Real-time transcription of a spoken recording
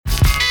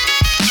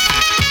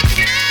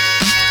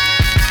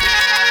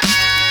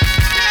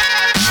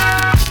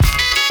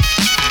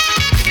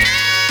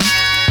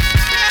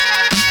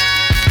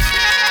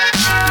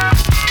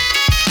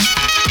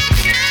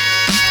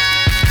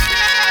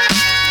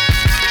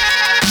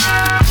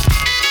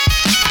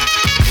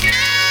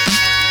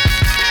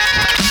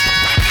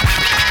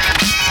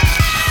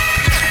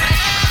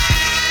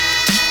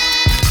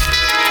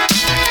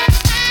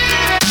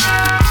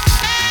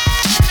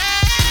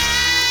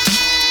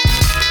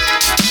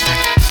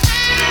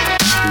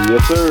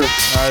Yes, sir. All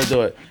right, let's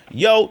do it.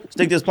 Yo,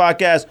 Stick This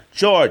Podcast,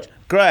 George,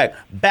 Greg,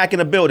 back in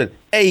the building.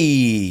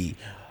 Hey,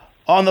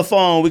 on the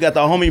phone, we got the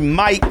homie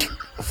Mike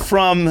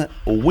from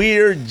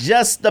We're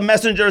Just the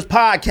Messengers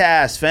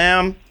podcast,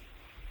 fam.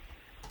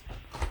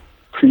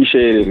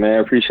 Appreciate it, man.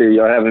 Appreciate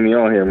y'all having me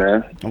on here,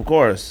 man. Of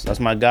course, that's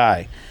my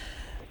guy.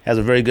 Has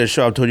a very good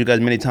show. I've told you guys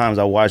many times.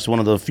 I watched one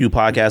of the few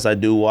podcasts I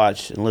do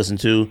watch and listen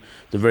to.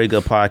 It's a very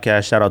good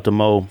podcast. Shout out to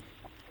Mo.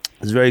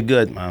 It's very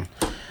good, man.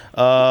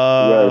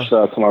 Yeah,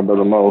 shout out to my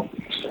brother Mo.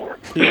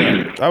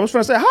 Yeah, I was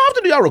trying to say, how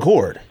often do y'all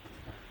record?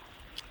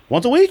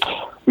 Once a week?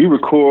 We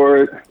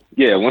record,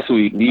 once a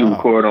week. We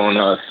record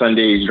on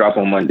Sundays, drop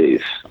on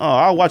Mondays. Oh,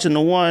 I was watching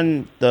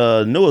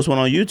the newest one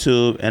on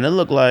YouTube, and it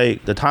looked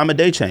like the time of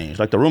day changed,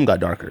 like the room got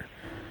darker.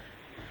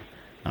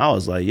 I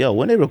was like, yo,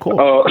 when they record?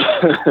 Oh,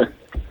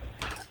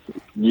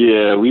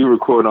 yeah, we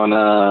record on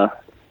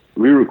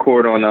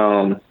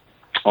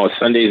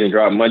Sundays and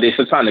drop Mondays.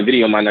 Sometimes the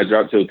video might not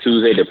drop till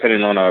Tuesday,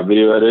 depending on our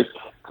video editor.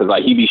 Cause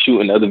like he be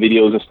shooting other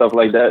videos and stuff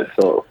like that.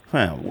 So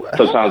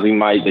sometimes we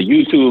might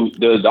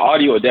the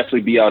audio will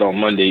definitely be out on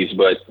Mondays,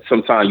 but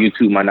sometimes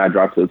YouTube might not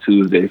drop till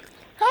Tuesday. Haven't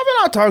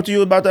I talked to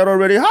you about that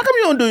already? How come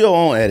you don't do your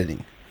own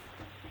editing?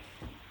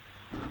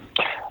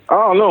 I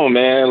don't know,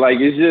 man. Like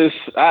it's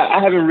just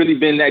I haven't really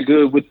been that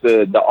good with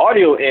the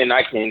audio end.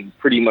 I can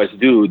pretty much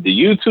do the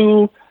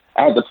YouTube.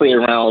 I have to play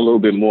around a little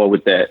bit more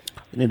with that.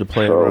 You need to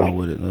play around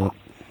with it.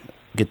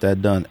 Get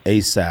that done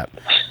ASAP.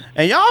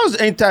 And y'all's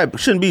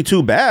shouldn't be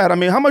too bad. I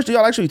mean, how much do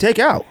y'all actually take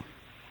out?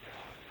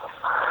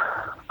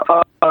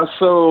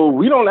 So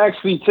we don't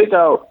actually take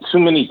out too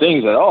many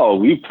things at all.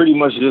 We pretty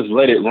much just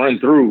let it run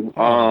through.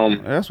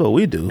 That's what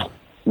we do.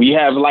 We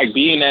have like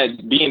being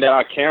that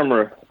our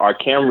camera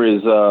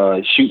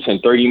is shoots in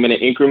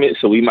 30-minute increments,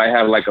 so we might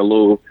have like a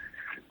little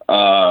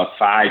 5,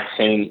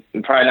 10,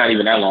 probably not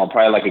even that long,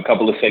 probably like a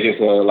couple of seconds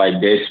of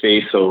like dead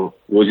space, so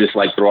we'll just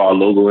like throw our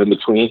logo in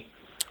between.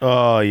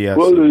 Oh yes.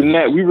 Well, other than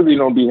that, we really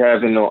don't be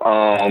having no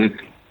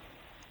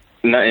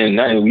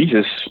nothing. We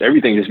just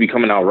everything just be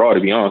coming out raw.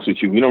 To be honest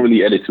with you, we don't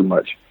really edit too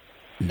much.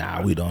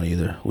 Nah, we don't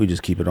either. We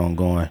just keep it on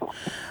going.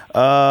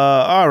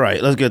 All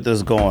right, let's get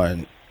this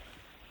going.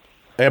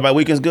 Everybody,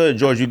 weekend's good.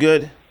 George, you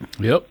good?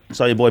 Yep.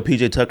 Saw your boy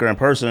PJ Tucker in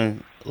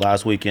person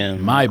last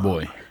weekend. My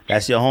boy.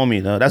 That's your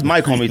homie, though. That's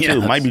Mike homie too.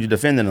 Yes. Might be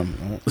defending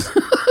him.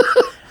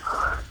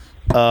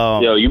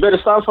 Yo, you better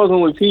stop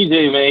fucking with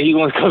PJ, man. He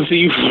gonna come see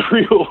you for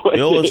real.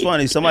 Yo, it's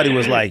funny. Somebody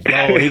was like,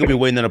 yo, he gonna be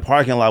waiting in the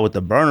parking lot with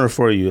the burner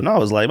for you. And I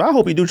was like, I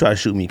hope he do try to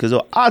shoot me, because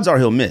the odds are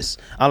he'll miss.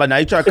 I'm like, now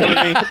he try to come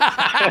at me.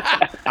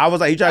 I was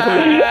like, he try to come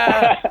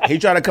at me. He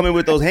tried to come in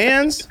with those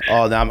hands.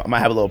 Oh, now I might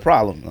have a little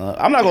problem.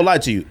 I'm not gonna lie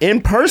to you.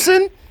 In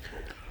person,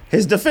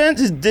 his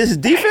defense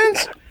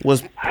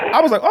was,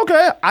 I was like,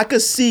 okay, I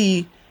could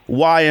see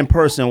why in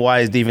person,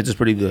 why his defense is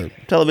pretty good.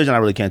 Television, I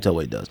really can't tell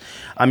what he does.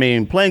 I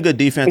mean, playing good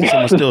defense,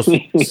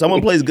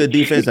 someone plays good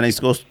defense and they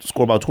score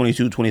about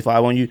 22,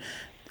 25 on you,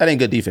 that ain't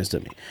good defense to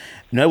me.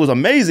 You know, it was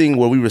amazing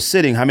where we were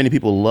sitting, how many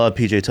people love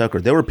PJ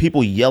Tucker. There were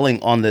people yelling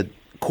on the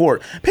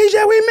court,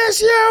 PJ, we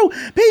miss you!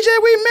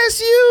 PJ, we miss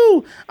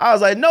you! I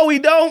was like, no, we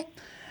don't.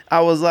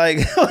 I was like,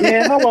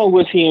 man, how long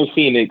was he in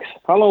Phoenix?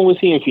 I don't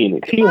think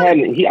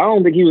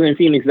he was in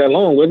Phoenix that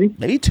long, was he?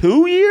 Maybe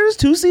 2 years,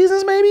 2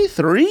 seasons, maybe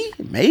 3,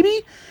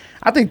 maybe.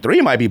 I think 3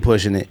 might be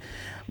pushing it.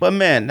 But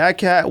man, that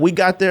cat, we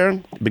got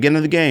there, beginning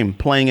of the game,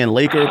 playing in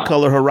Laker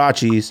color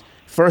Huaraches.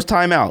 First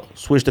time out,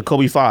 switched to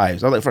Kobe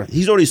 5s. I was like,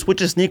 he's already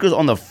switching sneakers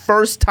on the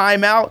first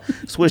time out,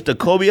 switched to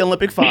Kobe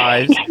Olympic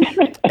 5s.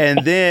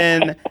 And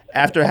then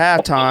after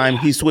halftime,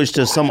 he switched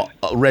to some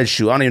red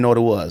shoe. I don't even know what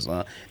it was.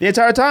 The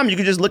entire time, you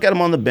could just look at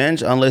him on the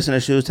bench, unlacing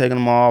his shoes, taking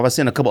them off. I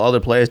seen a couple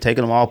other players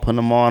taking them off, putting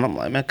them on. I'm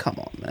like, man, come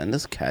on, man.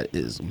 This cat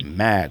is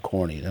mad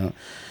corny. You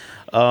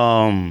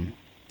know?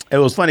 It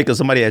was funny because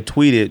somebody had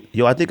tweeted,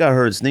 yo, I think I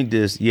heard Sneak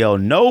This yell,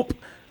 nope.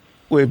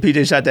 When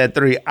PJ shot that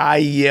 3, I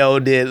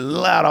yelled it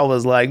loud. I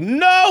was like,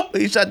 nope.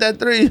 He shot that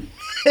 3.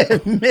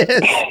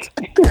 Missed.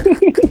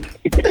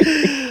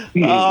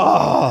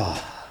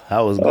 Oh. That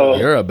was good.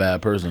 You're a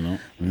bad person, though.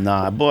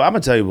 Nah, boy, I'm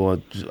gonna tell you,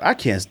 boy, I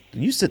can't.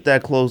 You sit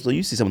that close,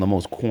 you see some of the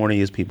most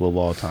corniest people of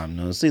all time.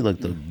 You know? See, like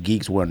the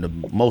geeks wearing the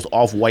most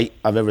off-white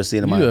I've ever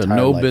seen in my entire life. You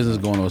have no business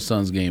going to a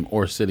Suns game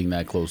or sitting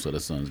that close to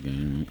the Suns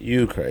game.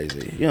 You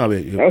crazy. You know,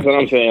 that's what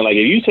I'm saying. Like,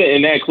 if you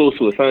sitting that close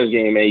to a Suns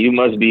game, man, you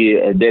must be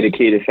a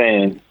dedicated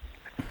fan.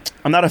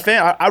 I'm not a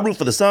fan. I root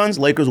for the Suns,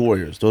 Lakers,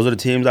 Warriors. Those are the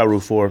teams I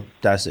root for.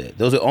 That's it.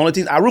 Those are the only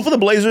teams. I root for the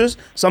Blazers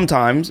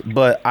sometimes,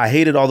 but I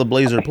hated all the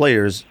Blazer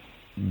players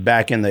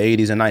back in the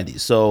 80s and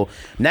 90s. So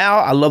now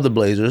I love the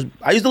Blazers.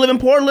 I used to live in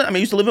Portland. I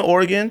used to live in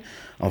Oregon.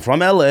 I'm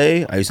from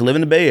LA. I used to live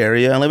in the Bay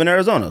Area. I live in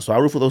Arizona. So I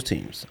root for those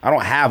teams. I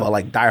don't have a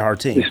diehard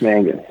team. This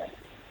man.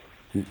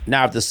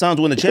 Now if the Suns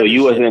win the So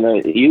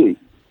championship,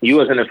 you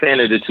wasn't a fan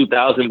of the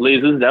 2000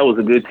 Blazers? That was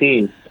a good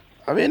team.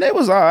 I mean, they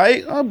was all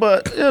right,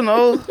 but, you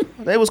know,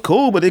 they was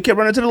cool, but they kept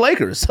running to the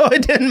Lakers, so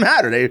it didn't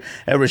matter. They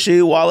had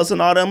Rasheed Wallace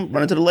and all them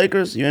running to the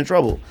Lakers, you're in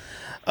trouble.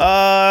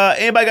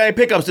 Anybody got any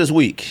pickups this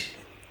week?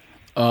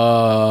 Yes.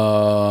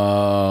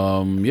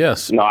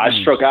 No, I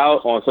struck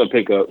out on some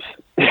pickups.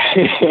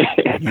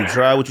 You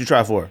try what you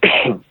try for?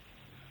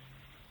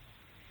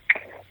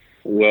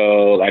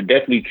 Well, I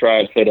definitely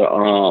tried for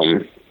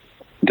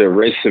the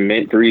Red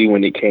Cement 3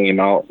 when it came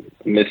out.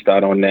 Missed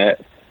out on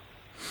that.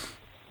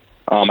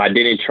 I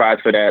didn't try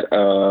for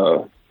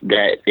that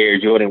Air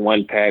Jordan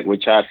 1 pack,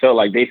 which I felt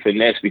like they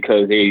finessed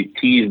because they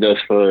teased us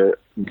for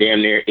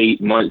damn near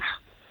 8 months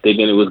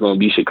thinking it was going to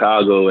be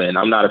Chicago, and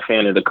I'm not a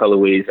fan of the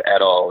colorways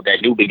at all.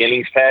 That New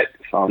Beginnings pack,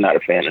 so I'm not a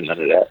fan of none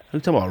of that. You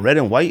talking about red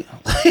and white?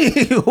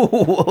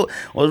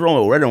 What's wrong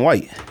with red and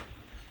white?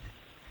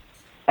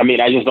 I mean,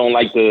 I just don't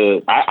like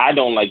I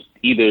don't like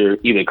either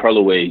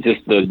colorway,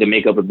 just the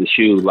makeup of the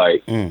shoe.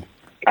 Like,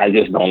 I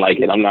just don't like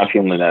it. I'm not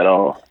feeling it at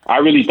all. I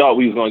really thought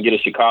we was going to get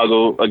a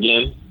Chicago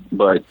again,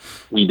 but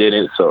we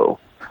didn't, so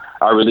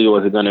I really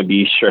wasn't going to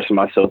be stressing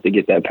myself to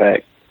get that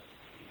pack.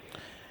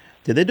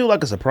 Did they do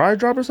like a surprise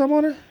drop or something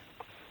on it?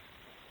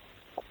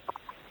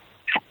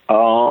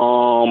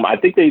 I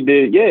think they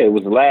did. Yeah, it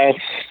was last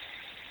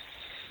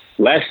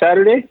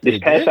Saturday. This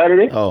past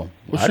Saturday. Oh,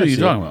 what shoe are you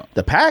talking about?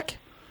 The pack?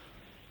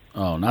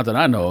 Oh, not that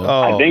I know of.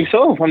 Oh. I think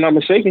so, if I'm not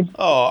mistaken.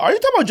 Oh, are you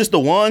talking about just the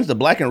ones, the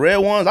black and red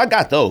ones? I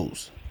got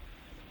those.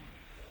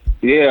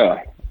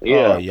 Yeah.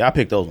 Oh, yeah, I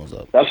picked those ones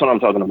up. That's what I'm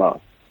talking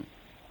about.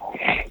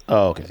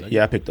 Oh, okay.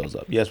 Yeah, I picked those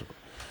up. Yes.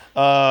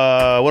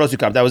 What else you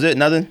copped? That was it?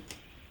 Nothing?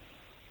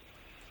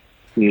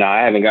 Nah,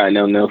 I haven't gotten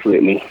nothing else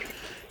lately.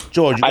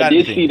 George, you got I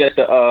did anything? see that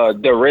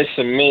the Red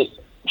Cement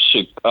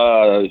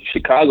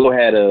Chicago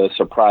had a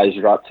surprise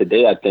drop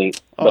today, I think.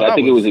 Oh, But I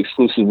think it was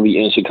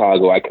exclusively in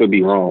Chicago. I could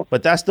be wrong.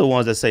 But that's the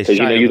ones that say Because,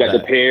 shiny you on got the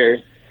back.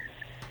 pair.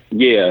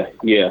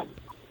 Yeah.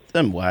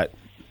 Them whack.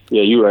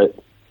 Yeah, you're right.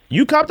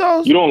 You cop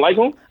those? You don't like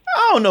them?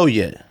 I don't know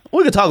yet.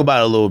 We can talk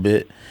about it a little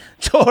bit.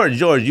 George,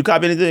 you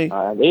cop anything?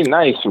 They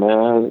nice,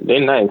 man. They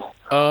nice.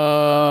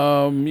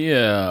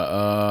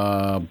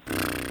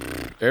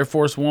 Air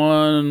Force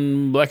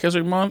One Black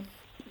History Month.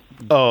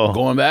 Oh,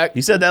 Going back.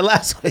 you said that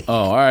last week. Oh,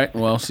 all right.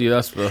 Well, see,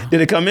 that's the.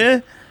 Did it come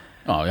in?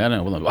 Oh, yeah,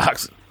 no, well, the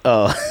box.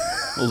 Oh,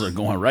 Those are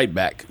going right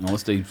back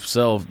unless they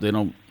sell. They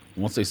don't.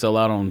 Once they sell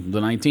out on the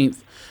 19th,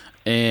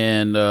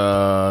 and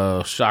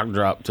shock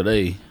drop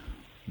today,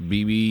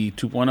 BB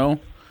 2.0.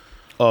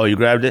 oh, you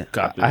grabbed it?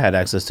 Copped it. I had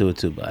access to it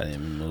too, but I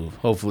didn't move.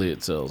 Hopefully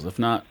it sells. If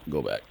not,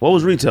 go back. What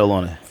was retail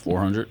on it?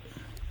 400.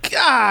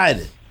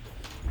 God,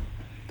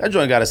 that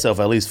joint got itself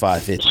at least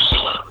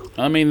 $550.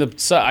 I mean,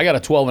 I got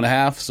a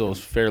 12.5, so it's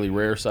fairly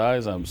rare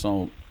size.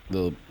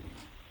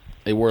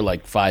 They were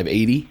like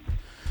 580,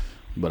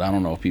 but I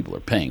don't know if people are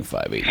paying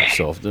 580.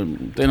 So if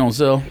they don't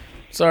sell,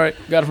 it's all right.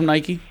 Got it from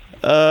Nike.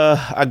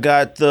 I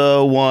got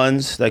the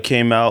ones that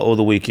came out over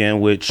the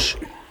weekend, which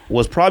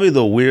was probably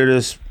the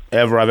weirdest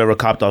I've ever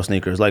copped off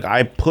sneakers. Like,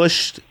 I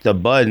pushed the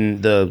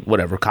button, the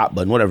whatever, cop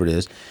button, whatever it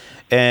is,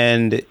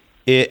 and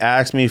it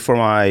asked me for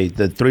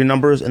the 3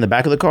 numbers in the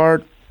back of the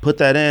card. Put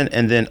that in,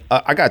 and then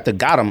I got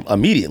them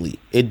immediately.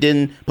 It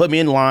didn't put me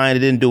in line. It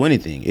didn't do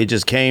anything. It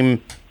just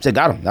came, said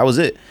got them. That was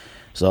it.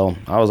 So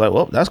I was like,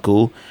 well, that's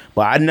cool.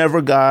 But I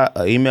never got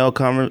an email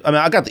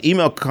I got the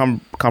email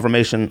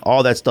confirmation,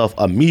 all that stuff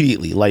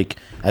immediately. Like,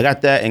 I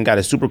got that and got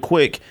it super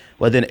quick.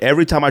 But then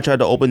every time I tried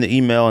to open the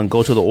email and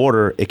go to the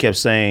order, it kept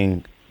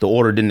saying the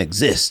order didn't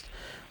exist.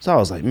 So I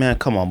was like, man,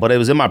 come on. But it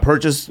was in my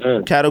purchase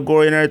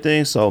category and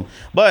everything. So,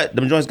 but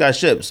them joints got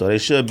shipped. So they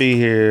should be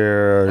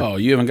here. Oh,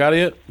 you haven't got it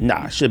yet?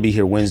 Nah, it should be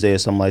here Wednesday or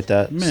something like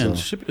that. Man,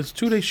 So it's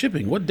 2-day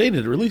shipping. What day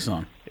did it release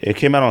on? it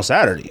came out on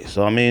Saturday.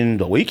 So, I mean,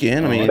 the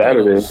weekend.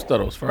 Saturday. I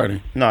thought it was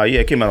Friday. No,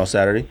 yeah, it came out on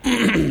Saturday.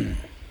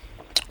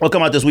 What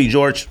come out this week,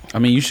 George? I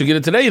mean, you should get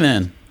it today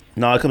then.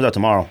 No, it comes out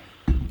tomorrow.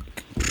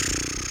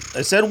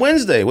 It said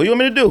Wednesday. What do you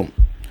want me to do?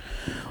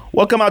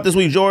 What come out this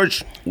week,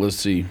 George? Let's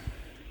see.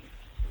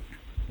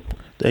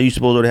 Then you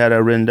supposed to have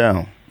that written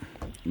down.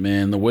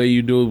 Man, the way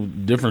you do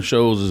different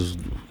shows is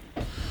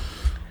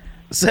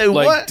Say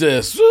like what?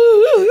 this.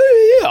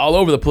 All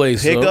over the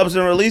place. Hiccups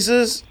and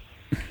releases,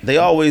 they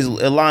always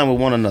align with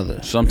one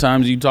another.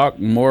 Sometimes you talk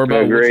more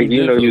about what Greg,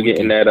 you you did know for the you're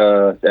getting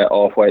weekend. that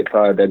Off-White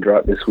 5 that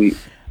dropped this week.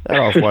 That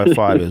Off-White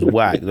 5 is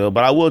whack, though.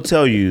 But I will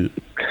tell you,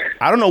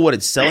 I don't know what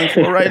it's selling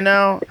for right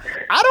now.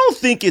 I don't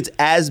think it's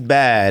as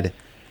bad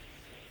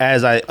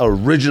as I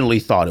originally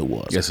thought it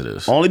was. Yes, it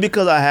is. Only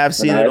because I have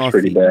seen it That's on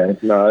pretty feed.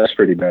 bad. No, that's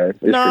pretty bad. It's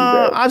pretty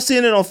bad. I've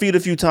seen it on feed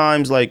a few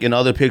times, like in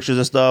other pictures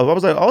and stuff. I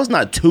was like, oh, it's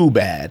not too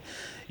bad.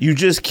 You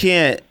just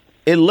can't.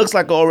 It looks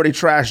like already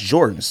trashed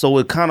Jordan, so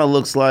it kind of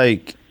looks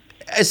like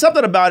it's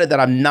something about it that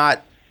I'm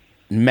not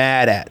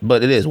mad at,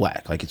 but it is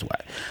whack. Like, it's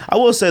whack. I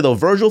will say though,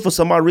 Virgil, for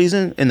some odd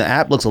reason, in the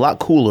app looks a lot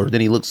cooler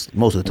than he looks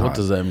most of the time. What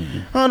does that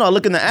mean? I don't know.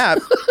 Look in the app.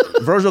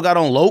 Virgil got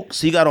on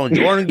Lokes. He got on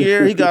Jordan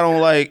gear. He got on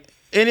like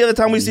any other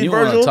time we see You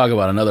want Virgil. to talk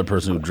about another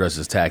person who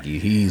dresses tacky?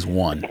 He's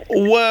one.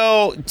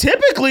 Well,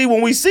 typically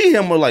when we see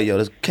him, we're like, yo,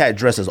 this cat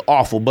dresses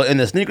awful. But in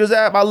the sneakers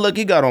app, I look,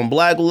 he got on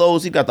black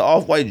lows. He got the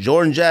off-white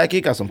Jordan jacket.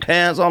 He got some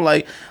pants on.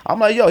 I'm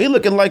like, yo, he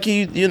looking like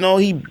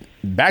he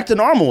back to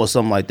normal or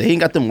something like that. He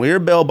ain't got them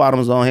weird bell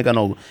bottoms on. He ain't got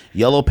no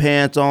yellow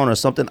pants on or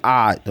something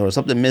odd or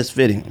something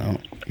misfitting.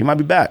 He might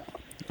be back.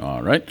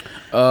 All right.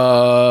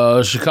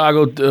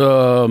 Chicago,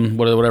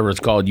 whatever it's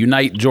called,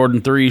 Unite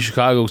Jordan 3,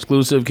 Chicago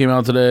exclusive, came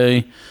out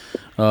today.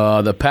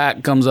 The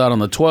pack comes out on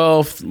the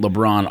 12th.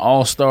 LeBron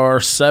All-Star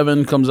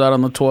 7 comes out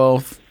on the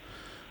 12th.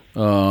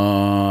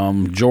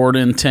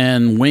 Jordan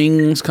 10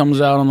 Wings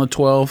comes out on the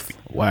 12th.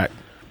 Whack.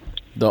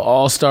 The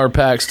All-Star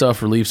pack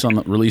stuff releases on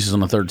the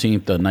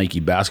 13th. The Nike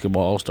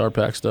Basketball All-Star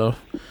pack stuff.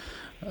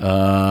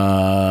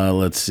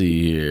 Let's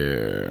see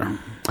here.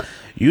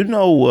 You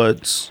know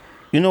what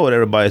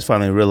everybody's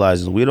finally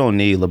realizing? We don't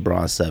need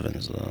LeBron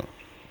 7s.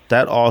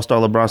 That All-Star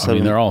LeBron 7. I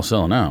mean, they're all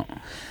selling out.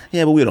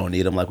 Yeah, but we don't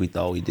need them like we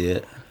thought we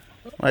did.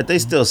 Like, they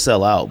still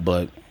sell out,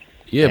 but...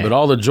 Yeah, but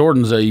all the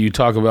Jordans that you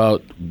talk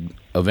about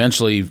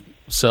eventually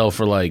sell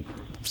for like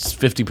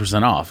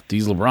 50% off.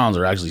 These LeBrons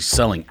are actually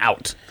selling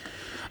out.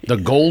 The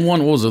gold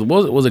one, was it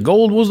gold?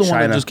 What was the one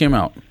that just came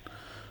out?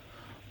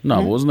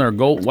 No, wasn't there a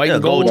gold, white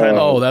and gold? China.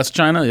 Oh, that's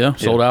China, yeah,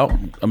 sold out.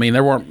 I mean,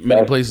 there weren't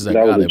many places that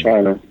got was it.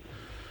 China.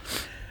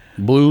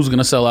 Blue's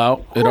gonna sell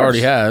out. It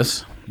already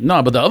has.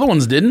 No, but the other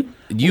ones didn't.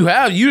 You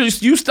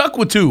stuck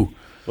with 2.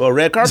 Well,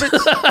 red carpets?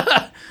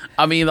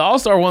 I mean, the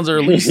All-Star ones are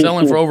at least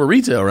selling for over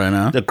retail right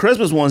now. The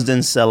Christmas ones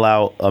didn't sell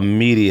out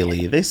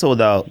immediately. They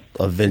sold out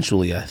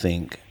eventually, I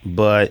think.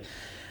 But,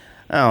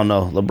 I don't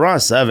know. LeBron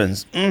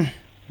 7s,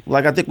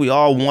 like, I think we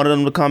all wanted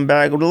them to come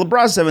back. The LeBron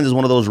 7s is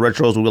one of those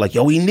retros where we're like,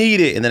 yo, we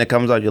need it. And then it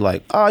comes out, you're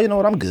like, oh, you know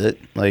what, I'm good.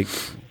 Like,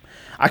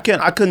 I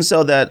couldn't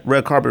sell that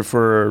red carpet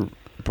for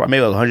probably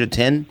maybe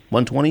 110,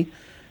 120.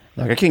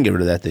 Like, I can't get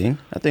rid of that thing.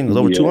 That thing was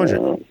over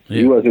 200.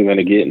 You wasn't going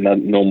to get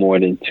no more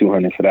than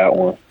 200 for that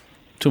one.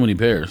 Too many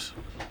pairs.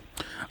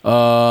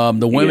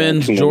 The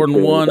women's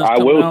Jordan 1 is I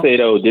will out. say,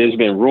 though, there's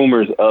been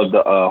rumors of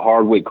the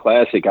Hardwick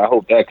Classic. I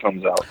hope that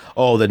comes out.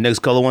 Oh, the Knicks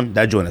color one?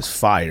 That joint is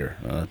fire.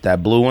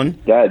 That blue one?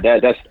 That's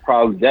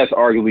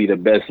arguably the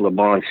best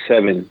LeBron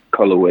 7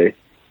 colorway.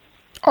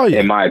 Oh,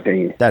 yeah. In my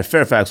opinion. That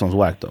Fairfax one's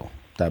whack, though.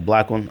 That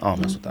black one, I don't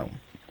mess with that one.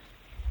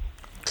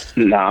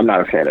 Nah, I'm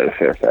not a fan of the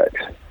Fairfax.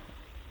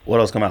 What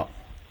else come out?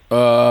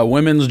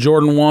 Women's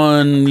Jordan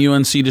 1,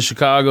 UNC to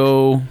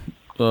Chicago.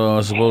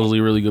 Supposedly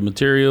really good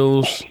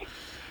materials.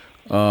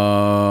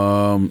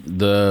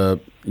 The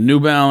New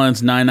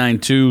Balance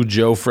 992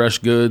 Joe Fresh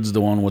Goods, the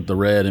one with the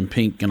red and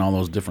pink and all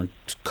those different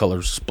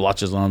color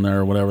splotches on there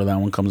or whatever, that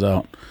one comes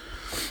out.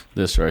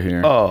 This right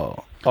here.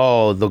 Oh,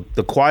 the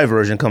Kawhi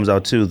version comes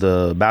out too,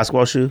 the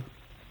basketball shoe.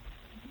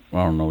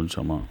 I don't know what you're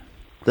talking about.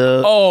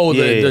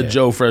 The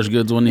Joe Fresh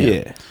Goods one,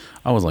 yeah.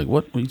 I was like,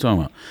 what are you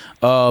talking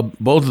about?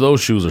 Both of those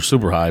shoes are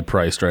super high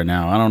priced right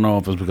now. I don't know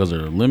if it's because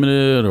they're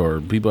limited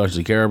or people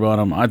actually care about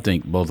them. I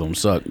think both of them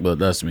suck, but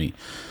that's me.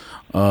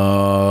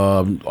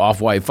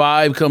 Off-White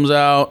 5 comes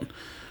out.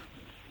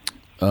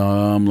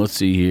 Let's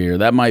see here.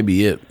 That might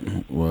be it.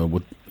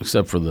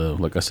 Except for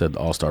like I said, the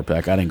All-Star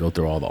pack. I didn't go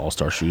through all the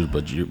All-Star shoes,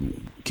 but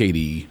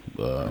KD,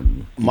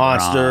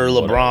 Monster,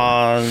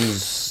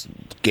 LeBron's,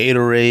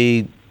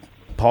 Gatorade,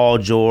 Paul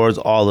George,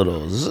 all of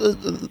those.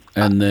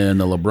 And then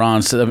the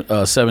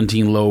LeBron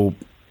 17 low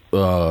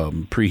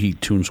preheat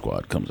Toon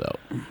Squad comes out.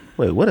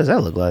 Wait, what does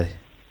that look like?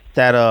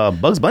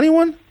 That Bugs Bunny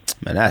one?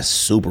 Man, that's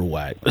super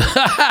whack.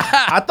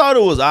 I thought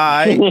it was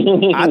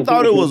I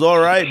thought it was all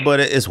right, but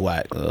it's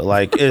whack.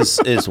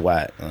 It's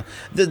whack.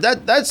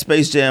 That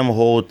Space Jam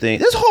whole thing,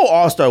 this whole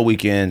All-Star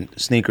Weekend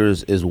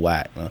sneakers is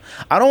whack.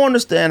 I don't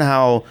understand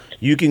how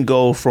you can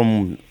go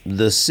from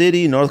the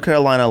city, North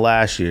Carolina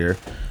last year.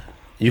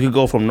 You could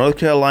go from North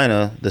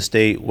Carolina, the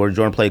state where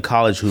Jordan played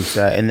college hoops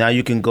at, and now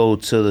you can go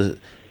to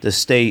the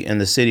state and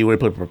the city where he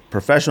played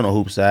professional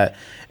hoops at,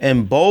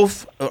 and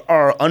both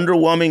are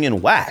underwhelming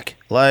and whack.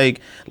 Like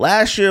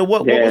last year,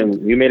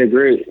 you made a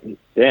great.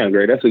 Damn,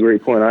 great. That's a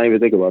great point. I didn't even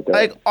think about that.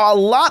 Like a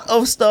lot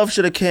of stuff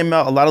should have came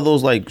out. A lot of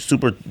those like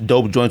super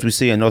dope joints we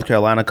see in North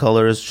Carolina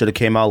colors should have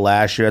came out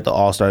last year at the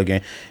All-Star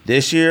game.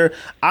 This year,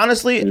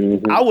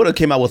 honestly, I would have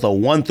came out with a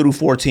 1 through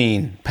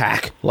 14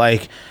 pack.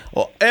 Like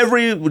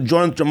every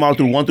Jordan Jamal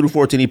through 1 through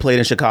 14 he played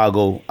in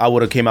Chicago, I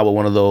would have came out with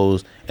one of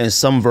those in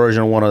some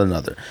version of one or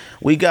another.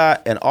 We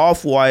got an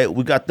Off-White.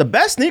 We got the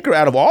best sneaker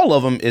out of all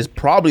of them is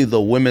probably the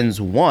women's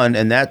one,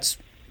 and it's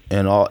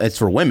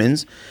for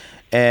women's.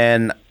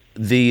 And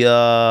the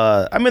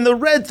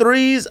red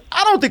threes,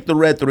 I don't think the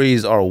red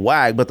threes are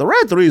whack, but the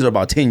red threes are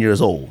about 10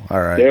 years old.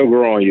 All right. They'll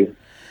grow on you.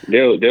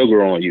 They'll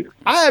grow on you.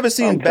 I haven't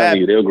seen bad.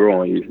 You, they'll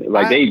grow on you.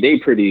 Like they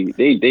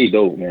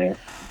dope, man.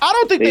 I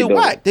don't think they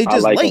whack. They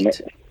just like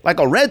late. Like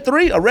a red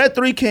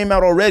three came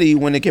out already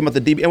when it came out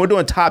the DB, and we're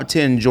doing top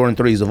 10 Jordan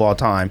 3s of all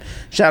time.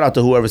 Shout out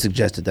to whoever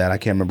suggested that. I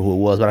can't remember who it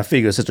was, but I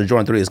figured since the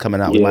Jordan 3 is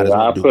coming out, we might as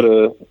well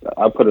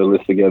I put a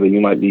list together.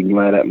 You might be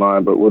mad at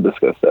mine, but we'll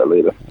discuss that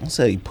later. I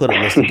say put a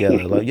list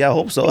together. Like, yeah, I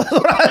hope so. That's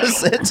what I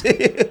said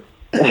to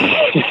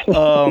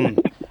you.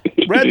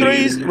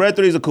 Red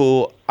threes are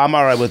cool. I'm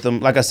all right with them.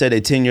 Like I said,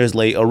 they're 10 years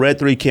late. A red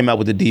 3 came out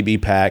with the DB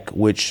pack,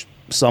 which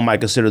some might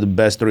consider the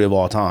best 3 of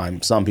all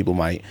time. Some people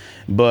might.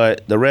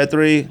 But the red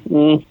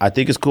 3, I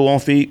think it's cool on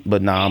feet,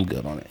 but nah, I'm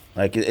good on it.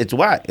 Like, it's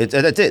whack.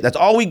 That's it. That's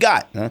all we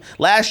got.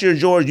 Last year,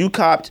 George, you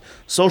copped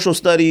social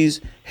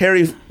studies,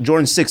 Harry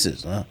Jordan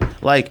 6s.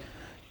 Like,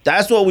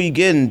 That's what we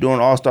getting during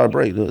All-Star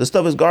break. This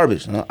stuff is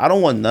garbage. I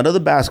don't want none of the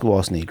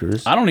basketball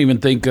sneakers. I don't even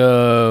think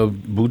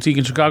Boutique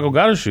in Chicago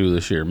got a shoe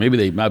this year. Maybe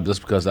they might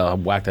just because how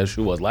whack that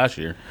shoe was last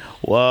year.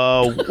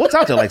 Well, what's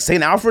out there? Like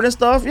St. Alfred and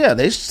stuff? Yeah,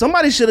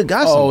 somebody should have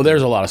got something. Oh,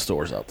 there's a lot of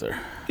stores out there.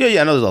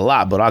 Yeah, I know there's a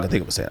lot, but I can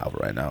think of a St.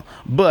 Alfred right now.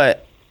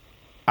 But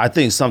I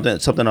think something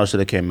else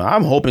should have came out.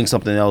 I'm hoping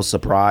something else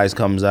surprise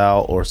comes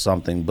out or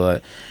something,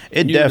 but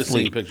it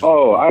definitely.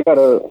 Oh, I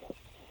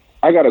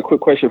got a quick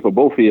question for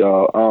both of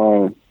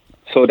y'all.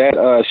 So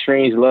that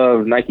Strange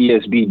Love Nike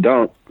SB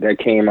Dunk that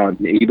came out,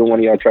 either one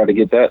of y'all tried to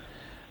get that?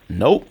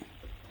 Nope.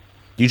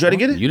 You try to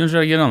get it? You didn't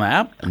try to get it on the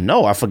app?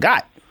 No, I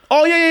forgot.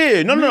 Oh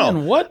yeah. No.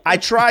 What? I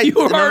tried. You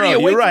were already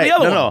away you're right.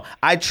 from the other one.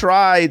 I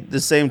tried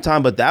the same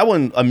time, but that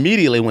one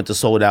immediately went to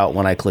sold out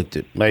when I clicked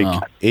it.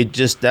 Like it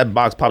just that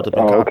box popped up.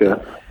 Okay.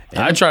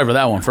 I tried for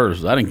that one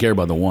first. I didn't care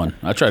about the one.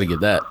 I tried to get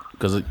that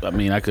because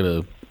I could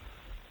have.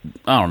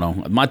 I don't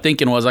know. My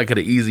thinking was I could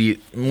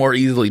have more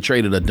easily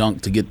traded a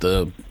Dunk to get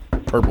the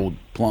purple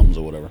plums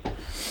or whatever.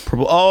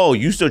 Purple. Oh,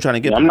 you still trying to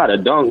get? I'm not a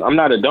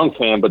Dunk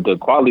fan, but the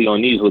quality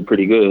on these look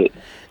pretty good.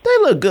 They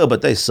look good,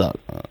 but they suck.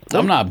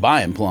 I'm not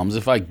buying plums.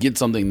 If I get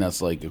something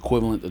that's like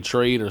equivalent to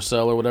trade or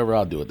sell or whatever,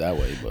 I'll do it that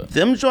way. But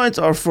them joints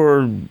are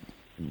for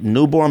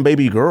newborn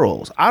baby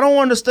girls. I don't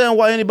understand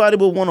why anybody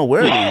would want to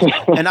wear these.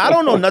 And I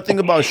don't know nothing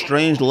about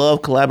Strange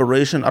Love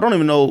collaboration. I don't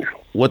even know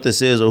what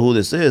this is or who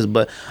this is,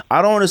 but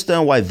I don't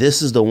understand why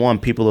this is the one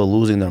people are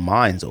losing their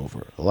minds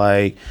over.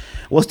 Like,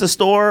 what's the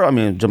store? I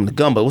mean, jumping the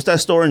gun, but what's that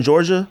store in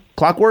Georgia?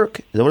 Clockwork?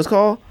 Is that what it's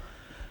called?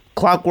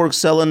 Clockwork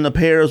selling the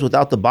pairs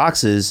without the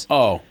boxes.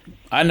 Oh,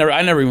 I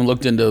never even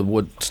looked into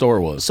what store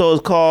it was. So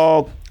it's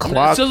called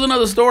It's just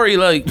another story.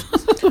 Like,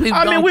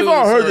 I mean, we've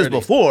all heard this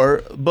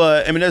before,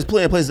 but I mean, there's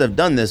plenty of places that have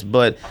done this.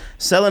 But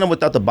selling them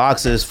without the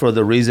boxes for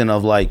the reason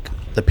of like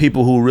the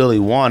people who really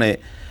want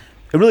it,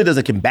 it really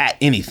doesn't combat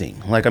anything.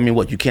 Like, I mean,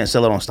 what, you can't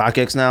sell it on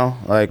StockX now?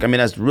 Like, I mean,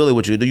 that's really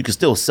what you do. You can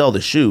still sell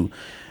the shoe,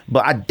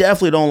 but I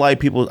definitely don't like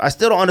people. I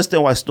still don't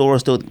understand why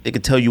stores they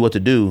can tell you what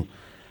to do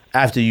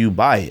after you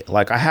buy it.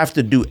 Like, I have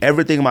to do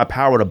everything in my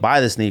power to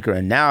buy the sneaker,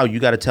 and now you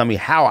got to tell me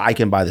how I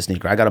can buy the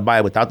sneaker. I got to buy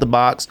it without the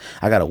box.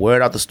 I got to wear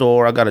it out the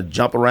store. I got to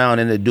jump around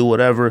in it, do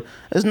whatever.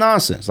 It's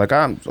nonsense. Like,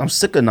 I'm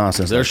sick of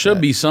nonsense. There like should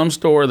that. be some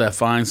store that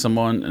finds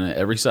someone in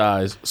every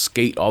size,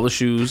 skate all the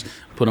shoes,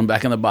 put them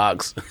back in the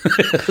box,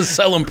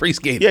 sell them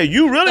pre-skated. Yeah,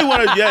 you really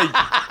want to.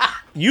 Yeah,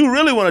 you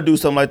really want to do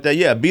something like that.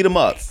 Yeah, beat them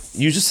up.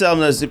 You should sell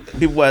them as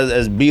people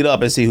as beat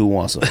up and see who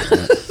wants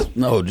them.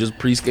 No, just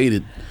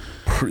pre-skated.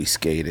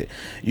 Pre-skated.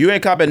 You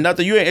ain't copping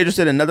nothing. You ain't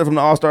interested in nothing from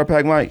the All-Star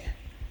pack, Mike?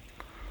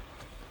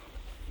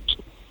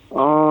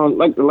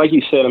 Like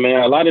you said,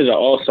 man, a lot of the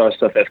All-Star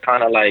stuff that's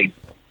kind of like,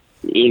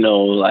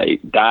 like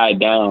died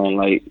down.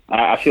 Like,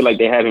 I feel like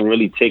they haven't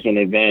really taken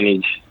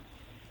advantage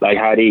like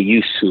how they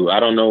used to. I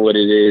don't know what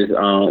it is.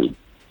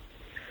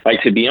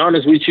 Like, to be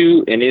honest with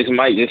you, and this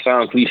might just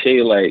sound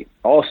cliche, like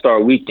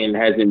All-Star Weekend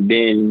hasn't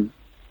been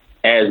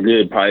as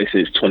good probably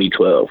since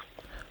 2012.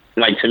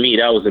 Like, to me,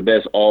 that was the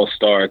best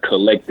all-star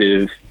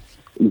collective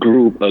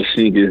group of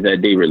sneakers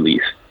that they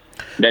released.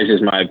 That's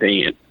just my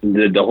opinion.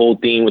 The whole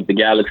thing with the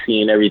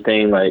Galaxy and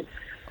everything, like,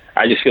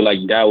 I just feel like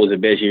that was the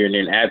best year. And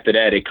then after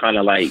that, it kind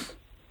of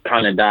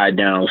died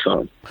down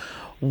some.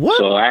 What?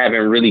 So I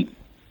haven't really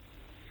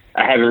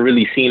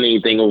seen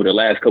anything over the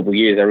last couple of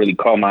years that really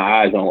caught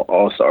my eyes on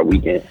All-Star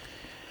Weekend.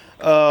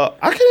 I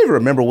can't even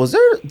remember.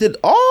 Did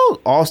all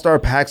All-Star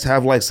packs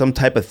have like some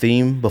type of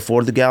theme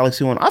before the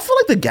Galaxy one? I feel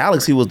like the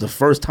Galaxy was the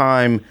first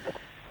time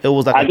it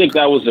was like. I think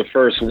that was the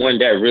first one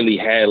that really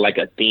had like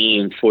a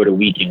theme for the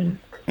weekend.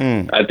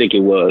 I think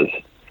it was.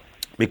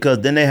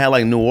 Because then they had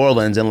like New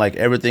Orleans and like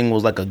everything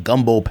was like a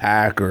gumbo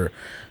pack or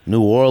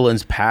New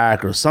Orleans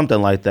pack or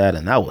something like that,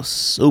 and that was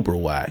super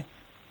whack.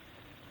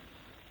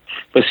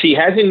 But see,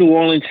 hasn't New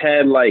Orleans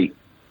had like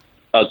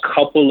a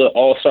couple of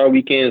All-Star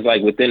weekends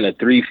like within a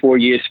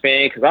 3-4 year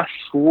span? Because I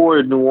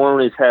swore New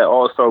Orleans had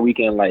All-Star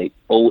weekend like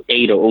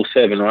 08 or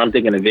 07, or I'm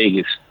thinking of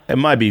Vegas. It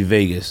might be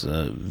Vegas.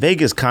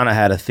 Vegas kind of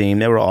had a theme.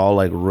 They were all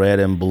like red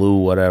and blue,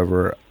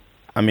 whatever.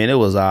 I mean, it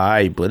was all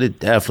right, but it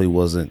definitely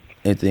wasn't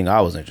anything I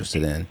was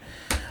interested in.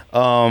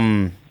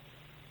 I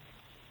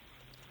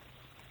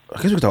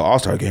guess we can talk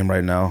All-Star game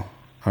right now.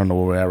 I don't know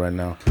where we're at right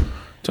now.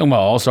 Talking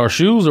about All-Star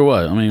shoes or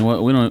what? I mean,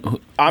 what we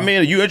don't. I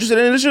mean, are you interested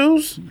in the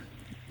shoes?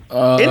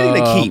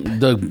 Anything to keep.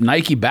 The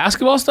Nike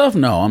basketball stuff?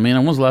 No. I mean,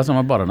 when was the last time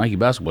I bought a Nike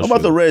basketball shoe? What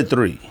about the Red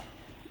 3?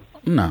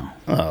 No.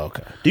 Oh,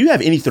 okay. Do you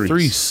have any threes?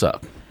 Threes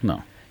suck.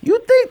 No. You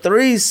think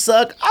threes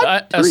suck?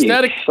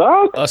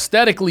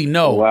 Aesthetically,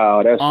 no.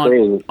 Wow, that's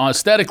crazy.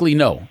 Aesthetically,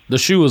 no. The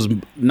shoe is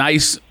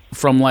nice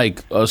from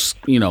like us,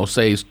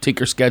 say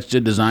Tinker sketched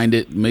it, designed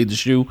it, made the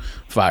shoe,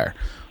 fire.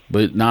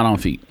 But not on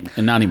feet,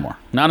 and not anymore.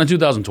 Not in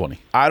 2020.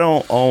 I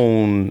don't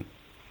own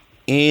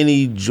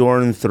any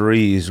Jordan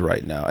 3s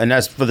right now, and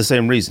that's for the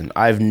same reason.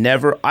 I've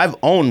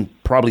owned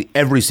probably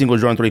every single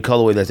Jordan 3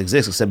 colorway that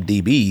exists except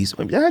DBs.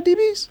 Did I have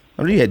DBs?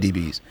 Or you had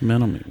DBs?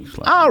 Man, I'm making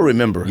I don't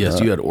remember. Yes,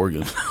 you had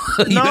Oregon.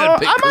 No, I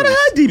might have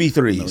had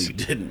DB3s. No, you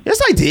didn't.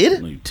 Yes, I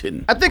did. No, you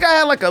didn't. I think I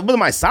had like with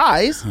my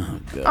size. Oh,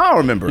 God. I don't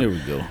remember. Here we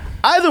go.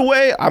 Either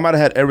way, I might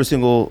have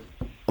had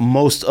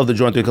most of the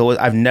Jordan 3 colorways.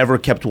 I've never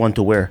kept one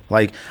to wear.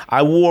 Like,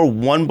 I wore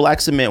one black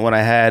cement when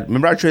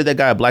remember I traded that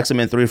guy a black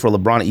cement 3 for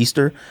LeBron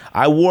Easter?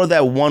 I wore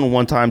that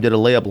one time, did a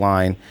layup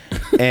line,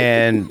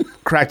 and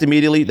cracked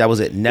immediately. That was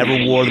it. Never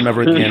wore them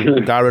ever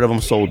again. Got rid of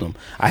them, sold them.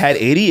 I had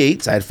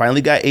 88s. I had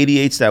finally got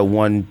 88s that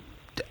one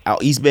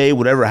out East Bay,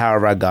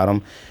 however I got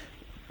them.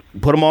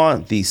 Put them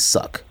on. These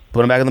suck.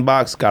 Put them back in the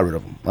box. Got rid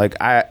of them. Like,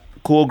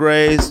 cool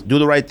grays, do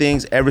the right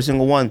things, every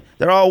single one.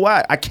 They're all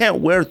whack. I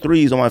can't wear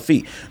 3s on my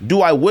feet.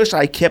 Do I wish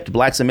I kept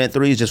black cement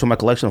 3s just for my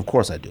collection? Of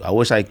course I do. I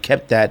wish I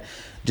kept that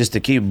just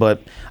to keep,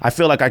 but I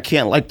feel like I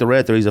can't like the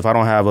red 3s if I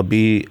don't have a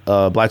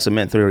black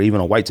cement 3 or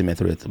even a white cement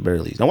 3 at the very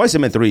least. Now, white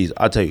cement 3s,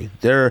 I'll tell you,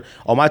 they're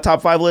on my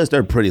top 5 list,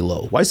 they're pretty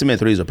low. White cement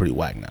 3s are pretty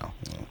whack now.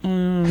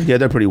 Yeah,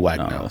 they're pretty whack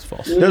now. That's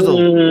false. There's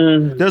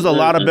a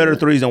lot of better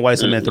 3s than white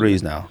cement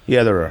 3s now.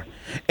 Yeah, there are.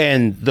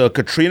 And the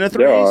Katrina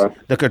 3s,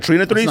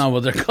 That's not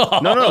what they're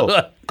called.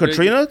 No.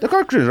 Katrina, they're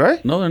called Katrinas,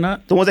 right? No, they're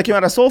not. The ones that came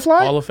out of Soulfly?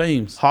 Hall of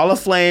Fames. Hall of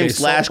Flame /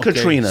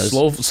 Katrinas.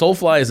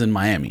 Soulfly is in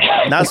Miami.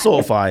 Not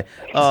Soulfly.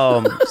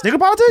 Sneaker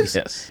Politics?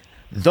 Yes.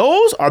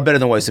 Those are better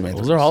than white cement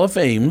 3s. Those are Hall of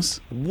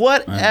Fames.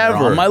 Whatever.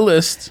 They're on my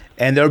list.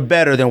 And they're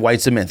better than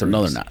white cement 3s.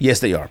 No, they're not. Yes,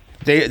 they are.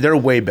 They're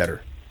way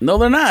better. No,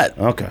 they're not.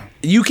 Okay.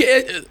 You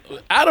can't,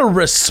 out of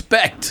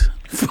respect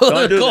for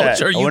the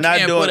culture, you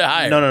can't put it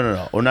higher.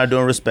 No. We're not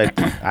doing respect.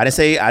 I didn't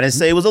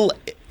say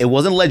it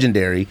wasn't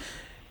legendary.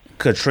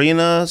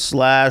 Katrina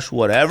 /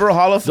 whatever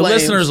Hall of The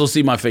Flames. listeners will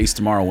see my face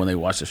tomorrow when they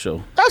watch the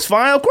show. That's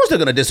fine. Of course they're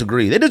gonna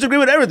disagree. They disagree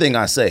with everything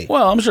I say.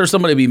 Well, I'm sure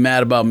somebody will be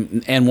mad about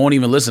and won't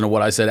even listen to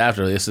what I said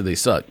after. They said they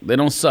suck. They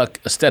don't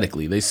suck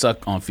aesthetically. They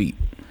suck on feet.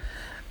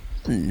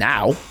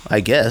 Now,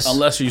 I guess.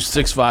 Unless you're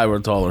 6'5" or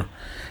taller.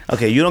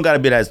 Okay, you don't got to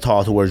be that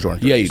tall to wear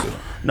Jordan 3s. Yeah, you do.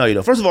 No, you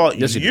don't. First of all,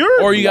 Yes, you do.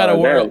 you're Or you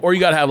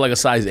gotta have like a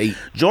size 8.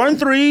 Jordan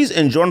 3s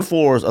and Jordan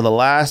 4s are the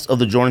last of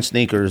the Jordan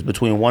sneakers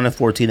between 1 and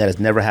 14 that has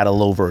never had a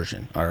low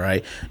version. All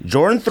right,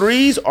 Jordan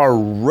 3s are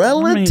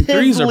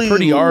relatively 3s are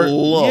pretty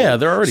low. Yeah,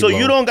 they're already so low,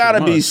 you don't got to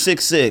pretty be much.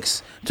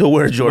 6'6" to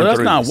wear Jordan 3s. But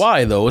that's not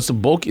why though. It's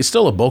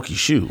still a bulky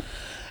shoe.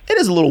 It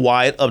is a little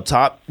wide up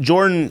top.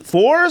 Jordan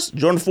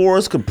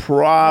 4s could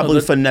probably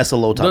finesse a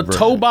low top The version.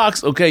 toe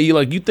box, okay,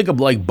 you think of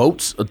like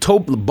boats.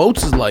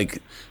 Boats is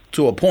like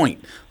to a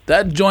point.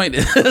 That joint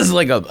is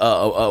like a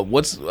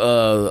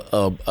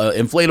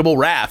inflatable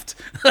raft.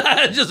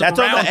 Just That's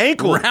on the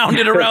ankle.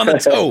 rounded around the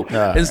toe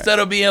instead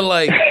of being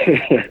like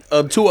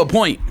to a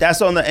point.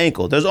 That's on the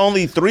ankle. There's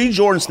only 3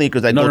 Jordan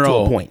sneakers that go to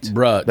a point.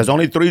 Bruh. There's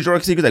only 3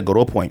 Jordan sneakers that go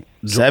to a point.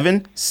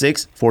 7,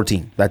 6,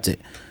 14. That's it.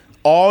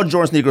 All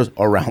Jordan sneakers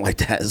are around like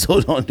that,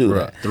 so don't do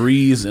that.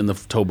 3s in the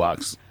toe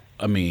box.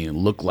 I mean,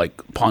 look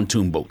like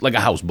pontoon boat, like a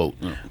houseboat.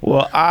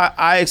 Well,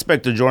 I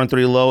expect a Jordan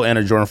 3 low and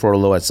a Jordan 4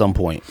 low at some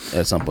point.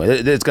 It's going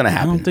to I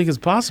happen. don't think it's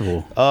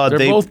possible. They're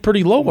both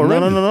pretty low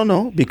already.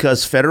 No.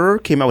 Because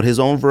Federer came out with his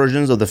own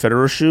versions of the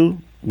Federer shoe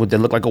that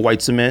look like a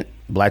white cement,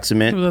 black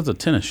cement. That's a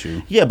tennis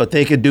shoe. Yeah, but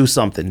they could do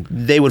something.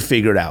 They would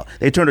figure it out.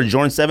 They turned a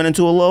Jordan 7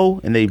 into a low,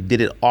 and they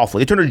did it awful.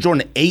 They turned a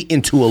Jordan 8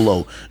 into a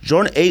low.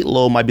 Jordan 8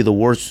 low might be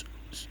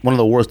one of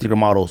the worst sneaker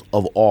models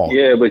of all.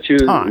 Yeah, but you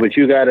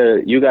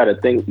gotta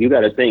think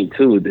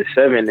too. The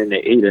 7 and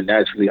the 8 are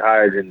naturally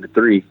higher than the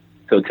 3.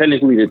 So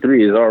technically, the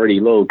 3 is already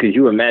low. Could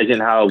you imagine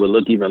how it would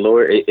look even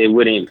lower? It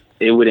wouldn't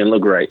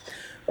look right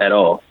at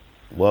all.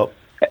 Well,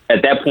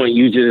 at that point,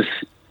 you just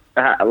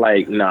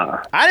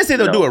nah. I didn't say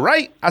they'll do it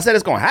right. I said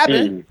it's gonna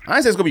happen. I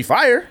didn't say it's gonna be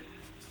fire,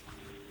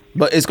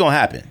 but it's gonna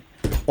happen.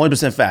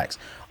 100% facts.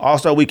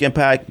 All-Star Weekend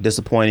pack,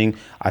 disappointing.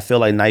 I feel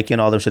like Nike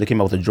and all them should have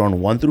came out with a Jordan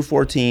 1 through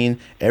 14.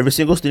 Every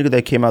single sneaker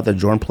that came out that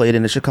Jordan played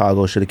in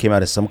Chicago should have came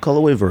out as some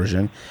colorway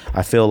version.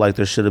 I feel like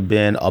there should have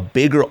been a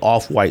bigger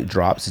off-white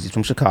drop since he's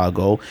from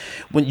Chicago.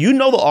 When you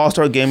know the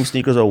All-Star Game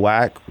sneakers are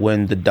whack,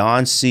 when the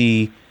Don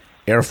C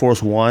Air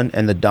Force One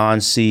and the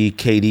Don C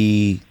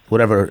KD,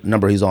 whatever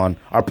number he's on,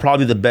 are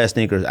probably the best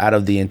sneakers out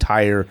of the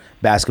entire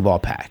basketball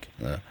pack.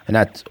 And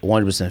that's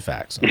 100%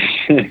 facts.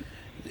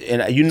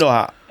 And you know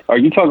how... Are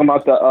you talking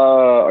about the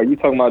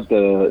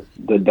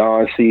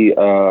Don C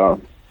the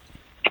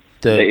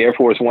Air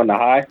Force One the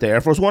high? The Air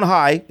Force One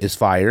high is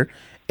fire,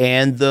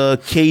 and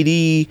the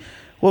KD.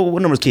 What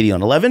number is KD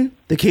on? 11.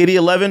 The KD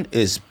 11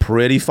 is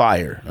pretty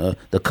fire.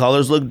 The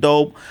colors look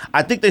dope.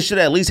 I think they should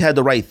have at least had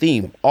the right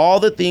theme. All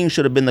the themes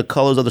should have been the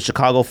colors of the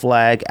Chicago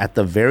flag at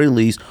the very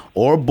least,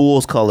 or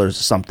Bulls colors.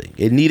 Something.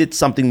 It needed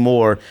something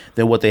more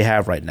than what they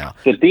have right now.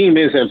 The theme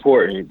is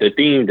important. The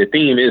theme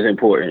is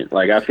important.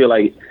 Like I feel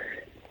like.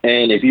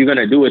 And if you're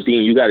gonna do a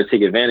theme, you got to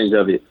take advantage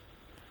of it.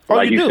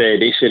 Like you said,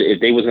 they should. If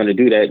they was gonna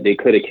do that, they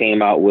could have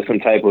came out with some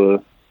type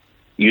of,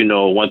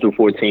 1 through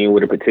 14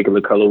 with a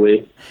particular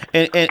colorway,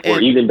 or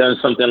even done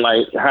something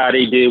like how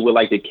they did with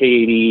like the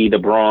KD, the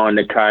Braun,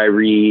 the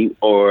Kyrie,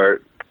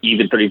 or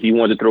even if you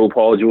wanted to throw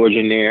Paul George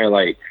in there,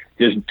 like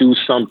just do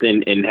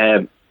something and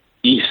have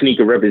each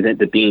sneaker represent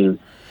the theme.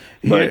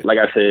 But like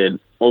I said,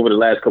 over the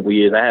last couple of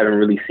years, I haven't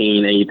really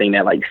seen anything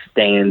that like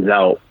stands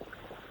out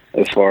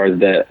as far as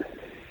that.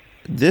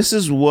 This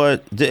is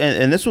what,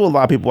 and this is what a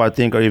lot of people I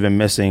think are even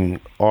missing,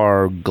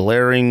 are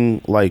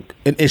glaring, like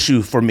an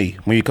issue for me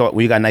when you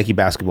got Nike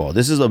basketball.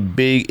 This is a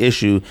big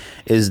issue,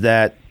 is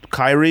that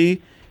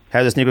Kyrie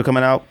has a sneaker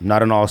coming out,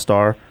 not an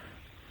all-star.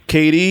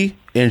 KD,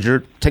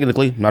 injured,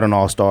 technically not an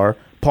all-star.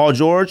 Paul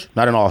George,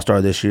 not an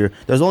all-star this year.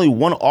 There's only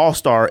one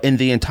all-star in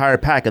the entire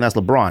pack, and that's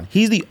LeBron.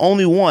 He's the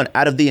only one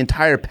out of the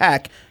entire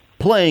pack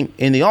playing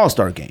in the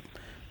all-star game.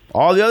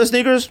 All the other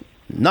sneakers,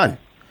 none.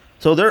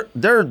 So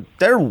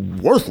they're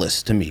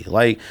worthless to me.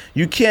 Like,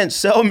 you can't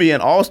sell me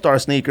an all-star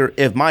sneaker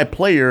if my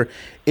player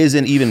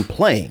isn't even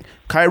playing.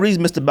 Kyrie's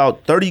missed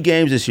about 30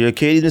 games this year.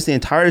 KD's missed the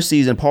entire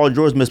season. Paul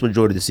George missed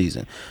majority of the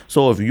season.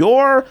 So if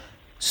your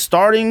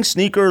starting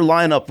sneaker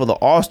lineup for the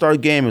all-star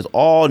game is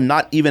all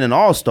not even an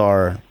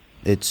all-star,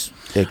 it's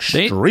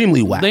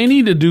extremely whack. They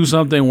need to do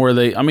something where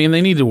they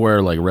need to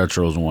wear like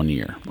retros 1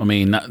 year. I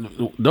mean,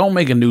 don't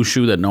make a new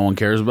shoe that no one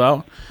cares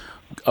about.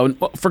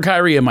 For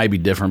Kyrie, it might be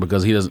different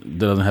because he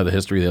doesn't have the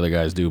history the other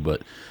guys do.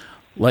 But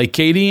like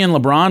KD and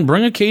LeBron,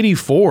 bring a KD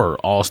 4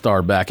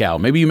 All-Star back out.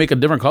 Maybe you make a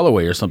different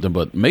colorway or something,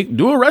 but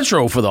do a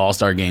retro for the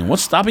All-Star game.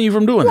 What's stopping you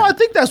from doing that? I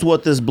think that's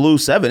what this Blue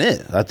 7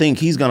 is. I think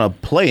he's gonna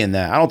play in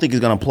that. I don't think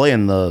he's gonna play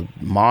in the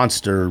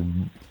Monster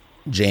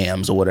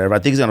Jams or whatever. I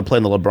think he's gonna play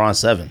in the LeBron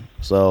 7.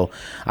 So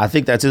I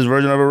think that's his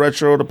version of a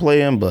retro to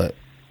play in, but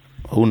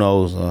who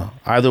knows?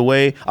 Either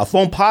way, a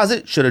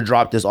Foamposite should have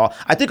dropped this all.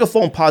 I think a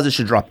Foamposite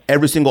should drop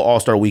every single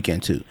All-Star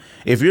weekend too.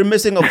 If you're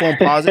missing a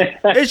Foamposite,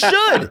 it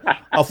should.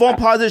 A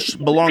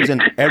Foamposite belongs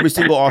in every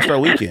single All-Star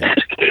weekend.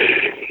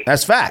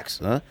 That's facts.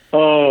 Huh?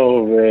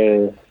 Oh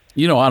man.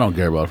 I don't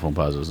care about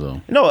Foamposites though.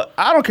 No,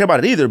 I don't care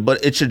about it either,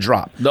 but it should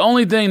drop. The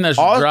only thing that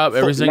should drop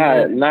every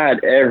single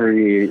not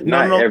every a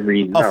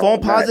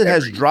Foamposite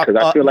has dropped.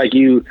 Because I feel like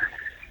you.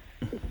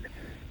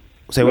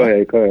 Say go what?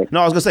 ahead. No,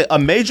 I was gonna say a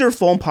major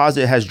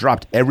Foamposite has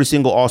dropped every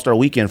single All-Star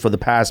weekend for the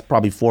past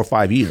probably 4 or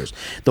 5 years.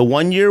 The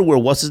 1 year where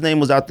what's his name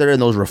was out there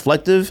in those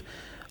reflective,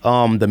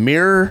 the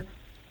mirror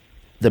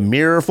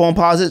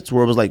Foamposites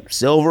where it was like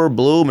silver,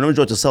 blue, and them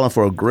joints are selling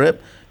for a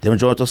grip. Them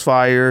joints was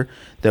fire.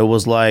 There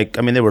was like,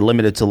 they were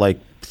limited to like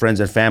friends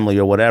and family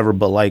or whatever,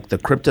 but like the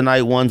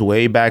Kryptonite ones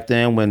way back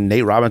then when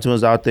Nate Robinson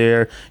was out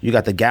there. You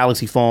got the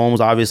Galaxy Foams,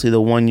 obviously the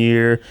 1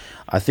 year.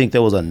 I think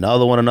there was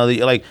another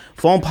year. Like,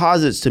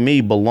 Foamposites to me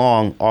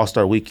belong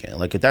All-Star weekend.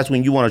 Like, if that's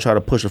when you want to try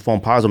to push a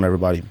Foamposite on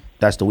everybody,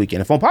 that's the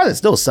weekend. And Foamposites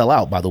still sell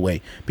out, by the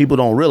way. People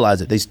don't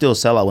realize it. They still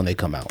sell out when they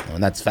come out,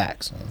 and that's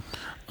facts.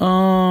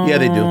 Yeah,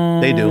 they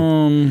do. They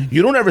do.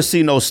 You don't ever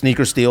see no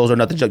sneaker steals or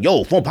nothing.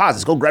 Yo,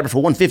 Foamposites, go grab it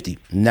for $150.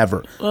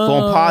 Never.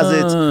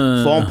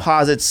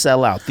 Foamposites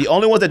sell out. The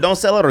only ones that don't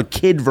sell out are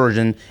kid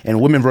version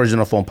and women version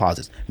of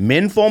Foamposites.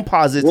 Men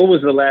Foamposites. What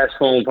was the last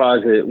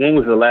Foamposite? When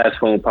was the last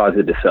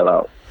Foamposite to sell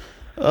out?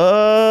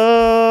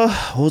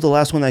 What was the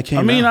last one that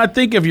came out? I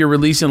think if you're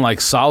releasing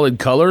like solid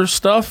color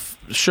stuff,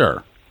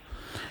 sure.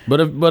 But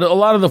a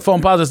lot of the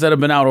Foamposites that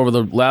have been out over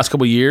the last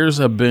couple of years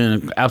have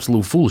been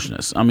absolute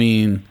foolishness.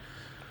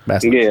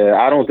 Yeah,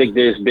 I don't think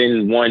there's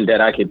been one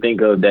that I can think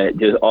of that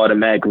just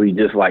automatically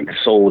just like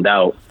sold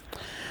out.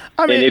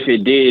 And if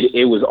it did,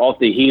 it was off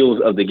the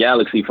heels of the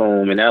Galaxy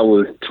Foam, and that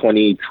was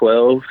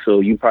 2012.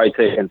 So you probably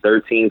taking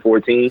 13,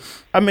 14.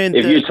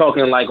 If you're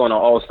talking like on an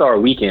All-Star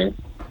weekend.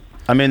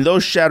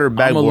 Those shattered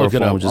backboard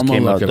foams just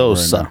came out.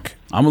 Those suck.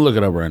 I'm going to look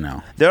it up right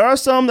now. There are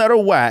some that are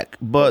whack,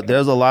 but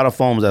there's a lot of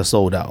foams that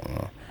sold out.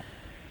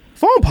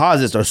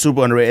 Foamposites are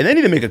super underrated, and they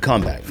need to make a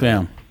comeback.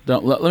 Fam,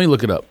 let me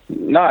look it up.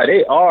 Nah,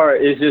 they are.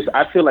 It's just,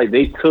 I feel like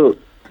they took,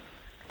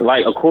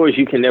 like, of course,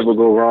 you can never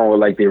go wrong with,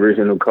 like, the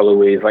original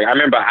colorways. Like, I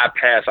remember I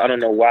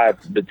don't know why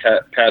the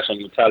pass on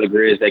Metallic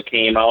Reds that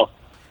came out.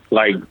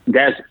 Like,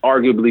 that's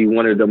arguably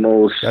one of the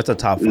most. That's a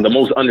top 5. The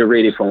most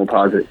underrated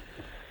Foamposite.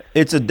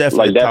 It's a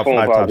definitely like top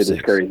 5, top 6.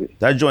 Is crazy.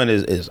 That joint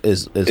is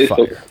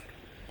fire.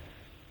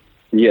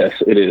 Yes,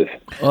 it is.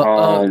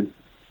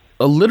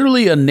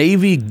 Literally a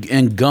navy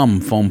and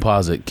gum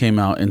Foamposite came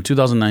out in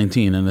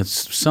 2019, and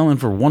it's selling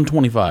for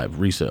 $125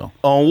 resale.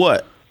 On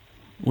what?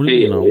 What do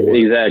you know?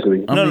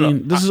 Exactly.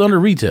 This is under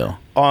retail.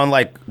 On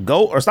like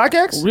Go or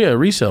StockX? Yeah,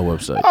 resale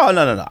website. Oh,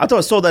 no. I thought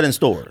it sold that in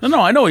stores. No,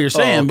 I know what you're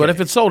saying, okay. but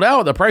if it's sold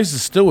out, the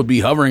prices still would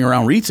be hovering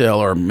around retail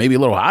or maybe a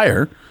little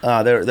higher.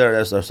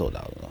 They're sold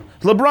out.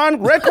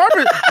 LeBron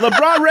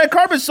red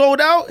carpet sold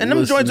out, and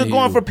them joints are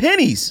going for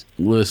pennies.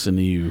 Listen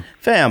to you,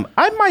 fam.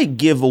 I might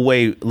give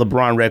away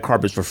LeBron red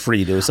carpets for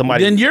free to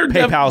somebody. Then you're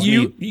PayPal's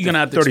me you're gonna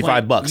have to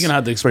 $35. You're gonna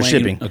have to explain for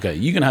shipping. Okay,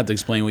 you're gonna have to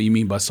explain what you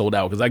mean by sold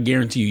out, because I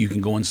guarantee you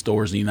can go in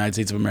stores in the United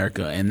States of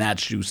America and that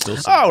shoe still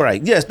sold out. All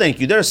right, yes, thank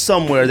you. There's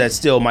somewhere that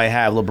still might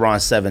have LeBron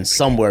 7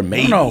 somewhere,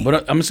 maybe. No,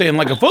 but I'm saying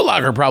like a Foot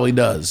Locker probably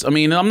does. I'm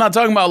not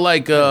talking about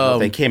like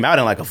they came out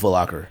in like a Foot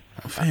Locker.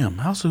 Fam,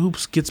 House of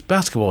Hoops gets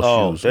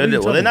basketball shoes.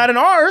 They're not in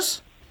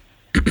ours.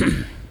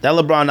 That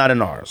LeBron not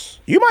in ours.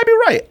 You might be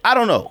right. I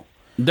don't know.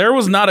 There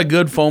was not a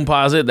good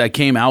Foamposite that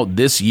came out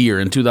this year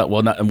in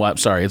 2000.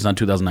 Sorry, it's not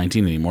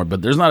 2019 anymore.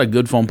 But there's not a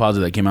good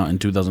Foamposite that came out in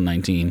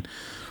 2019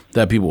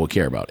 that people will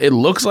care about. It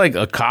looks like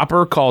a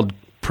copper called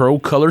Pro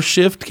Color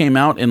Shift came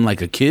out in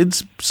like a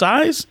kid's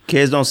size.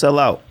 Kids don't sell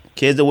out.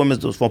 Kids and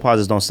women's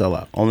Foamposites don't sell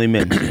out. Only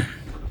men.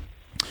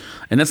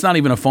 And that's not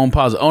even a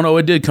Foamposite. Oh no,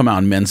 it did come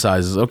out in men's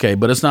sizes. Okay,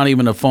 but it's not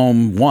even a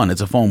Foam 1.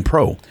 It's a Foam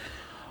Pro.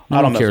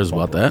 I don't cares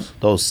about that.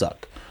 Those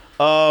suck.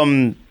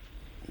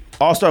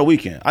 All-Star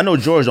Weekend. I know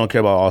George don't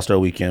care about All-Star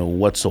Weekend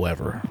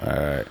whatsoever. All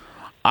right.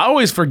 I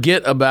always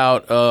forget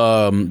about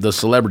the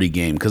celebrity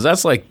game because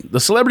that's like the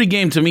celebrity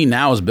game to me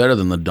now is better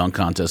than the dunk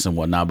contest and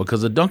whatnot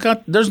because the dunk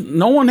there's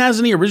no one has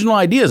any original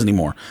ideas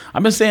anymore.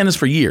 I've been saying this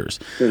for years.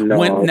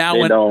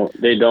 No,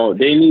 they don't.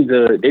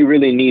 They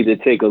really need to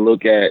take a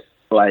look at,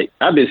 like,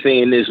 I've been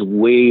saying this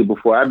way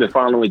before. I've been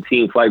following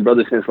Team Flight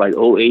Brothers since like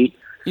 2008.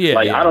 Yeah,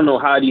 I don't know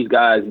how these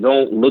guys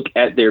don't look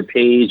at their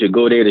page or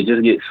go there to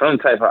just get some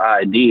type of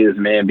ideas,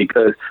 man,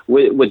 because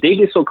what they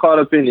get so caught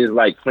up in is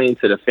like playing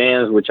to the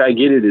fans, which I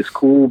get it is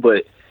cool,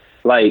 but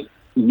like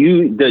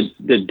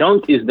the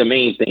dunk is the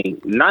main thing,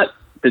 not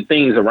the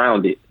things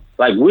around it.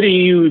 Like, what are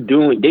you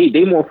doing?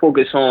 They more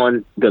focus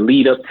on the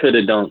lead up to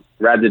the dunk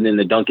rather than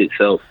the dunk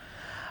itself.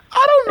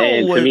 I don't know.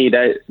 And to me,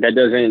 that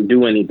doesn't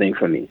do anything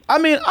for me. I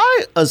mean,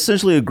 I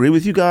essentially agree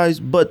with you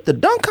guys, but the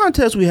dunk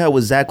contest we had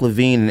with Zach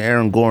LaVine and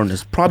Aaron Gordon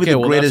is probably the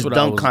greatest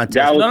dunk contest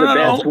that was the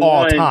best of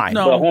all one, time.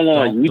 But hold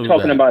on, you're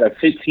talking about a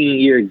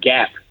 15-year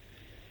gap.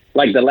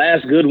 Like, the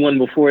last good one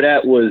before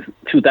that was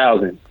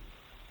 2000.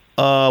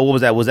 What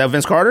was that? Was that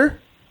Vince Carter?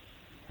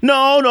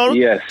 No.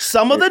 Yes.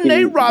 Some of the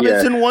Nate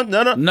Robinson one.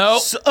 No.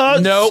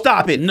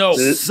 Stop it. No.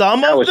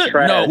 Some of the.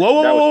 Trash. No.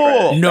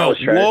 Whoa. No.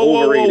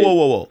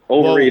 Whoa.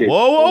 Overrated.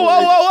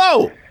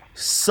 Whoa.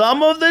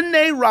 Some of the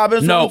Nate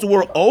Robinsons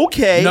were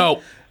okay.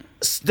 No.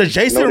 The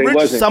Jason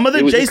Rich. Some of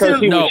the Jason.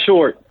 He was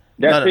short.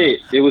 That's it.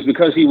 It was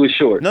because he was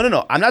short.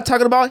 No. I'm not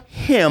talking about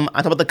him.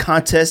 I'm talking about the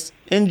contest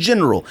in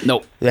general.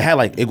 No. They had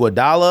like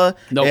Iguodala.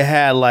 No. They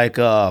had like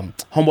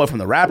homeboy from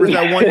the Rappers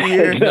that one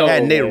year. They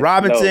had Nate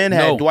Robinson.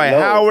 Had Dwight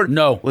Howard.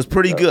 Was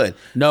pretty good.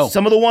 No.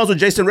 Some of the ones with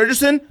Jason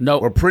Richardson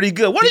were pretty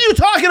good. What are you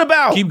talking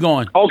about? Keep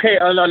going. Okay,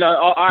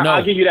 no.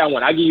 I'll give you that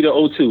one. I'll give you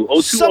the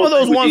 02. Some of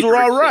those ones were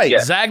all right. Yeah.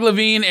 Zach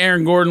LaVine,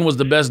 Aaron Gordon was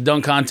the best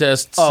dunk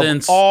contest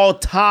since all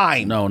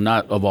time. No,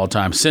 not of all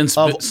time. Since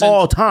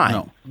all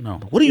time. No.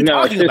 What are you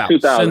talking about?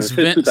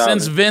 2000,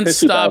 since Vince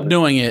stopped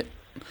doing it.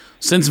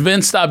 Since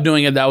Vince stopped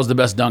doing it, that was the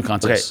best dunk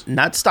contest. Okay,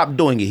 not stop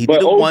doing it. He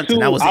did it once,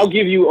 and that was I'll it.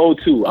 give you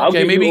 02.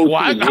 Okay, maybe.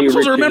 I'm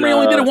supposed to remember he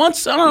only did it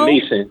once? I don't know.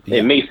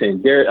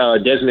 Mason.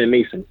 Desmond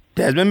Mason.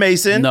 Desmond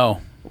Mason?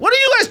 No. What are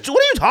you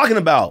talking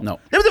about? No.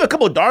 There was a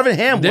couple of Darvin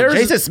Ham.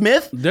 Jason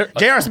Smith?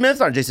 J.R. Smith?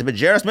 Sorry, Jason, but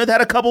J.R. Smith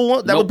had a couple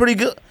ones that were pretty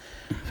good.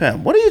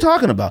 Fam, what are you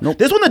talking about? Nope.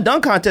 This one, the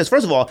dunk contest,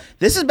 first of all,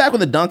 this is back when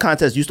the dunk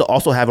contest used to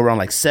also have around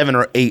like 7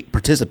 or 8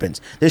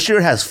 participants. This year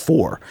it has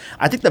 4.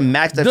 I think the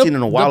max I've seen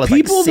in a while is like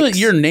 6. The people that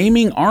you're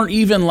naming aren't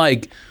even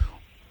like,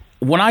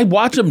 when I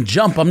watch them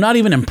jump, I'm not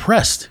even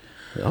impressed.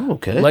 Oh,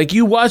 okay. Like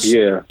you watch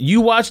the,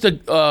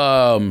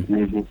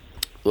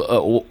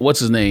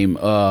 what's his name?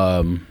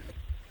 I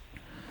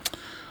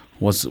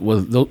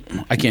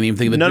can't even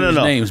think of the dude's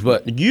names,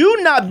 but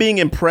you not being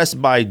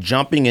impressed by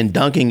jumping and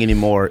dunking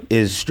anymore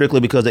is strictly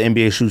because the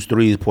NBA shoots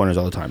 3-pointers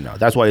all the time now.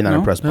 That's why you're not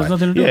impressed by it.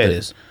 Nothing to do with it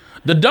is.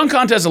 The dunk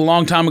contest a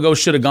long time ago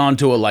should have gone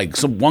to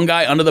one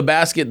guy under the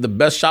basket, the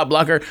best shot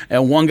blocker,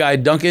 and one guy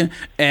dunking.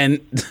 And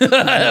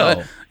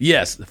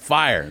yes,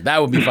 fire.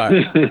 That would be fire.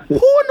 Who in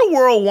the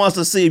world wants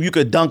to see if you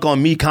could dunk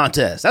on me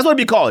contest? That's what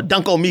it'd be called,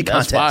 dunk on me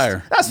contest. That's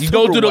fire. That's you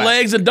go through the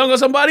legs and dunk on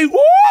somebody.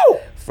 Woo!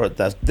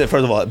 First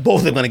of all, both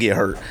of them going to get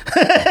hurt.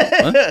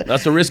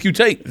 That's the risk you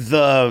take.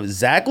 The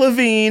Zach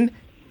LaVine,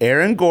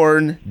 Aaron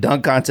Gordon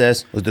dunk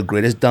contest was the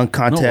greatest dunk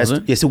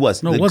contest. Yes, it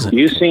was. No, it wasn't.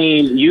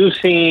 You've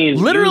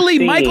seen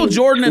literally Michael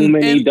Jordan too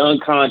many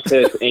dunk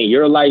contests in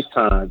your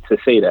lifetime to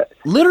say that.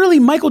 Literally,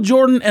 Michael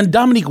Jordan and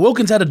Dominique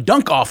Wilkins had a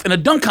dunk off in a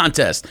dunk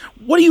contest.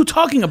 What are you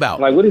talking about?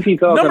 Like, what is he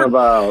talking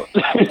about?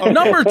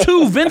 Number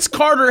 2, Vince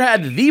Carter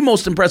had the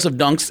most impressive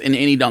dunks in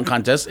any dunk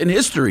contest in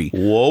history.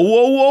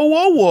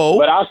 Whoa.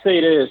 But I'll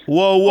say this.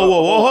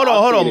 Whoa. Hold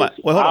on.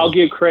 I'll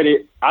give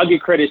credit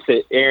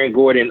to Aaron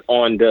Gordon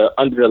on the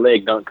under the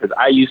leg dunk because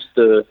I used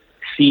to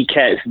see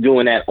cats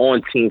doing that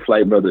on Team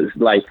Flight Brothers.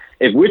 Like,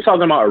 if we're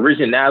talking about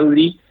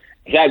originality,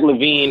 Zach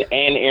LaVine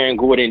and Aaron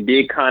Gordon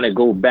did kind of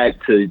go back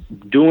to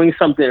doing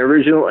something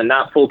original and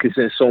not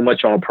focusing so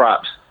much on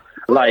props.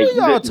 Like,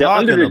 the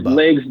under the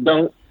legs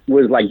dunk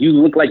was like, you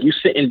look like you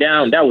sitting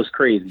down. That was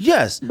crazy.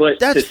 Yes, but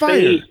that's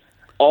fire. Say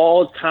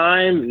all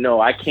time,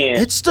 no, I can't.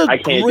 I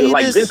can't do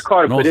like Vince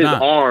Carter put his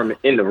arm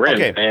in the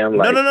rim, man.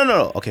 Like,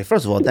 no. Okay,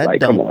 first of all, that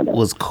dunk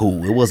was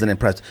cool. It wasn't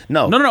impressive.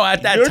 No.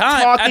 At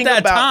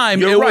that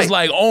time, it was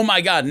like, oh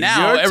my God,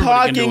 now you're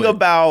talking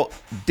about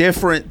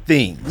different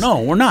things.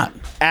 No, we're not.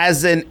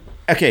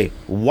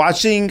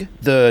 Watching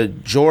the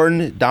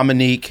Jordan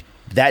Dominique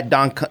that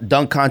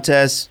dunk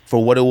contest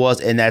for what it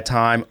was in that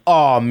time,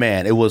 oh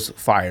man, it was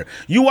fire.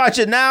 You watch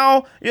it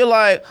now, you're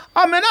like,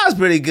 oh man, that was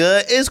pretty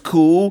good. It's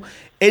cool.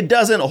 It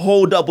doesn't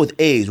hold up with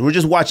age. We're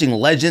just watching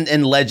legend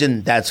and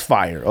legend. That's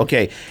fire.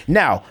 Okay.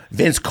 Now,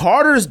 Vince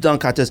Carter's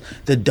dunk contest,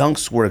 the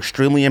dunks were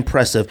extremely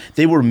impressive.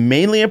 They were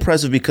mainly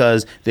impressive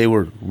because they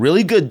were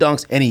really good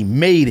dunks, and he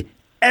made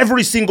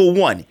every single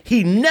one.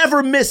 He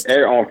never missed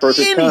on first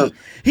attempt.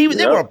 They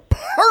were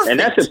perfect. And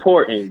that's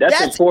important.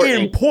 That's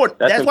important.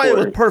 That's why it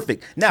was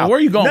perfect. Now, so where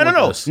are you going with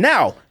this?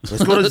 Now,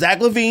 let's go to Zach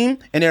LaVine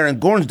and Aaron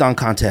Gordon's dunk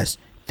contest.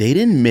 They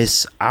didn't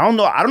miss. I don't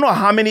know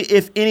how many,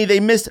 if any,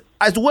 they missed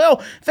as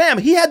well. Fam,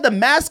 he had the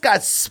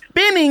mascot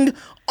spinning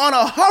on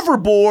a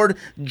hoverboard,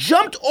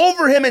 jumped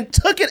over him and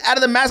took it out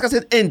of the mascot's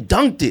head and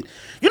dunked it.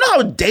 You know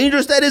how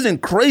dangerous that is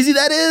and crazy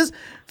that is?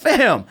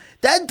 Fam,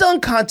 that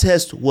dunk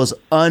contest was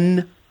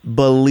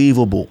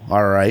unbelievable.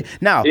 All right.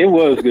 Now, it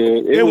was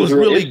good. It was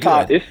really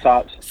good. It's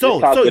tops. So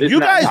you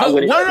guys, no.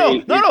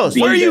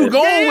 Where are you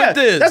going with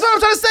this? That's what I'm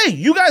trying to say.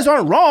 You guys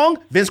aren't wrong.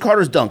 Vince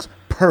Carter's dunks,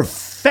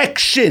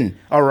 perfection.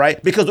 All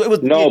right, because it was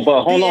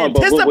but hold on.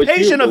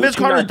 Anticipation of Vince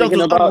Carter's dunks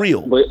was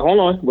unreal. But hold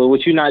on. But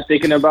what you're not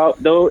thinking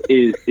about though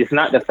is it's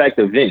not the fact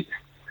of Vince.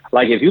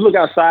 Like if you look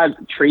outside,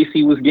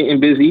 Tracy was getting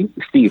busy.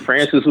 Steve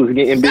Francis was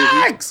getting busy.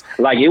 Facts.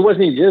 Like it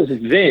wasn't just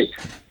Vince.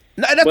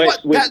 That's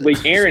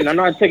with Aaron, I'm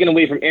not taking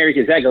away from Eric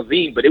and Zach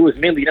LaVine, but it was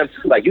mainly them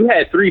two. Like you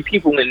had three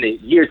people in the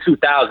year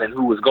 2000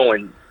 who was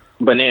going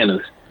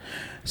bananas.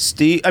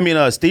 Steve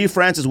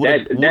Francis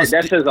would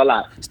that says a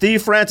lot.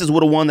 Steve Francis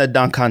would have won that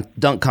dunk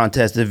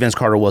contest if Vince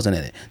Carter wasn't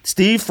in it.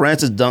 Steve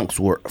Francis dunks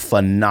were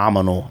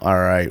phenomenal. All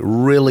right,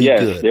 really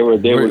good. They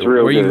was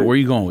real good. Where are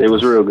you going with? It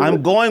was real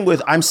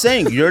good. I'm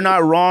saying you're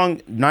not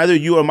wrong. Neither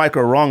you or Mike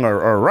are wrong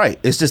or right.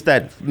 It's just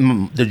that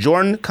the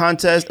Jordan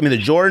contest. The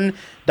Jordan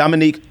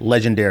Dominique,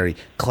 legendary,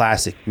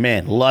 classic.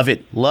 Man, love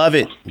it.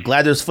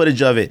 Glad there's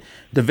footage of it.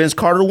 The Vince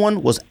Carter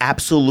one was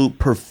absolute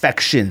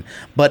perfection.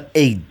 But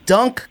a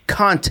dunk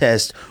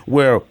contest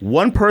where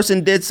one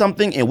person did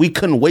something and we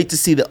couldn't wait to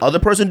see the other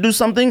person do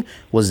something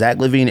was Zach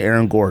LaVine and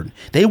Aaron Gordon.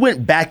 They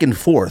went back and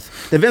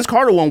forth. The Vince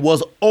Carter one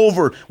was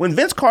over. When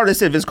Vince Carter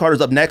said Vince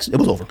Carter's up next, it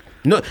was over.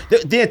 No,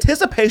 the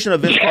anticipation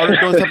of Vince Carter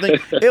doing something,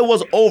 it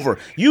was over.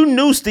 You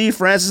knew Steve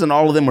Francis and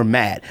all of them were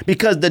mad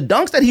because the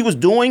dunks that he was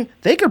doing,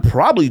 they could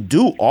probably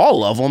do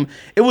all of them.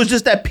 It was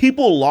just that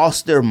people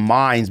lost their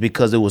minds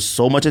because there was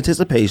so much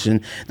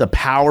anticipation, the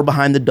power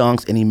behind the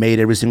dunks, and he made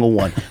every single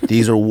one.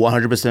 These are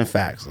 100%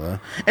 facts. And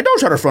don't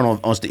try to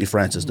front on Steve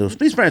Francis. Though.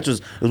 Steve Francis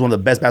was one of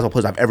the best basketball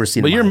players I've ever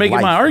seen. But you're making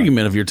my life,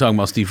 argument if you're talking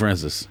about Steve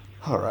Francis.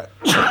 All right.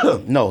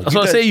 No.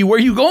 So I say, where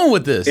are you going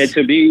with this? And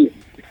to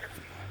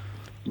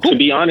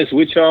be honest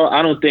with y'all,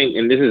 I don't think,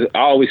 and I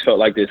always felt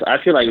like this.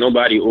 I feel like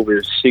nobody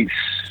over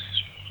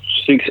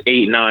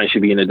 6'8", 9"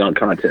 should be in the dunk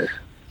contest.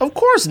 Of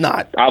course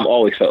not. I've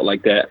always felt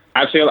like that.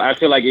 I feel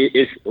like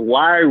it's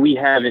why are we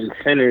having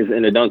centers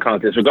in the dunk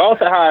contest?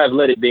 Regardless of how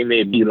athletic they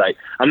may be, like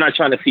I'm not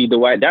trying to see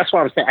Dwight. That's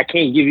why I'm saying I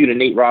can't give you the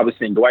Nate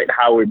Robinson, Dwight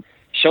Howard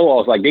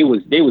show-offs. Like they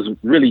was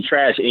really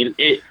trash. And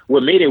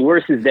what made it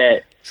worse is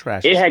that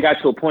it had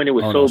got to a point it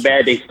was so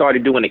bad they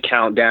started doing a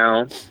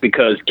countdown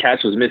because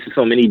Cats was missing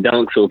so many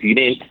dunks. So if you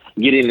didn't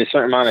get it in a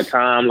certain amount of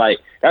time, like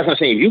that's what I'm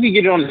saying. If you could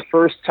get it on the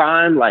first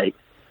time, like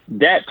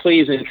that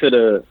plays into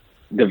the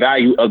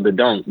value of the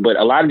dunk. But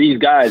a lot of these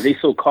guys, they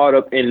so caught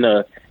up in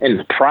the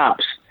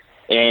props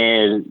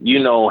and,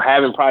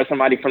 having probably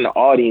somebody from the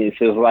audience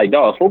is like,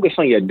 dog, focus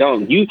on your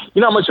dunk. You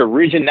know how much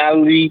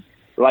originality,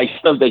 like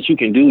stuff that you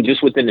can do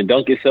just within the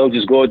dunk itself,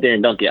 just go out there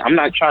and dunk it. I'm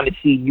not trying to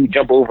see you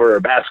jump over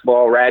a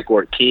basketball rack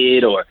or a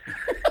kid or,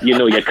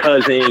 your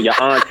cousin, your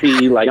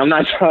auntie. Like, I'm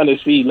not trying to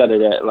see none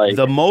of that. Like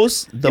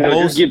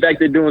just get back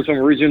to doing some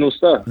original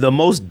stuff. The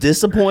most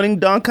disappointing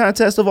dunk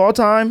contest of all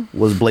time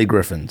was Blake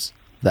Griffin's.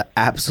 The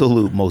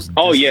absolute most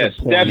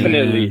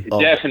definitely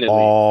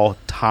all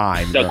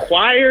time. The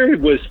choir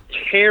was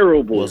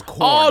terrible.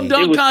 All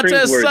dunk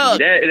contests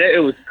suck.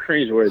 It was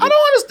cringeworthy. I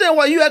don't understand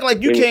why you act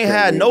like you can't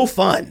have no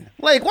fun.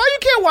 Like, why you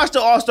can't watch the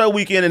All-Star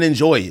Weekend and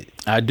enjoy it?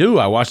 I do.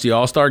 I watch the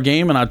All-Star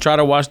game and I try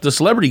to watch the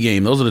Celebrity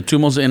game. Those are the two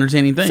most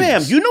entertaining things.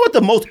 Fam, you know what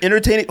the most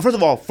entertaining... First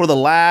of all, for the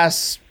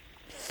last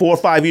 4 or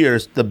 5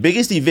 years, the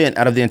biggest event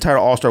out of the entire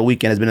All-Star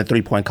Weekend has been a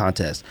three-point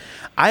contest.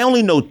 I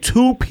only know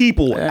 2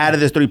 people out of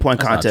this three-point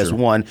contest.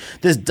 One,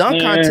 this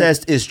dunk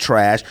contest is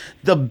trash.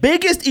 The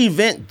biggest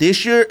event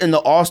this year in the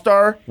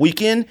All-Star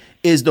Weekend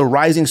is the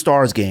Rising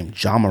Stars game.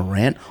 John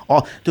Morant.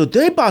 Dude,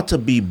 they about to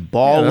be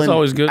balling. That's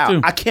always good,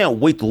 too. I can't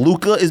wait.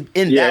 Luka is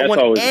in that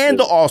one and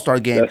the All-Star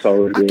game.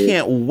 I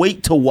can't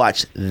wait to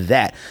watch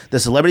that. The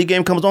Celebrity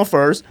game comes on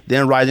first,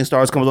 then Rising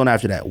Stars comes on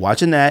after that.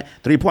 Watching that.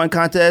 Three-point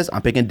contest,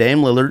 I'm picking Dame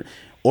Lillard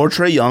or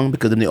Trae Young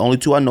because they're the only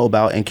two I know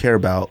about and care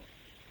about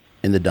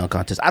in the dunk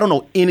contest. I don't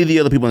know any of the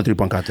other people in the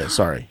three-point contest.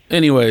 Sorry.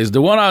 Anyways,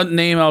 the one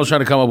name I was trying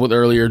to come up with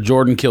earlier,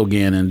 Jordan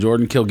Kilgannon.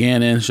 Jordan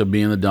Kilgannon should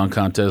be in the dunk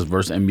contest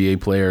versus NBA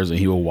players, and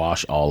he will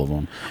wash all of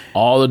them.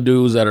 All the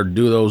dudes that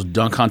do those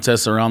dunk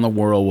contests around the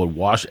world would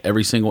wash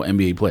every single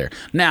NBA player.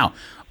 Now,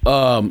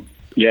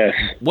 yes.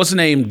 What's the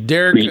name?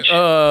 Derek.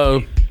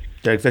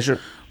 Derek Fisher.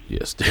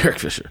 Yes, Derek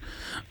Fisher.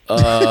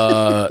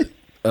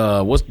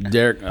 What's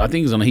Derek? I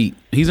think he's on the Heat.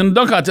 He's in the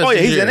dunk contest. Oh, yeah,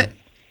 this he's year. in it.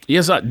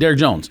 Yes, Derek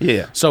Jones.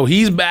 Yeah. So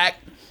he's back.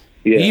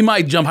 Yeah. He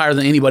might jump higher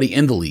than anybody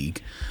in the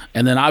league.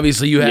 And then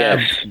obviously you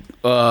have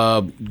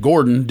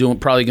Gordon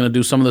probably going to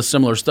do some of the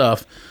similar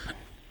stuff.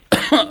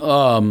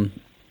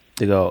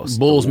 To go.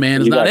 Bulls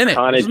man is not in it.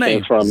 What's his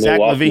name? From Zach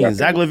Milwaukee, Levine.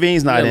 Zach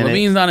Levine's not in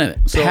Levine's it. not in it.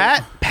 So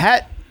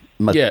Pat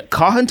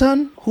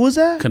McConnington? Who is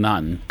that?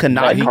 Connaughton.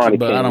 Connaughton.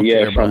 But I don't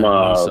yeah, care from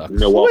about him. He sucks.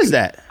 Milwaukee. Who is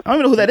that? I don't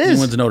even know who that He is.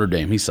 went to Notre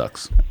Dame. He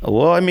sucks.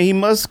 Well, I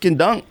mean, he can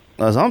dunk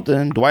or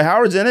something. Dwight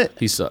Howard's in it.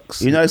 He sucks.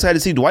 You're not excited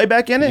to see Dwight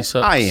back in it? He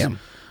sucks. I am.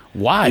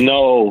 Why?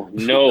 No.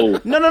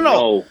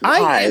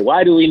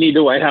 Why do we need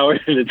Dwight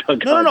Howard in the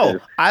dunk contest? No.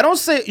 I don't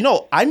say,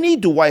 I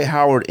need Dwight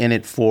Howard in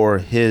it for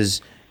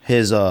his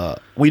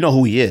we know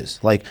who he is.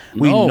 Like,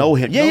 we know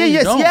him. Yeah,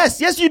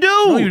 yes, you do.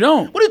 No, you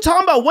don't. What are you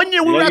talking about? One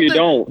year we were out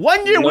there.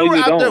 One year we were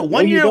out there.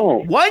 One year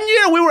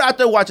we were out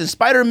there watching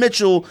Spider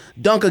Mitchell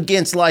dunk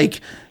against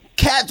like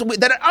cats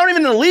that aren't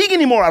even in the league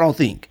anymore, I don't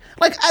think.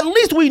 Like, at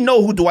least we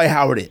know who Dwight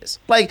Howard is.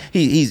 Like,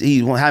 he's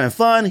having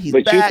fun. He's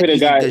but back. You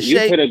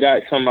could have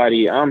got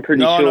somebody. I'm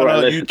pretty sure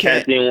unless the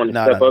Cats didn't want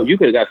to step up, you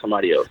could have got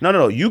somebody else.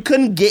 No. You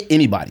couldn't get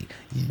anybody.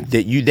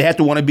 They have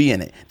to want to be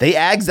in it. They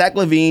asked Zach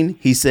Levine.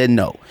 He said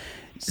no.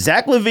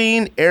 Zach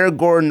Levine, Eric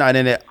Gordon not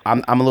in it.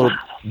 I'm a little.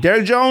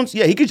 Derek Jones,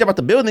 yeah, he could jump out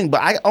the building,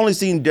 but I only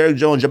seen Derek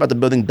Jones jump out the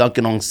building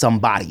dunking on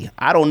somebody.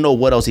 I don't know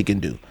what else he can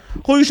do.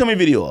 Who you show me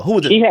video of? Who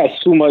was it? He has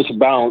too much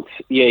bounce.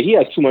 Yeah, he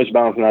has too much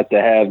bounce not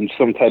to have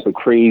some type of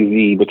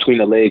crazy between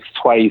the legs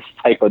twice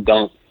type of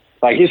dunk.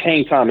 Like, his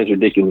hang time is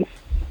ridiculous.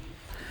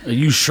 Are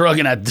you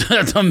shrugging at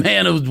the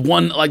man who's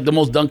won like the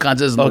most dunk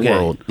contests in the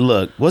world?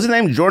 Look, what's his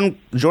name?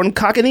 Jordan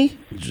Cockney?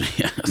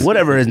 Yes.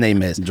 Whatever his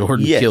name is.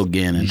 Jordan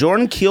Kilgannon.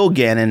 Jordan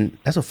Kilgannon.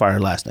 That's a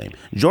fire last name.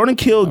 Jordan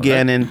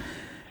Kilgannon. Right.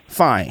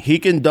 Fine, he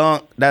can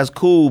dunk. That's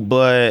cool,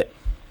 but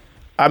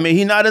I mean,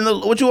 he not in the.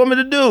 What you want me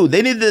to do?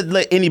 They need to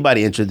let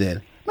anybody enter. Then,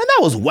 man, that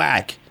was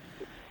whack.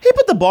 He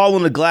put the ball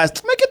on the glass.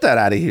 Man, get that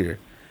out of here.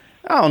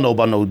 I don't know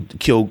about no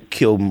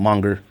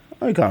killmonger.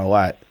 I mean, kind of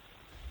whack.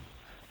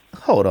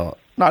 Hold on.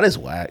 No, this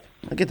whack.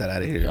 Get that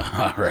out of here.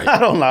 All right. I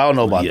don't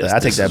know about that. I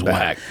take that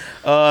back.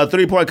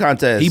 3-point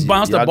contest. He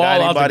bounced the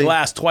ball off the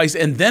glass twice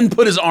and then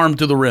put his arm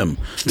to the rim.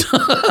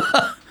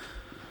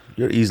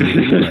 You're easily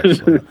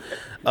impressed.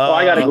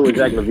 I got to go with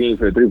Zach Levine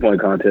for the 3-point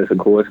contest, of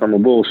course. I'm a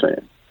Bulls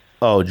fan.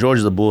 Oh, George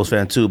is a Bulls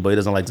fan, too, but he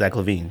doesn't like Zach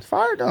Levine.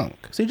 Fire dunk.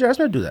 C.J.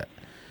 Smith do that.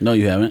 No,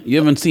 you haven't. You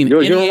haven't seen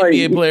any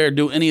NBA player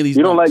do any of these.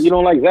 You don't like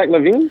Zach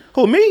Levine?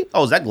 Who, me?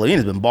 Oh, Zach Levine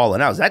has been balling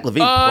out. Zach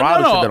Levine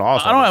probably should have been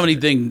awesome. I don't have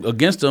anything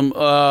against him.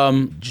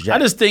 I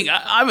just think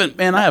I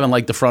haven't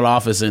liked the front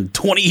office in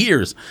 20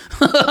 years.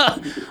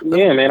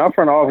 Yeah, man, our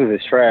front office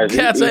is trash.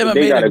 Cats haven't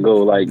they made gotta a, go.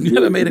 Like,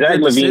 Zach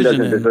Levine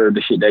doesn't deserve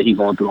the shit that he's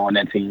going through on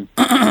that team.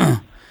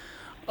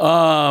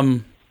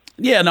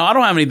 Yeah, no, I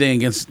don't have anything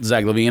against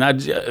Zach Levine.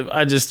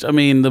 I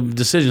mean, the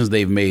decisions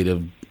they've made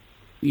have,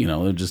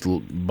 they're just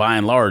by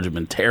and large have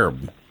been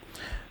terrible.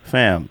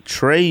 Fam,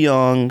 Trae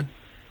Young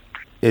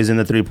is in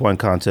the 3-point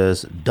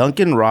contest.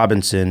 Duncan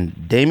Robinson,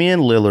 Damian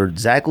Lillard,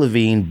 Zach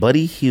Levine,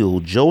 Buddy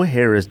Hield, Joe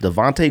Harris,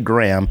 Devontae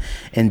Graham,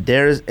 and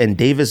Davis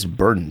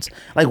Bertans.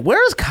 Like,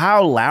 where's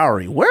Kyle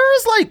Lowry?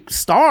 Where's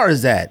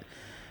stars at?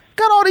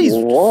 Got all these.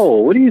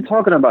 Whoa, what are you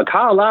talking about?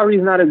 Kyle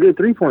Lowry's not a good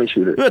 3-point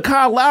shooter. But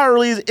Kyle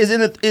Lowry is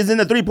in the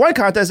 3-point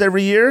contest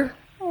every year.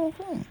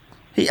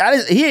 He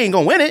ain't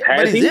gonna win it,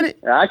 but he's in it.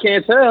 I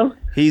can't tell.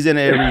 He's in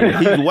it every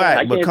year. He's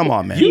whack, but come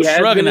on, man. You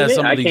shrugging at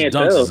some of these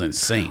dunks is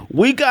insane.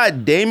 We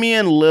got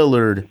Damian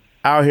Lillard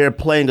out here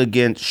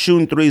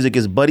shooting threes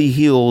against Buddy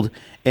Hield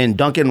and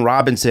Duncan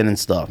Robinson and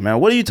stuff, man.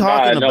 What are you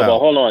talking about? No, but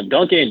hold on.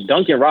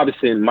 Duncan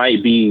Robinson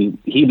might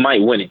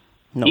win it.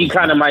 No, he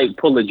kind of might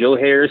pull a Joe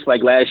Harris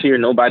like last year.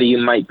 Nobody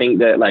might think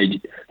that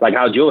like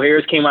how Joe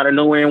Harris came out of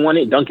nowhere and won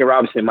it. Duncan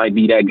Robinson might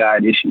be that guy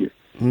this year.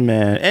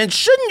 Man, and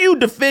shouldn't you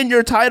defend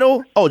your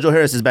title? Oh, Joe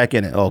Harris is back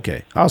in it.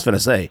 Okay, I was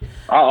finna say.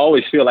 I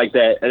always feel like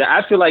that. And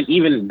I feel like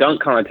even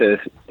dunk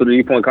contest,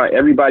 3-point contest,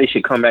 everybody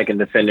should come back and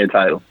defend their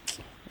title.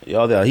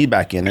 Yeah, he's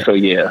back in it. So,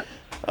 yeah.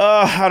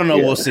 I don't know.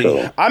 We'll see.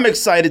 So. I'm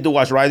excited to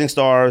watch Rising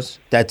Stars.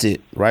 That's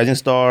it. Rising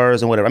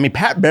Stars and whatever. I mean,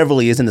 Pat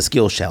Beverly is in the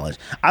skills challenge.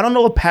 I don't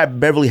know if Pat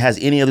Beverly has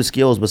any other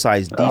skills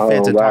besides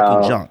defense and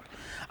talking junk.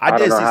 I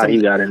did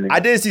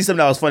see something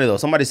that was funny, though.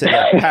 Somebody said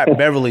that Pat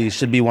Beverly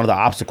should be one of the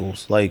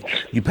obstacles. Like,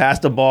 you pass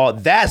the ball.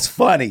 That's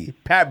funny.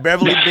 Pat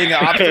Beverly being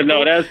an obstacle.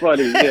 No, that's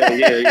funny.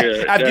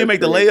 Yeah. After you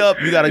make the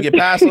layup, you got to get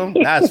past him.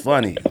 That's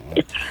funny.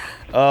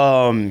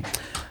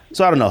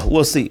 So I don't know.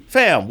 We'll see.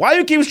 Fam, why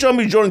you keep showing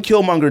me Jordan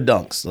Killmonger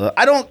dunks?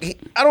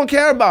 I don't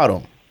care about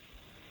him.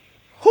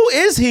 Who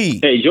is he?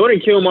 Hey,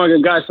 Jordan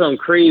Killmonger got some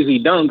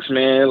crazy dunks,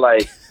 man.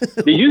 Like,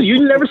 did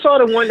you never saw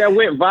the one that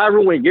went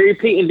viral when Gary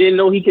Payton didn't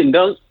know he can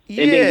dunk?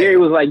 Yeah. And then Gary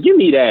was like, give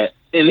me that.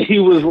 And he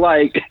was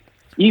like,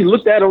 he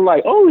looked at him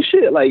like, oh,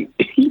 shit, like,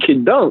 he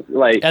can dunk.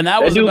 Like, And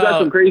that was dude about got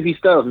some crazy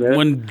stuff, man.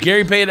 when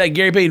Gary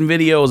Payton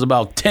video was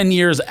about 10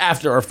 years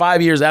after or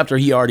 5 years after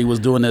he already was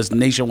doing this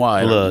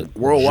nationwide, Look,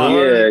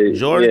 worldwide.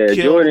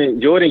 Jordan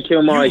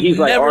Kilmar. He's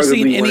like never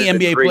seen arguably any one of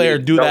the NBA player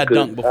greatest do that dunkers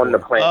dunk before. on the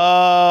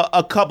planet.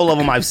 A couple of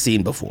them I've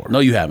seen before. No,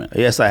 you haven't.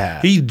 Yes, I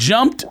have. He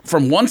jumped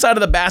from one side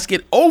of the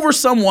basket over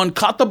someone,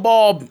 caught the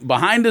ball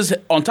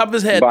on top of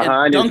his head,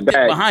 Behind and his dunked it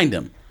back. behind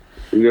him.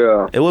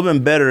 Yeah. It would have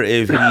been better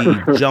if he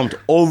jumped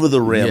over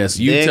the rim. Yes,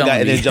 you then telling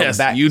and me. then jumped Yes,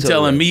 back you to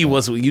telling the me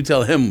what's what you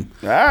tell him.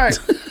 All right.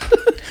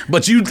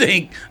 But you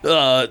think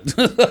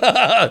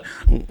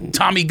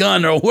Tommy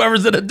Gunn or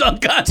whoever's in a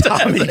dunk contest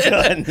Tommy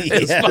Gunn,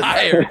 is yes.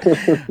 fired.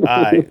 All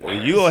right. Well,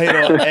 you gonna hate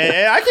on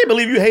and I can't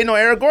believe you hating on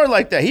Eric Gordon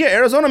like that. He an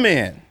Arizona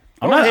man.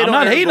 I'm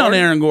not hating on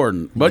Aaron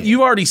Gordon, but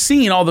you've already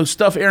seen all the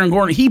stuff Aaron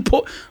Gordon. He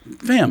put,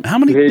 fam, how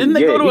many? Didn't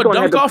they go to a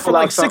dunk off for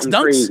like 6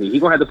 dunks? Crazy.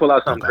 He's gonna have to pull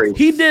out something crazy.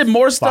 He did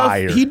more stuff.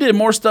 Fire. He did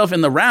more stuff in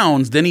the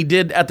rounds than he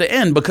did at the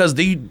end because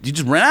he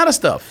just ran out of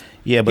stuff.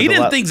 Yeah, but he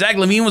didn't think Zach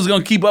LaVine was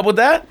going to keep up with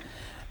that.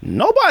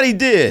 Nobody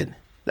did.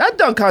 That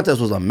dunk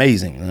contest was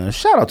amazing.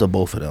 Shout out to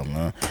both of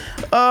them.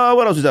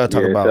 What else we got to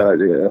talk about?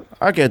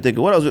 I can't think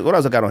of what else. What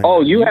else I got on here?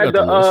 Oh,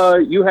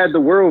 you had the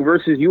World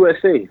versus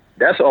USA.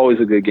 That's always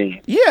a good game.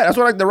 Yeah, that's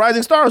what like the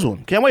Rising Stars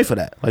one. Can't wait for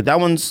that. Like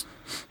that one's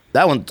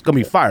gonna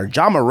be fire.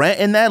 John Morant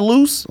in that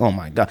loose. Oh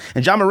my god!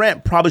 And John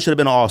Morant probably should have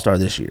been an All-Star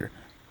this year.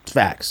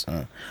 Facts.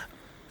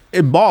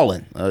 It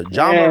balling.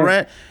 John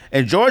Morant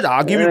and George.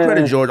 I'll give you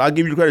credit,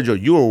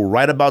 George. You were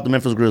right about the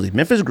Memphis Grizzlies.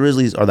 Memphis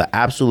Grizzlies are the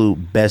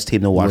absolute best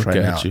team to watch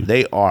right now. You.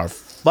 They are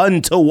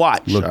fun to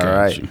watch. Look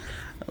at you.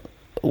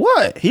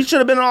 What? He should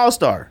have been an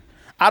All-Star.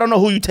 I don't know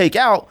who you take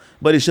out,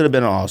 but he should have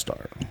been an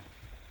All-Star.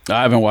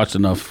 I haven't watched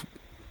enough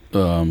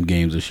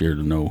games this year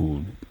to know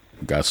who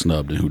got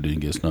snubbed and who didn't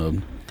get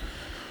snubbed.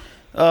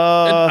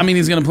 I mean,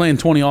 he's going to play in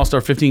 20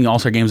 All-Star, 15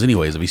 All-Star games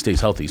anyways if he stays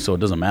healthy, so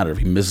it doesn't matter if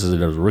he misses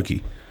it as a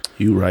rookie.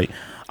 You right.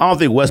 I don't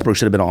think Westbrook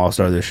should have been an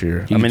All-Star this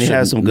year. He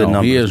has some good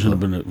numbers.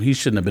 He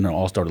shouldn't have been an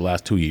All-Star the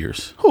last 2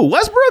 years. Who,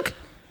 Westbrook?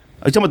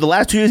 Are you talking about the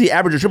last 2 years he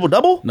averaged a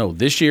triple-double? No,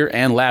 this year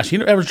and last. He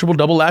averaged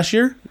triple-double last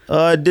year?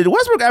 Did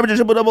Westbrook average a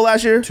triple-double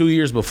last year? 2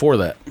 years before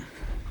that.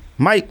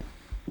 Mike?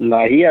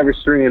 Nah, he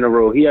averaged 3 in a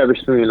row. He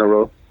averaged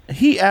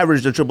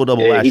a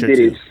triple-double last year, he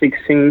did it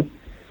 16.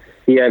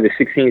 He averaged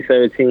 16,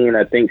 17,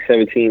 I think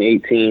 17,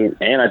 18,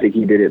 and I think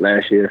he did it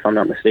last year, if I'm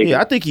not mistaken. Yeah,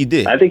 I think he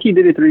did. I think he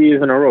did it 3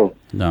 years in a row.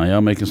 No,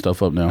 y'all making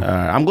stuff up now.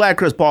 I'm glad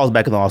Chris Paul's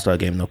back in the All-Star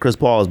game, though. Chris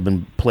Paul has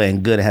been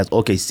playing good and has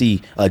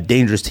OKC, a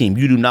dangerous team.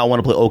 You do not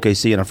want to play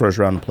OKC in the first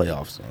round of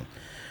playoffs.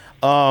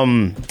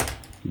 So.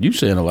 You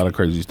saying a lot of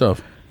crazy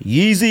stuff.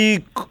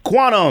 Yeezy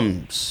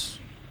Quantums.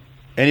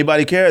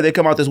 Anybody care? They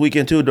come out this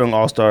weekend, too, during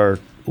All-Star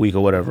week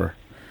or whatever.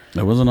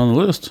 That wasn't on the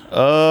list.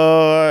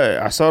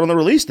 I saw it on the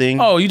release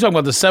thing. Oh, you talking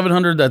about the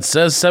 700 that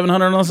says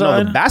 700 on the side?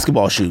 No, the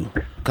basketball shoe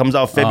comes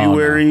out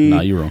February. No,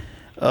 you're wrong.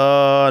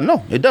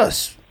 No, it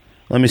does.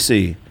 Let me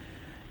see.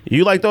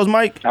 You like those,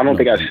 Mike? I don't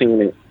think I've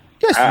seen it.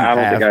 Yes, I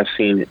don't think I've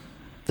seen it.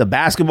 The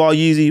basketball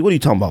Yeezy. What are you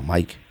talking about,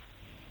 Mike?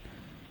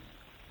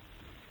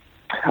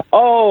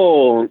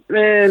 Oh,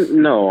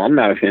 man, no, I'm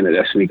not a fan of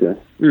that sneaker.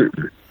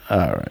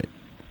 All right.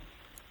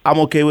 I'm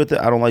okay with it.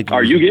 I don't like Yeezy.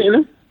 Are you getting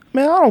them?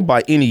 Man, I don't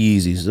buy any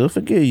Yeezys, so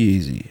forget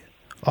Yeezy.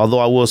 Although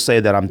I will say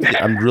that I'm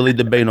really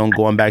debating on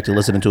going back to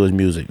listening to his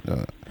music.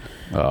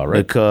 All right.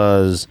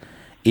 Because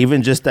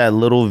even just that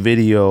little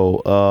video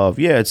of,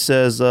 it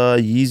says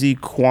Yeezy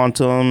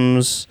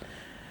Quantums,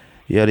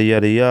 yada,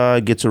 yada,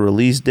 yada, gets a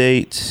release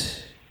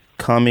date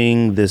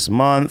coming this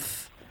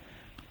month.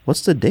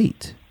 What's the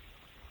date?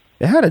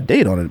 It had a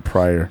date on it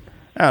prior.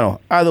 I don't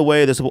know. Either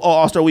way,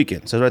 All-Star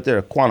Weekend. It says right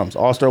there, Quantums,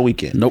 All-Star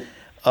Weekend. Nope.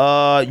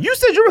 You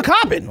said you were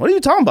copping. What are you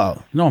talking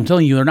about? No, I'm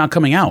telling you, they're not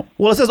coming out.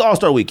 Well, it says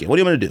All-Star Weekend. What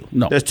do you want me to do?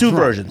 No. There's 2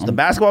 versions, the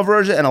basketball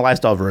version and a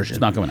lifestyle version.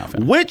 It's not coming out,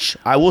 fam. Which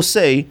I will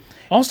say,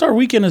 All-Star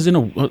Weekend is in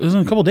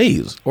a couple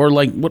days, or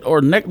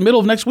middle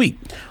of next week.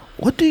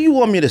 what do you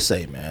want me to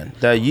say, man?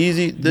 That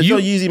Yeezy, there's no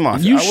Yeezy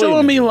Mafia. You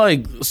showing me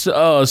like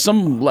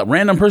some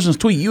random person's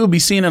tweet? You would be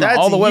seeing it on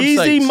all the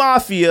websites. Yeezy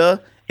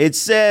Mafia. It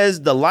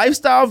says the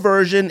lifestyle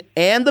version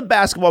and the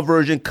basketball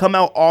version come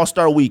out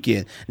All-Star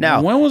Weekend.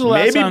 Now, when was the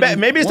last time?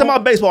 Maybe it's talking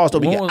about baseball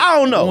All-Star Weekend. I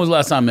don't know. When was the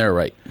last time they were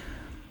right?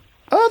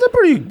 They're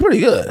pretty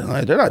good.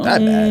 Like, they're not that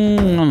bad.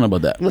 I don't know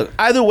about that. Look,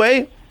 either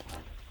way,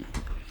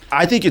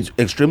 I think it's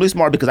extremely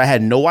smart because I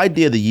had no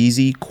idea the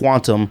Yeezy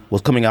Quantum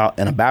was coming out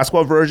in a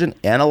basketball version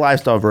and a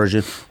lifestyle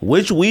version,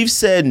 which we've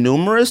said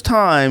numerous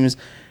times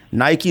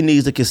Nike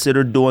needs to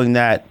consider doing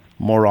that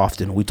more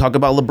often. We talk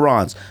about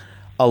LeBron's.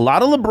 A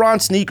lot of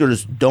LeBron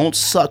sneakers don't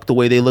suck the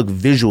way they look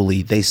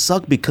visually. They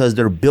suck because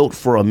they're built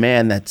for a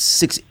man that's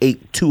 6'8",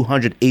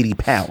 280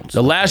 pounds.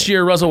 The last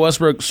year Russell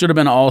Westbrook should have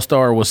been an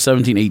All-Star was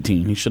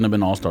 17-18. He shouldn't have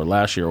been an All-Star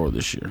last year or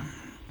this year.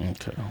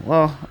 Okay.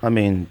 Well, I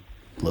mean,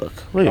 look.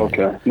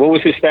 Okay. What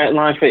was his stat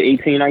line for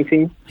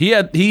 18-19?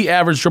 He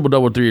averaged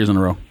triple-double 3 years in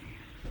a row.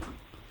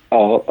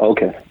 Oh,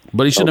 okay.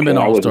 But he shouldn't have been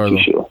an All-Star, though.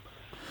 Sure.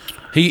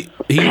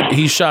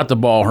 He shot the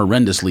ball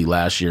horrendously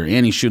last year,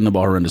 and he's shooting the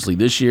ball horrendously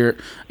this year,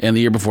 and the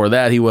year before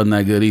that, he wasn't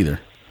that good either.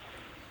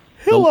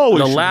 He'll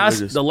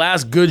always The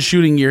last good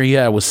shooting year he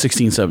had was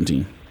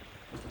 16-17.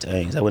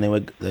 Dang, is that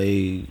when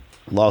they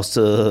lost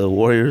to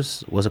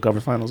Warriors? Was it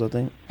conference finals, I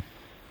think?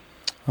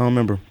 I don't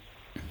remember.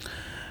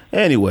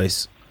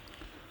 Anyways,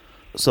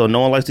 so no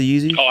one likes the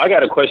Yeezy? Oh, I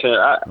got a question.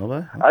 I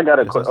got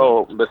a question.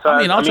 Oh,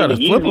 besides, I'll try to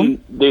flip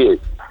them.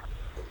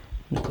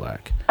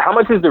 Black. How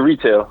much is the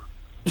retail?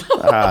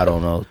 I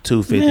don't know,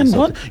 $250.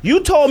 What?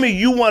 You told me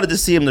you wanted to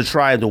see him to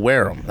try to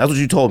wear them. That's what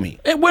you told me.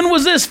 And when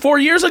was this? 4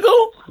 years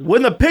ago?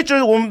 When the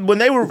picture, when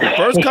they were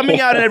first coming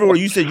out and everywhere,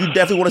 you said you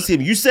definitely want to see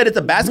him. You said it's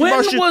a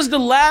basketball shoe. When was the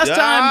last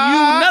time you?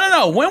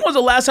 No. When was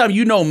the last time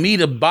you know me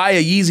to buy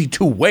a Yeezy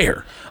to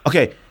wear?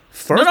 Okay,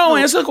 first. No.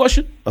 Answer the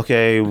question.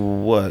 Okay,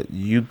 what?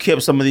 You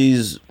kept some of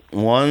these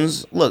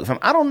ones. Look,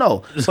 I don't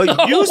know,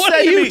 but you What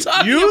said are to you me.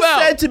 talking You about?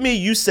 said to me.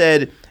 You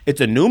said. It's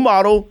a new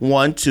model,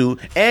 1, 2,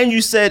 and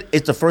you said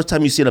it's the first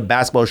time you've seen a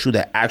basketball shoe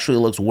that actually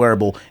looks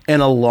wearable in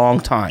a long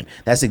time.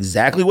 That's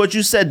exactly what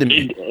you said to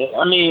me.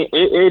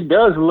 It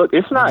does look.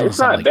 It's not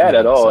like bad you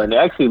at all, said. and it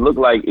actually look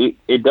like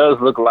it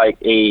does look like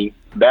a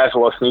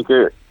basketball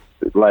sneaker.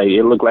 Like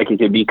it looked like it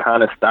could be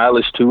kind of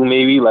stylish too.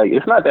 Maybe like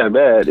it's not that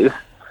bad.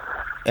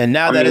 And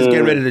now that it's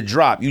getting ready to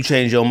drop, you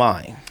change your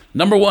mind.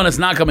 Number one, it's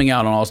not coming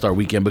out on All-Star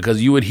Weekend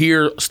because you would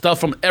hear stuff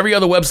from every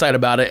other website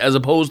about it as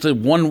opposed to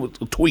one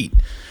tweet.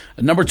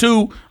 Number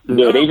two,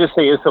 Yeah, they just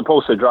say it's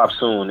supposed to drop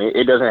soon.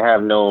 It doesn't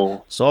have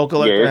no. Soul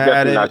Collector it's had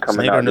definitely it. not coming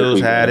Sneaker out this News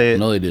had weekend. it.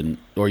 no, they didn't.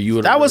 Or you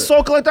would. That was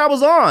Soul Collector I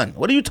was on.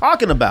 What are you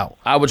talking about?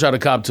 I would try to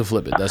cop to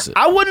flip it. That's it,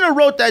 I wouldn't have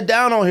wrote that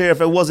down on here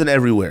if it wasn't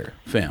everywhere.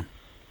 fam.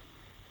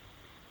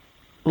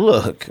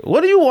 Look,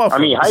 what do you want I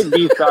from mean, us?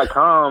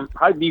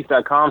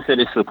 Hypebeast.com said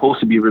it's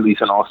supposed to be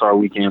released on All-Star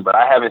Weekend, but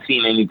I haven't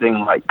seen anything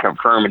like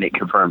confirming it.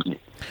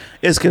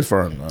 It's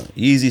confirmed.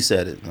 Yeezy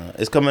said it.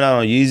 It's coming out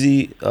on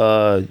Yeezy.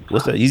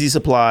 What's that? Yeezy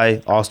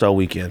Supply All-Star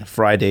Weekend,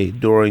 Friday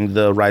during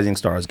the Rising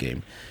Stars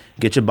game.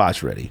 Get your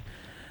bots ready.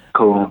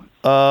 Cool.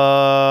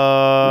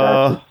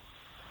 Trying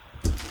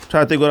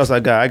to think what else I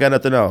got. I got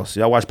nothing else.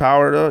 Y'all watch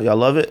Power though? Y'all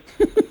love it?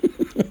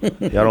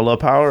 Y'all don't love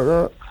Power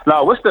though?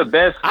 Now, what's the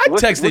best? I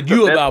texted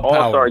you about Power.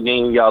 All-Star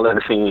game y'all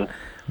ever seen?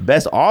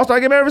 Best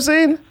All-Star game I ever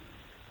seen?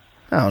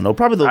 I don't know.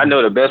 Probably the. I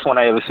know the best one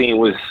I ever seen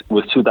was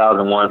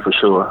 2001 for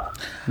sure.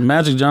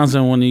 Magic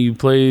Johnson when he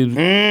played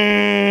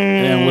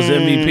and was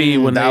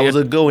MVP when that was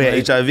a good one.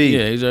 HIV.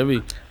 Yeah,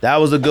 HIV. That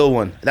was a good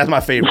one. That's my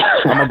favorite.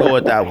 I'm gonna go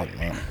with that one,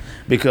 man.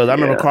 Because I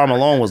remember Karl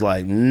Malone was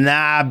like,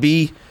 "Nah,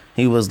 B."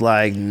 He was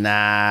like, "Nah,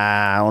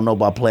 I don't know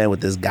about playing with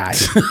this guy."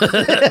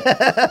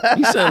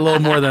 He said a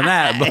little more than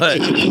that, but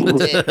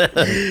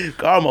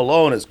Karl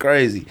Malone is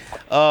crazy.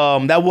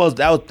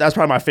 That's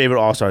probably my favorite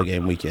All-Star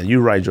game weekend.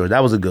 You're right, George.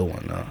 That was a good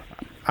one.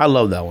 I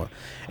love that one.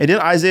 And then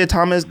Isaiah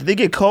Thomas, did they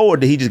get Cole or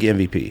did he just get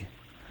MVP?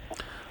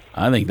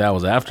 I think that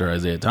was after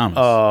Isaiah Thomas.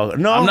 No.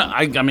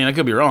 I mean, I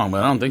could be wrong,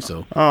 but I don't think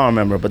so. I don't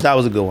remember, but that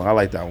was a good one. I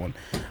like that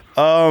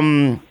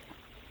one.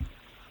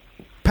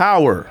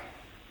 Power.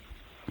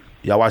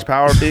 Y'all watch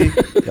Power, B?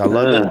 Y'all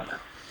love it?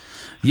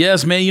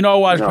 Yes, man. You know I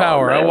watch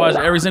Power. Man. I watch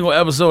every single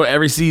episode,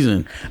 every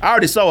season. I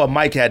already saw what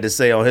Mike had to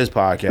say on his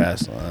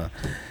podcast.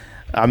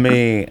 I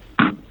mean,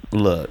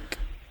 look.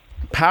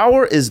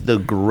 Power is the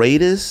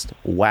greatest,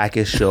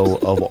 wackest show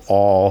of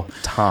all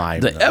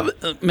time.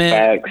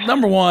 Man, Facts.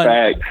 number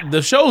one,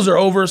 the shows are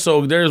over,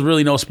 so there's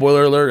really no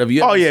spoiler alert. If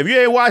you if you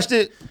ain't watched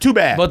it, too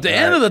bad. But the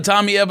end of the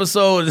Tommy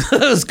episode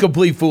is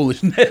complete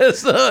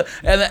foolishness.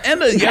 And the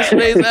end of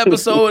yesterday's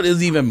episode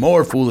is even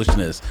more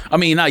foolishness. I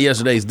mean, not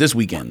yesterday's, this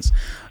weekend's.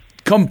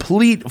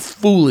 Complete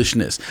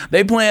foolishness.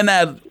 They playing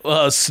that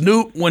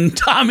Snoop when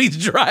Tommy's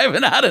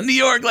driving out of New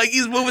York like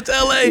he's moving to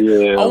LA.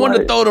 Yeah, I wanted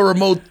to throw the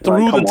remote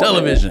through the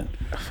television.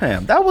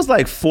 Fam, that was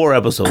like 4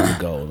 episodes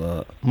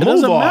ago. It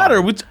doesn't matter.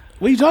 What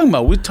are you talking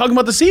about? We're talking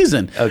about the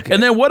season. Okay.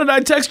 And then what did I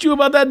text you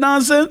about that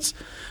nonsense?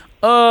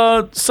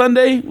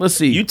 Sunday? Let's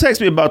see. You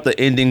text me about the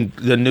ending,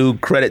 the new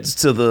credits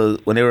to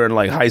when they were in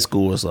like high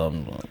school or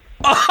something.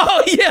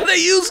 Oh, yeah, they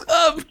used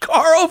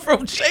Carl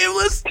from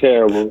Shameless.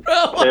 Terrible.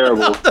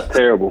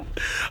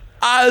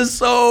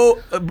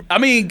 I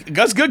mean,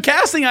 that's good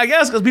casting, I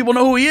guess, because people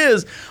know who he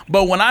is.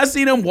 But when I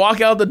seen him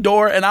walk out the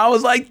door and I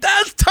was like,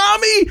 that's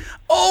Tommy.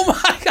 Oh,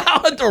 my God.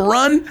 I had to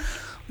run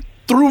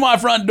through my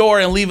front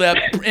door and leave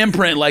that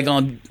imprint like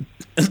on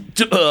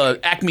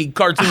Acme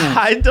cartoon.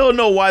 I don't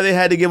know why they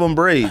had to give him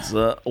braids.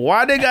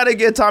 Why they got to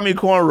get Tommy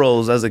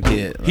cornrows as a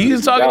kid? He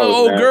was talking to That an was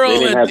old nasty. girl They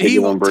didn't have to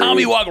give him and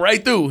Tommy braids. walked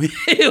right through.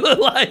 He was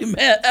like,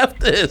 man, F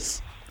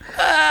this.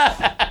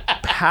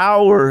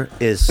 Power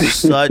is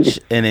such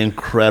an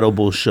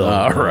incredible show.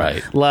 All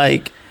right.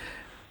 Like,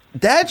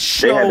 that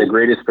They had the show.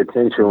 greatest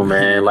potential,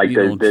 man. Like You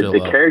the don't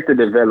chill out. character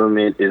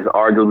development is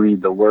arguably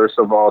the worst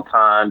of all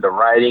time. The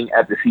writing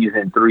after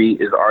season 3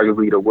 is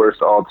arguably the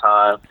worst of all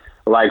time.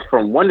 Like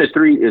from 1 to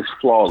 3 is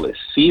flawless.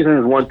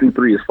 Seasons 1 through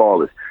 3 is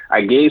flawless.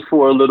 I gave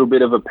 4 a little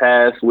bit of a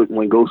pass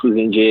when Ghost was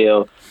in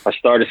jail. I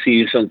started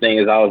seeing some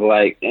things. I was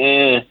like,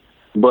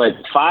 but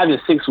 5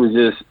 and 6 was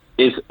just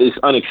it's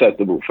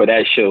unacceptable for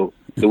that show.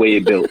 The way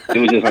it built, it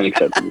was just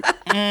unacceptable.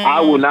 I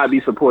will not be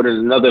supporting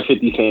another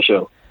 50 Cent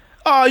show.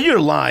 Oh, you're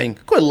lying.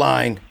 Quit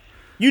lying.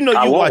 You know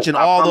I you won't. watching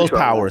I all promise those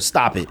you I won't. powers.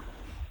 Stop it.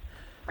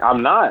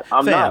 I'm not.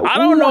 Fam, I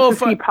don't know if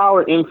to see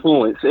power,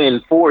 influence,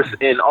 and force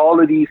in all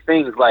of these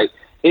things. Like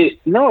it.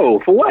 No,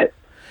 for what?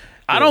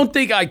 I don't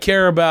think I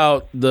care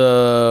about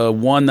the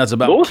one that's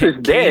about Ghost is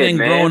dead, Kanan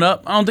man. growing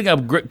up. I don't think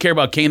I care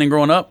about Kanan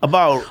growing up.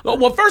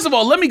 Well, first of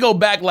all, let me go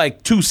back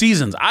like 2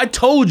 seasons. I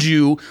told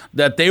you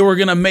that they were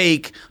going to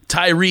make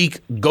Tyreek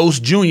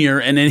Ghost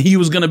Jr. and then he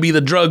was going to be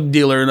the drug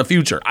dealer in the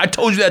future. I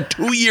told you that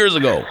 2 years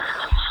ago.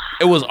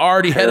 It was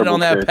already headed on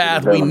that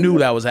path. We knew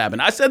that was happening.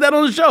 I said that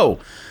on the show.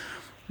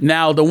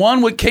 Now, the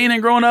one with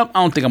Kanan growing up, I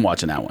don't think I'm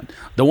watching that one.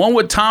 The one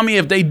with Tommy,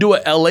 if they do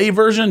a L.A.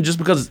 version, just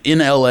because it's in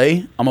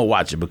L.A., I'm going to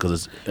watch it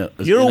because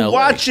it's You're in LA.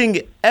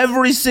 watching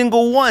every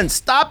single one.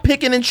 Stop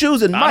picking and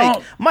choosing.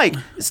 Mike,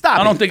 stop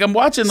it. I don't think I'm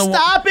watching the one.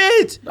 Stop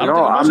it.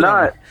 No, I'm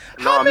not.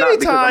 How many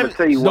times?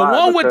 The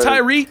one with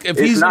Tyreek, if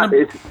he's not,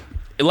 gonna,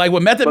 like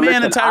with Method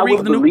Man and Tyreek.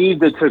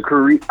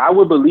 I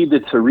would believe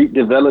the Tariq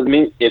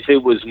development if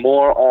it was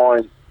more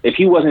on, if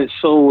he wasn't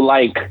so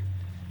like,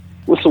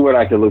 what's the word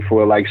I could look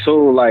for? Like, so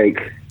like,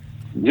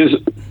 just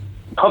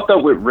puffed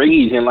up with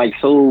rage and like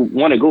so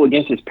want to go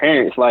against his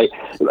parents. Like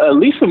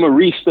Lisa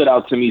Marie stood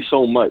out to me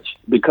so much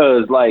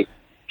because like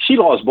she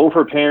lost both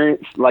her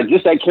parents. Like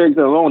just that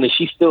character alone, and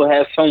she still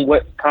has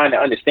somewhat kind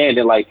of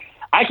understanding. Like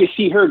I could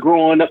see her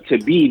growing up to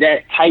be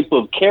that type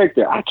of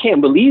character. I can't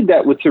believe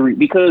that with Tariq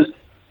because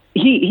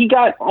he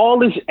got all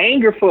this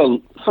anger for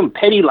some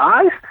petty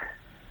lies.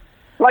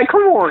 Like,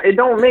 come on, it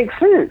don't make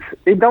sense.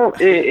 It don't.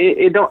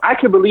 I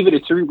can believe it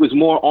if Tariq was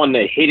more on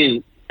the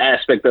hidden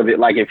aspect of it.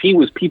 Like, if he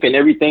was peeping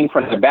everything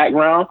from the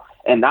background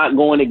and not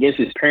going against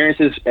his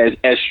parents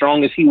as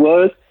strong as he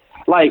was.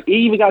 Like, it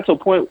even got to a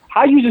point.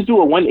 How you just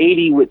do a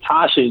 180 with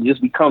Tasha and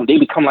just become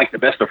like the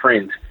best of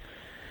friends?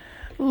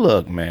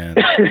 Look, man.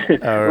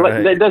 All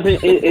right. That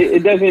doesn't.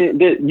 It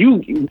doesn't.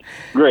 You,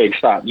 Greg,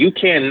 stop. You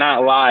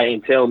cannot lie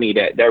and tell me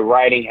that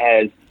writing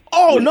has.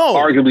 Oh no!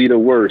 Arguably the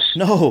worst.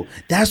 No,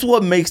 that's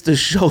what makes the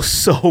show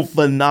so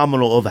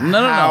phenomenal. Of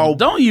how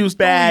don't use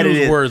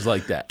words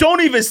like that.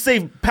 Don't even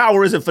say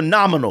power isn't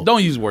phenomenal.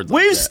 Don't use words.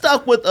 We've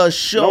stuck with a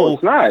show. No,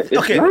 it's not.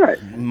 It's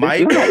not.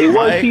 Mike. It's not. It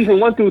was season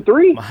 1 through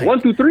 3.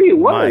 1 through 3. It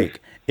was. Mike,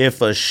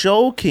 if a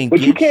show can, but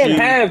you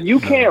can't you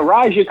can't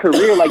rise your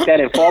career like that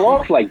and fall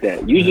off like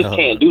that. You just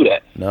can't do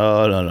that.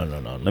 No.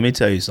 Let me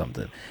tell you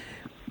something.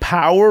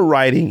 Power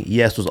writing,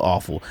 yes, was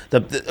awful.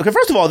 Okay,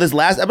 first of all, this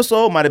last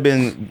episode might have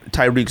been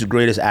Tyreek's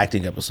greatest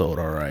acting episode,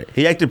 all right.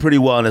 He acted pretty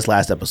well in this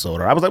last episode.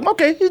 I was like,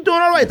 okay, he's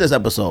doing all right this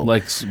episode.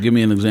 Like, give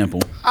me an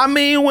example. I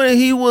mean, when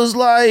he was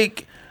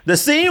like, the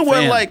scene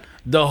where like,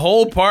 the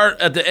whole part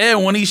at the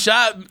end when he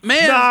shot,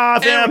 man. Nah,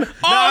 fam. No,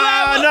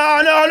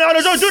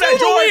 don't do that,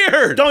 Joy.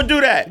 Weird. Don't do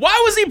that.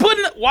 Why did he put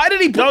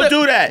Don't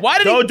do that.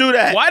 Don't do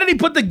that. Why did he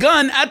put the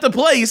gun at the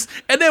place?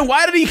 And then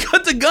why did he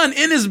put the gun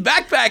in his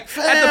backpack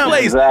at the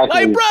place?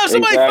 Exactly. Like, bro,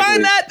 somebody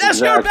find that. That's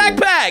your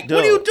backpack. Dude,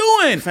 what are you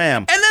doing?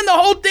 Fam. And then the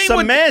whole thing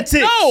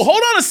Semantics. No,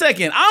 hold on a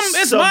second.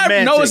 It's not.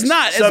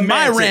 It's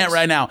my rant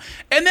right now.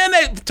 And then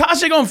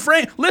Tasha gonna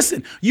frame.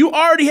 Listen, you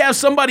already have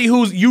somebody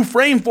who's you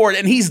framed for it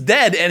and he's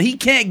dead and he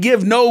can't give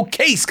no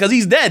case because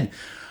he's dead.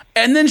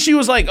 And then she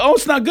was like, oh,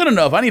 it's not good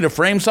enough. I need to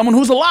frame someone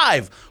who's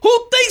alive.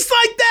 Who thinks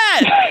like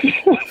that?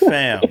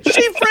 Fam.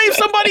 She framed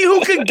somebody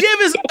who could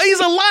he's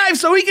alive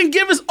so he can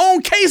give his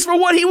own case for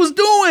what he was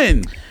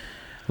doing.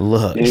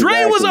 Look. Exactly.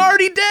 Dre was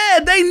already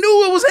dead. They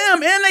knew it was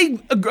him. And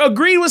they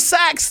agreed with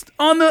Sax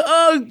on the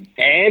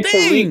and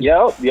thing.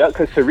 Tariq, yep,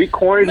 because Tariq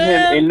cornered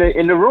him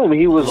in the room.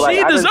 He was like,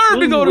 she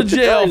deserved to go to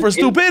jail for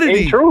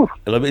stupidity. In truth.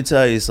 Let me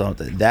tell you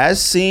something. That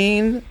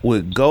scene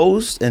with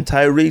Ghost and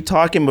Tyreek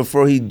talking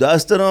before he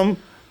dusted him,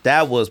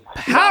 that was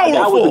powerful.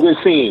 That was a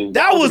good scene.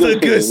 That was a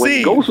good scene.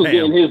 When Ghost was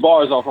getting his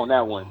bars off on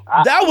that one.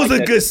 That was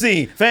a good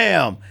scene,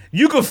 fam.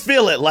 You could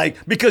feel it, like,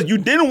 because you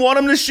didn't want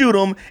him to shoot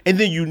him, and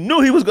then you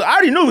knew I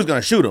already knew he was going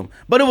to shoot him.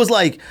 But it was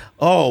like,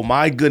 oh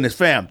my goodness,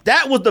 fam.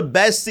 That was the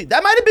best scene.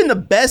 That might have been the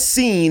best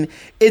scene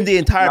in the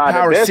entire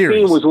Power series. The best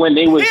scene was when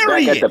they was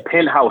back at the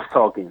penthouse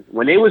talking.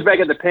 When they was back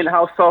at the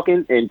penthouse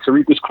talking, and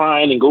Tariq was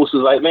crying, and Ghost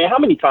was like, man, how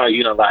many times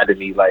you done lied to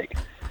me? Like,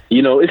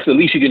 you know, it's the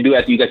least you can do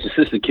after you got your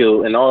sister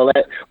killed and all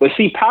that. But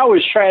see, Power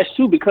is trash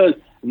too because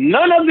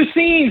none of the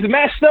scenes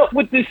matched up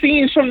with the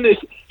scenes from the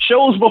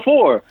shows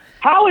before.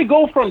 How it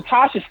go from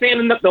Tasha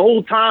standing up the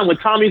whole time when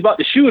Tommy's about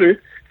to shoot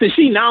her to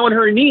she now on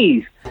her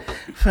knees?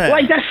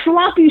 Like, that's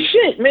sloppy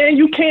shit, man.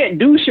 You can't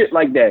do shit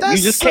like that. You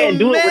just can't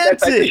do it with that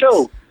type of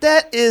show.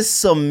 That is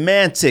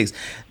semantics.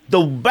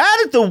 One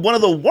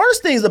of the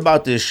worst things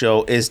about this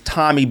show is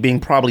Tommy being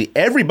probably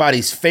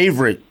everybody's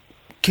favorite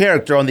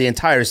character on the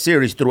entire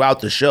series throughout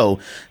the show.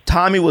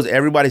 Tommy was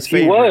everybody's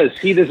favorite.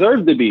 He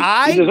deserved to be.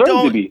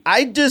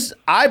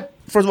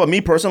 First of all,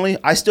 me personally,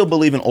 I still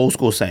believe in old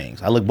school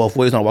sayings. I look both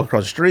ways when I walk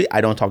across the street.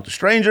 I don't talk to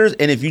strangers.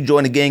 And if you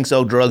join a gang,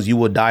 sell drugs, you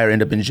will die or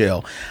end up in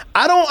jail.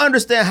 I don't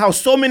understand how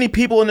so many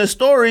people in this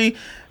story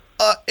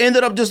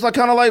ended up just like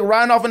kind of like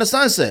riding off in the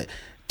sunset.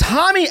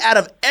 Tommy, out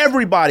of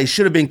everybody,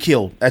 should have been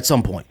killed at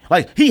some point.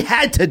 Like, he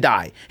had to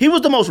die. He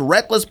was the most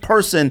reckless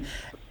person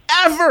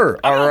ever.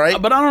 All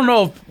right. But I don't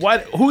know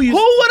who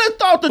would have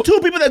thought the two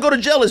people that go to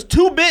jail is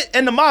 2-Bit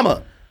and the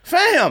mama?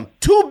 Fam,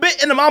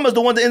 2-Bit and the mama is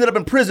the one that ended up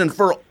in prison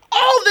for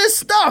all this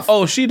stuff.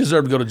 Oh, she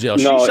deserved to go to jail.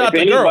 She No, shot if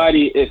the girl.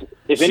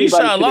 if anybody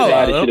should have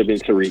died, it should have been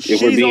Tariq.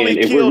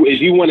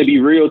 If you want to be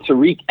real,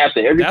 Tariq,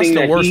 after everything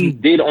that he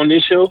did on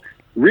this show,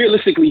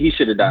 realistically, he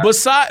should have died.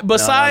 Besides,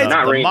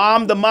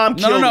 the mom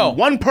killed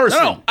one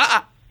person.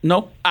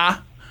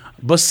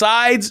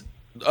 Besides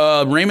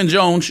Raymond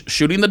Jones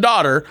shooting the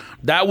daughter,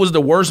 that was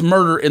the worst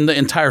murder in the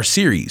entire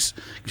series.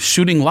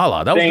 Shooting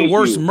Lala, that was the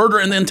worst murder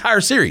in the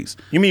entire series.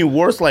 You mean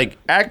worse, like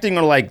acting,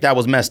 or like that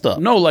was messed up?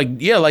 No, like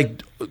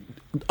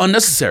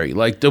unnecessary.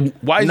 Like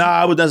why?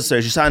 Nah, it was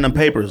necessary. She signed them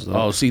papers, though.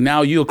 Oh, see,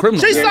 now you a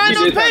criminal. She signed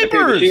those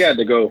papers. She had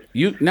to go.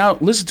 You now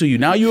listen to you.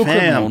 Now you a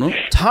criminal. No?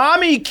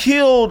 Tommy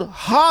killed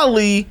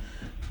Holly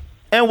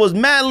and was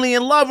madly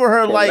in love with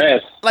her,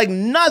 like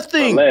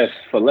nothing.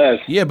 For less.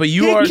 Yeah, but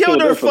you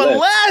killed her for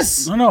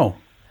less. No.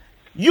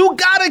 You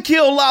gotta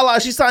kill Lala.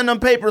 She signed them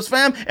papers,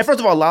 fam. And first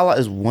of all, Lala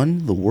is one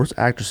of the worst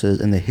actresses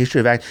in the history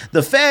of acting.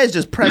 The feds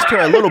just pressed her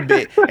a little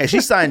bit, and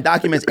she signed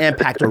documents and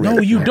packed her. No,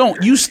 you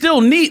don't. You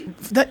still need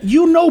that.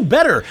 You know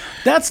better.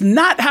 That's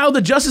not how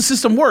the justice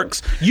system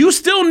works. You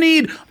still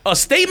need a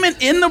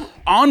statement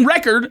on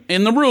record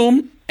in the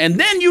room, and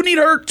then you need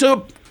her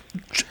to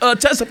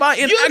testify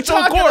in actual court. You're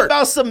talking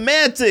about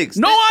semantics.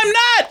 No, I'm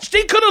not.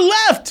 She could have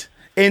left.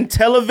 In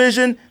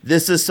television,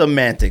 this is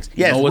semantics.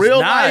 Yes, no, real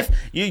not. life.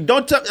 You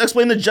don't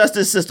explain the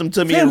justice system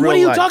to me in real life. What are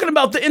you talking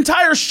about? The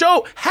entire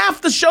show,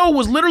 half the show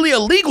was literally a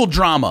legal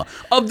drama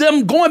of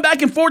them going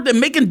back and forth and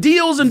making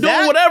deals and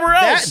doing whatever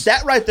else.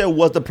 That right there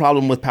was the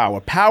problem with Power.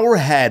 Power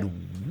had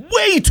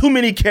way too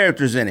many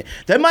characters in it.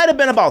 There might have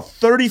been about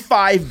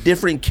 35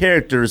 different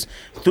characters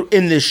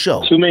in this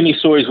show. Too many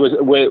stories with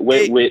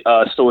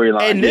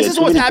storylines. And this is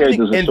what's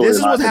happening. And this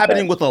is what's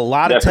happening with a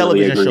lot of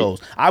television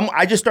shows.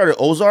 I just started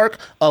Ozark.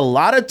 A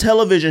lot of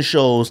television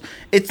shows,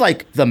 it's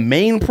like the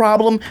main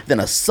problem,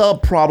 then a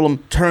sub problem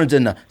turns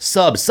into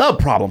sub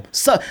problem.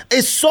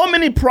 It's so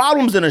many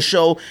problems in a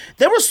show.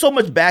 There was so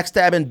much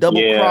backstabbing,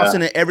 double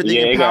crossing, and everything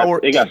in Power.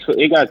 It got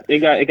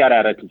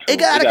out of control. It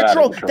got out of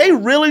control. They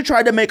really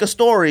tried to make a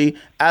story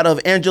out of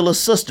Angela's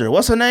sister.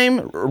 What's her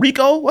name?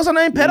 Rico? What's her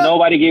name? Peta?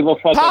 Nobody gave a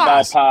fuck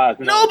about Paz.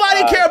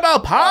 Nobody cared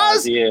about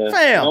Paz? Yeah.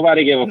 Fam.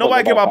 Nobody gave a fuck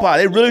Nobody cared about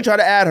Paz. They really tried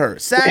to add her.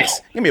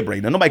 Sax, give me a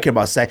break now. Nobody cared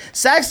about Sax.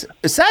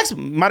 Sax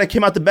might have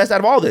came out the best out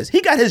of all this.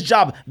 He got his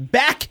job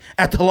back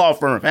at the law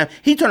firm, fam.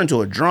 He turned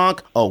into a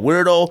drunk, a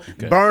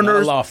weirdo,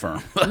 burners. Law firm.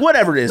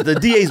 Whatever it is, the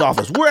DA's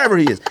office, wherever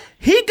he is.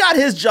 He got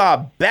his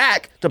job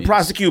back to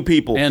prosecute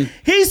people. And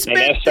he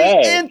spent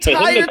the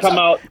entire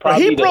time.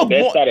 He broke the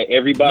best out of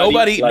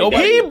everybody.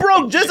 He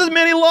broke just as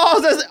many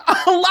laws as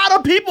a lot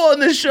of people in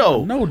this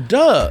show. No,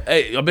 duh.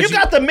 Hey, you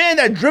got the man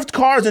that drift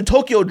cars in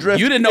Tokyo Drift.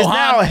 You didn't know Han.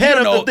 Now ahead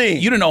of the thing.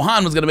 You didn't know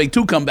Han was going to make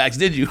 2 comebacks,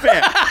 did you?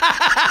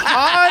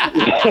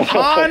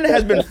 Han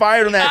has been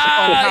fired on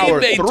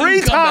Power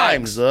 3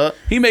 times.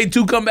 He made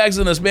 2 comebacks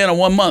in the span of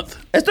 1 month.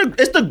 It's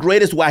the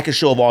greatest wackest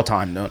show of all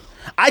time. No.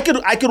 I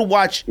could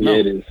watch. Yeah,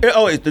 it is.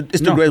 Oh, it's the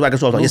greatest wackest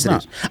show of all time. Yes, it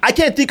is. I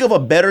can't think of a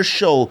better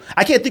show.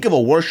 I can't think of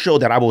a worse show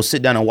that I will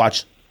sit down and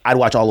watch. I'd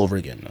watch all over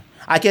again. No.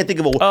 I can't think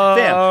of a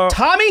fam.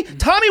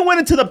 Tommy went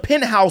into the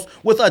penthouse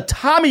with a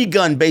Tommy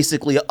gun,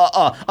 basically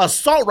a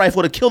assault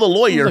rifle to kill the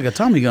lawyer. Like a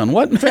Tommy gun,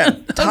 what?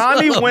 Fam,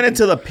 Tommy went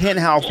into the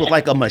penthouse with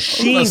like a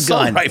machine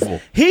gun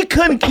rifle. He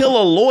couldn't kill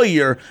a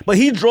lawyer, but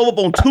he drove up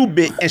on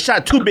 2-Bit and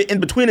shot 2-Bit in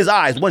between his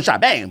eyes. One shot,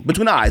 bang,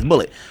 between the eyes,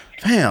 bullet.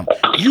 Fam,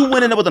 you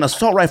went in there with an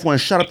assault rifle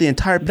and shot up the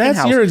entire penthouse.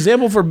 That's your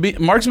example for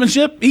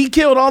marksmanship? He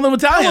killed all them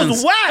Italians. That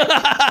was whack.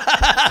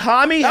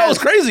 That was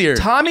crazier.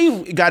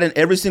 Tommy got in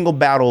every single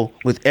battle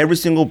with every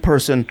single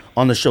person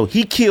on the show.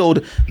 He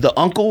killed the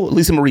uncle,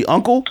 Lisa Marie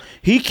uncle.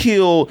 He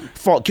killed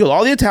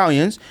all the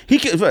Italians.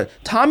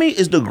 Tommy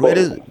is the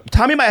greatest.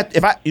 Tommy might,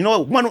 if I, you know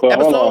what, one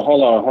episode.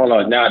 Hold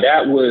on. Now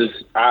that was,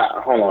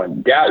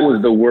 that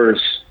was the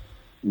worst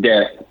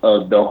death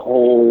of the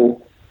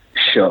whole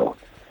show.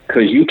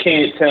 Because you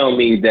can't tell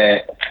me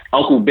that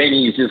Uncle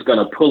Benny is just going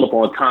to pull up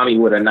on Tommy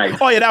with a knife.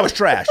 Oh, yeah, that was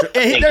trash.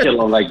 And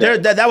kill him like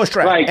that. That was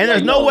trash. And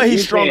there's no way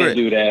he's stronger.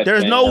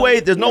 There's no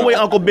way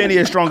Uncle Benny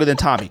is stronger than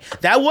Tommy.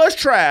 That was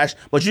trash,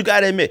 but you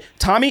got to admit,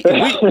 Tommy,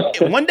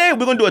 one day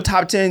we're going to do a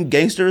top 10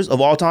 gangsters of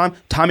all time.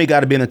 Tommy got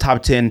to be in the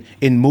top 10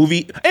 in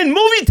movie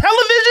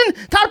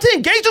television. Top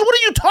 10 gangsters? What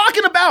are you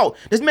talking about?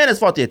 This man has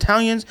fought the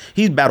Italians.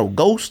 He's battled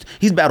Ghost.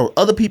 He's battled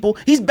other people.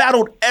 He's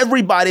battled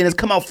everybody and has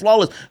come out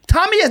flawless.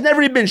 Tommy has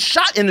never even been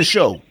shot in the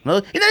show. He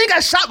never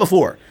got shot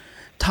before.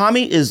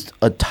 Tommy is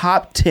a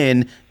top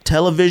 10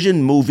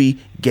 television movie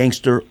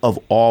gangster of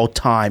all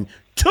time.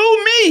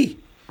 To me.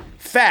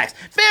 Facts.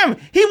 Fam,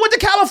 he went to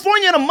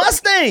California in a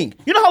Mustang.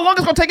 You know how long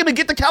it's going to take him to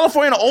get to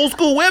California in an old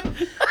school whip?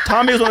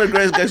 Tommy is one of the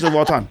greatest gangsters of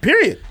all time.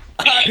 Period.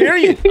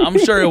 I'm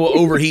sure it will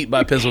overheat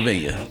by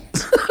Pennsylvania.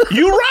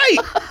 You're right.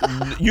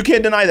 You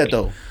can't deny that,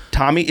 though.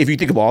 Tommy, if you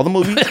think of all the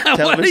movies,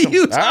 What are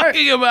you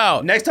talking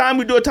about? Next time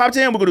we do a top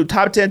 10, we're going to do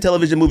top 10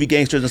 television movie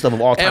gangsters and stuff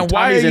of all time. And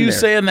why Tommy's are in you there.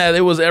 saying that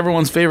it was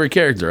everyone's favorite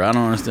character? I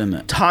don't understand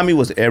that. Tommy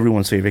was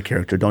everyone's favorite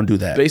character. Don't do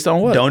that. Based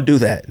on what? Don't do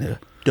that.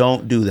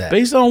 Don't do that.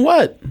 Based on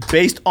what?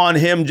 Based on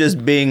him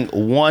just being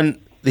one.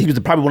 He was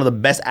probably one of the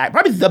best,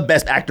 probably the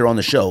best actor on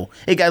the show.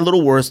 It got a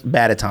little worse,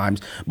 bad at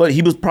times, but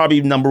he was probably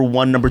number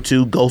one, number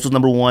two. Ghost was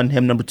number one,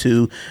 him number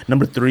two.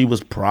 Number three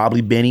was probably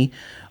Benny.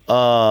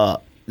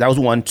 That was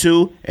 1,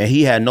 2, and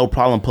he had no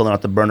problem pulling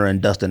out the burner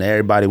and dusting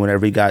everybody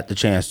whenever he got the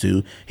chance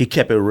to. He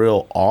kept it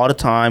real all the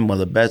time. One of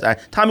the best.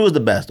 Tommy was the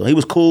best though. He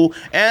was cool,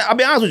 and I'll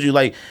be honest with you,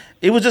 like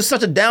it was just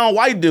such a down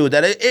white dude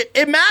that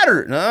it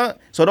mattered.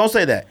 So don't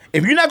say that.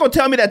 If you're not gonna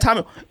tell me that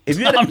Tommy,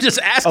 I'm just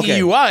asking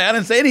you why. I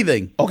didn't say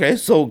anything. Okay,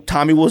 so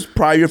Tommy was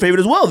probably your favorite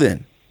as well.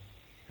 Then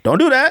don't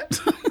do that.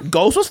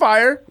 Ghost was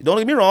fire. Don't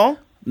get me wrong.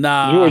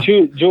 Nah,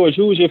 George,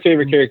 who was your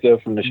favorite character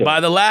from the show? By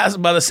the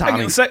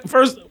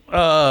first,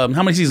 how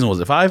many seasons was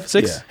it? 5,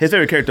 6? Yeah. His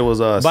favorite character was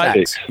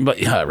Sax.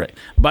 Right.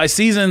 By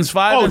seasons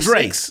 5 and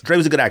Drake. 6. Drake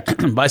was a good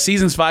actor. By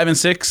seasons 5 and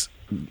 6,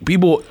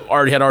 people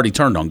had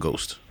turned on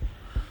Ghost.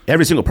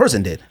 Every single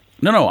person did.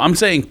 No, I'm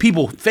saying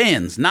people,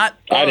 fans, not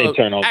I didn't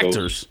turn on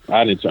actors. Ghost.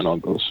 I didn't turn on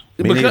Ghost.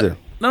 Me neither.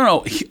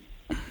 No.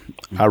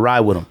 I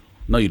ride with him.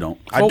 No, you don't.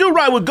 I do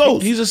ride with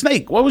Ghost. He's a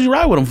snake. What would you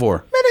ride with him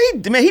for?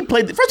 He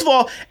played. First of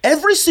all,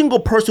 every single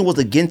person was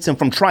against him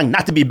from trying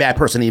not to be a bad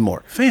person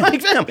anymore. Fam. I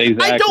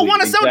don't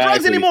want to sell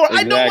drugs anymore.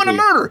 I don't want to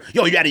murder.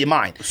 Yo, you're out of your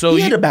mind. So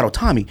he had to battle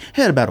Tommy.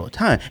 He had to battle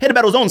Time. He had to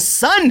battle his own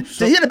son.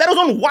 He had to battle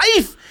his own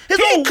wife. He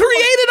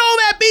created all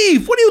that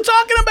beef. What are you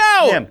talking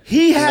about? Damn,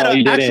 he had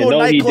an actual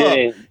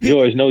nightclub.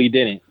 George, no, he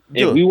didn't.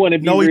 If we want to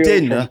be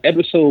real, from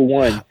episode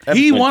 1,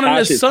 he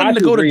wanted his son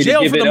to go to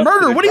jail for the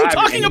murder. What are you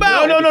talking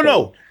about?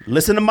 No.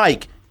 Listen to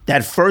Mike.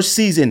 That first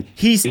season,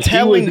 he's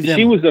telling them.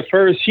 She was the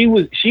first. She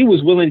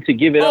was willing to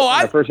give it up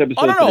on the first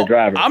episode to the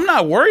driver. I'm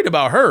not worried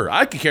about her.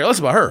 I could care less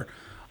about her.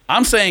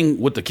 I'm saying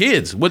with the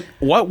kids. What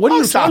are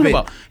you talking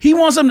about? He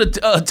wants them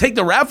to take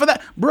the rap for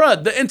that,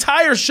 bruh. The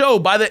entire show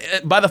by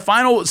the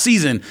final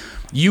season,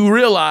 you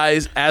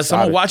realize as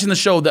someone watching the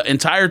show, the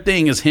entire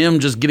thing is him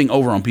just getting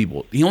over on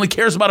people. He only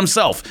cares about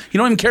himself. He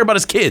don't even care about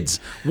his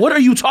kids. What are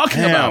you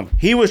talking about?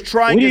 He was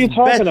trying. What are you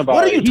talking about?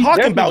 What are you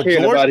talking about,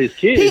 George? About his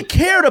kids. He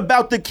cared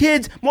about the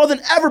kids more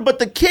than ever. But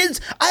the kids,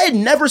 I had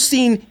never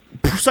seen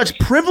such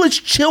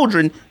privileged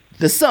children.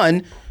 The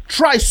son.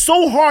 Try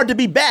so hard to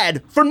be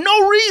bad for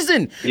no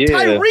reason. Yeah,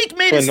 Tyreek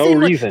made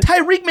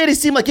it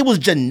seem like it was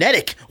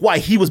genetic why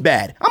he was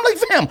bad. I'm like,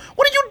 fam,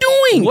 what are you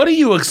doing? What do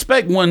you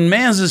expect when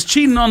Mans is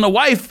cheating on the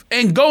wife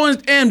and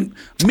going and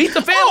meet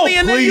the family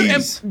and then you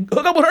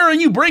hook up with her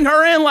and you bring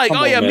her in like,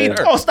 meet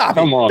her. Oh, stop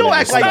it. Don't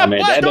act like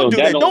that. Don't do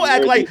that. Don't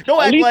act like.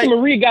 Lisa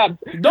Marie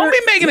don't be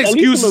making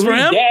excuses for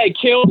him. Dad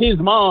killed his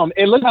mom,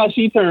 and look how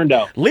she turned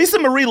out. Lisa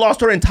Marie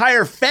lost her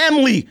entire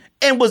family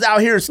and was out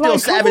here still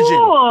savaging.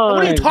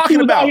 What are you talking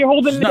about? Out here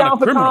holding it down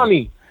for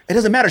Tommy. It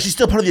doesn't matter. She's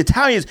still part of the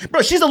Italians.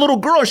 Bro, she's a little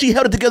girl and she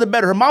held it together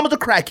better. Her mom was a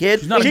crackhead.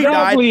 She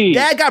died.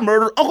 Dad got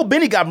murdered. Uncle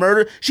Benny got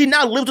murdered. She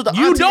now lives with the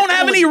auntie. You don't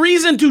have any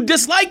reason to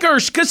dislike her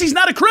because she's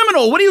not a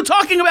criminal. What are you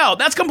talking about?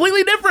 That's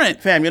completely different.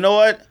 Fam, you know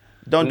what?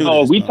 Don't do this.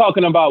 No,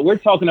 we're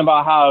talking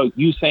about how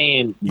you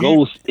saying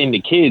Ghost and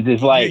the kids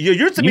is like you're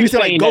saying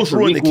like Ghost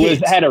ruined the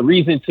kids. Had a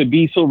reason to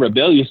be so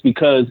rebellious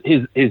because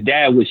his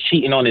dad was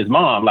cheating on his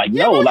mom. Like he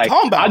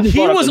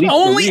was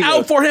only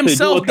out for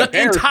himself the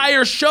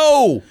entire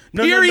show.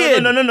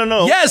 Period.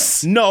 No.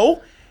 Yes.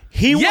 No.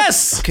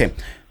 Yes. Okay.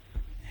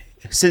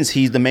 Since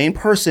he's the main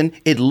person,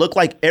 it looked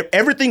like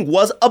everything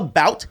was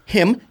about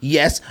him.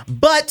 Yes,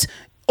 but.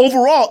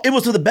 Overall, it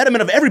was for the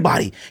betterment of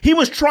everybody. He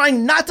was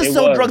trying not to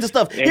sell drugs and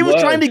stuff. He was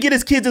trying to get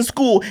his kids in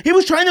school. He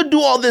was trying to do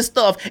all this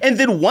stuff. And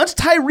then once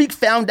Tyreek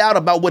found out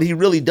about what he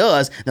really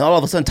does, then all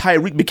of a sudden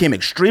Tyreek became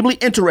extremely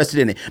interested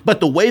in it.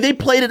 But the way they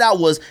played it out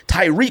was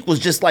Tyreek was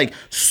just like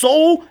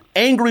so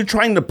angry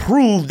trying to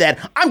prove that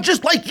I'm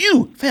just like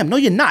you. Fam, no,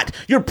 you're not.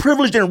 You're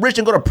privileged and rich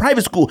and go to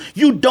private school.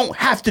 You don't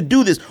have to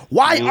do this.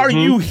 Why are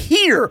you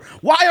here?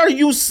 Why are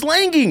you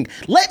slanging?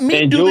 Let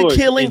me do the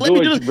killing. Let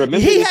me do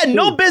this. He had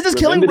no business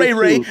killing Ray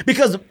Ray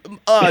because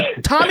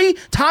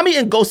Tommy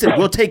and Ghost said,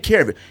 we'll take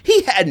care of it.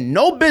 He had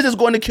no business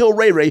going to kill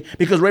Ray Ray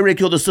because Ray Ray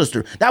killed his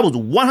sister. That was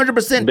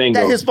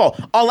 100% his fault.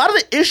 A lot of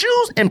the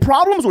issues and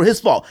problems were his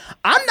fault.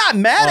 I'm not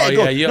mad at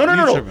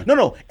Ghost.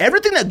 No.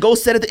 Everything that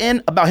Ghost said at the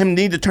end about him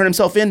needing to turn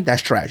himself in,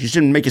 that's trash. You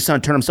shouldn't make your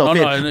son turn himself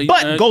in.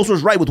 But Ghost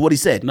was right with what he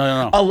said.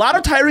 No. A lot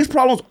of Tyreek's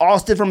problems all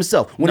stemmed from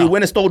himself. When he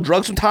went and stole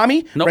drugs from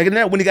Tommy, when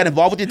he got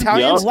involved with the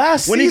Italians,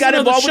 when he got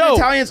involved with the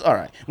Italians, all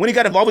right. When he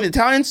got involved with the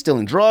Italians,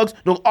 stealing drugs,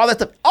 all that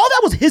stuff, all that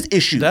was his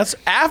issue. That's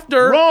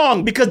after.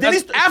 Wrong, because then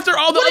after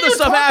all the other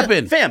stuff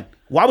happened. Fam,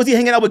 why was he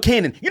hanging out with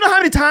Kanan? You know how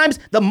many times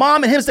the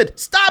mom and him said,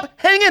 stop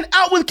hanging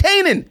out with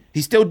Kanan?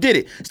 He still did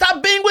it.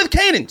 Stop being with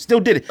Kanan. Still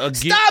did it.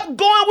 Stop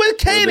going with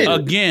Kanan.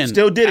 Again.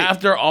 Still did it.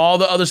 After all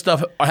the other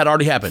stuff had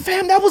already happened.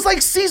 Fam, that was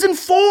like season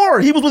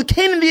 4. He was with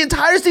Kanan the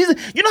entire season.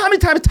 You know how many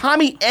times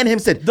Tommy and him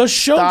said, the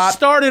show stop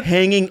started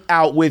hanging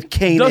out with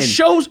Kanan. The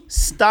show's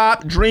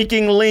stop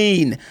drinking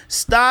lean.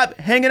 Stop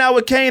hanging out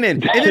with Kanan.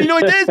 And then you know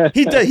what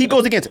he does? He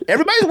goes against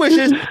everybody's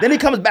wishes. Then he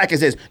comes back and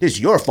says, "It's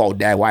your fault,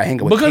 Dad. Why I hang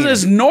out with Because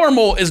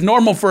Kanan?" it's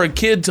normal for a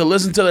kid to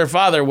listen to their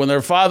father when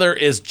their father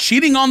is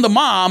cheating on the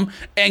mom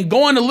and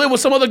going to live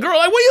with some other girl.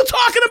 Like, what are you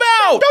talking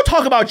about? Don't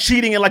talk about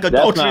cheating and like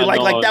adultery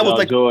that was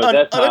like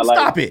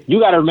stop it. You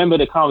got to remember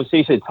the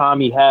conversation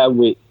Tommy had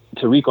with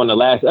Tariq on the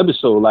last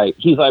episode. Like,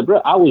 he's like, bro,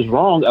 I was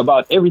wrong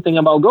about everything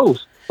about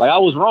Ghost. Like, I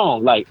was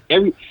wrong. Like,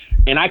 I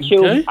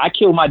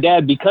killed my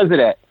dad because of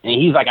that. And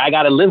he's like, I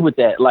got to live with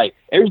that. Like,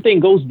 everything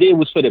Ghost did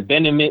was for the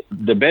benefit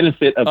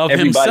of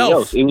everybody himself.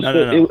 else. It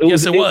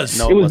was it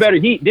was. It was better.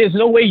 There's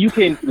no way you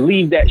can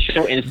leave that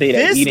show and say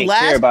that he didn't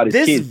care about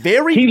his kids.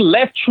 He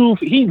left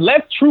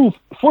truth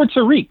for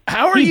Tariq.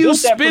 How are you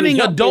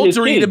spinning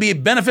adultery to be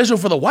beneficial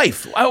for the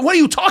wife? What are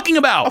you talking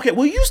about? Okay,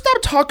 will you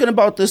stop talking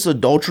about this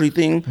adultery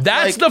thing?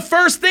 That's the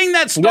first thing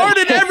that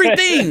started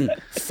everything.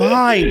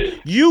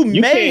 Fine. You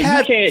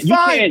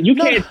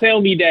can't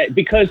tell me that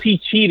because he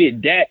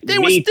cheated that they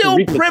were still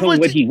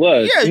privileged. What he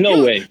was. Yeah,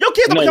 no way. Your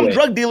kids become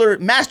drug dealer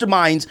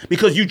masterminds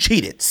because you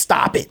cheated.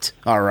 Stop it.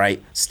 All right.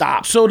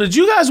 Stop. So did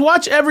you guys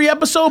watch every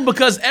episode?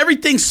 Because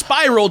everything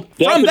spiraled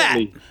from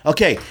that.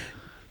 Okay.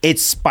 It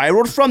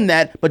spiraled from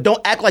that, but don't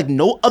act like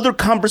no other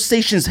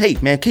conversations. Hey,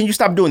 man, can you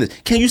stop doing this?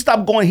 Can you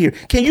stop going here?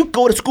 Can you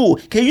go to school?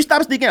 Can you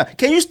stop sneaking out?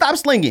 Can you stop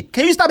slinging?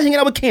 Can you stop hanging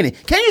out with Kanan?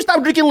 Can you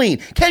stop drinking lean?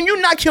 Can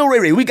you not kill Ray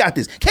Ray? We got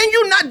this. Can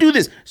you not do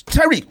this?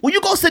 Tyreek, will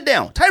you go sit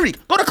down? Tyreek,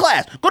 go to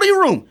class. Go to your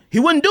room. He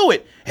wouldn't do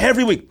it.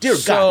 Every week. Dear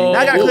God. Now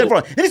I got to clear for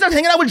him. Then he starts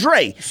hanging out with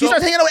Dre. He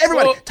starts hanging out with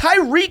everybody.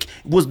 Tyreek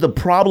was the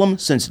problem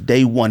since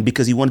day one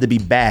because he wanted to be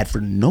bad for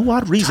no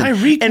odd reason.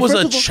 Tyreek was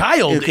a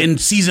child in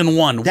season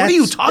 1. What are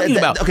you talking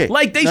about? Okay.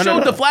 Like they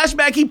showed the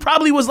flashback, he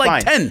probably was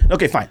like 10.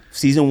 Okay, fine.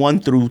 Season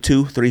 1 through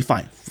 2, 3,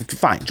 fine.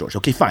 Fine, George.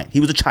 Okay, fine.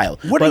 He was a child.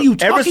 What are you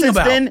talking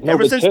about?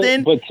 Ever since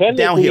then,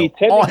 downhill.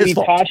 All his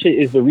fault. Tasha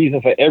is the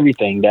reason for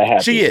everything that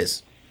happened. She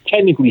is.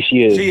 Technically,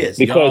 she is. She is.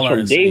 Because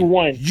from day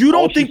one, you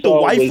don't think the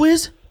wife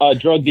is a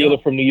drug dealer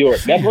from New York?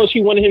 That's what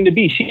she wanted him to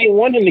be. She didn't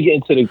want him to get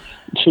into the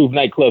Truth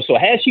nightclub. So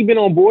had she been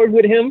on board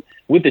with him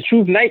with the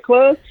Truth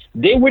nightclub,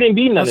 there wouldn't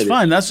be none of this. That's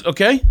fine. That's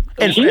okay.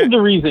 And she's the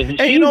reason.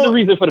 She's the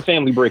reason for the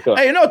family breakup.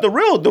 Hey, you know what? The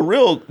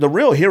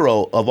real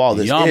hero of all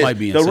this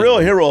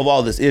hero of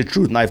all this is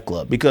Truth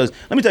Nightclub. Because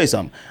let me tell you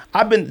something.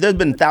 There's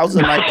been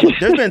thousands of nightclubs.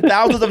 There's been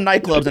thousands of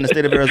nightclubs in the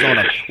state of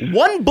Arizona.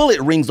 One bullet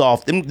rings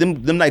off, them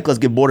nightclubs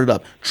get boarded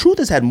up. Truth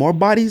has had more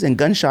bodies and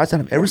gunshots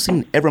than I've ever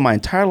seen in my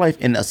entire life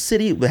in a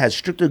city that has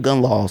stricter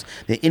gun laws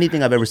than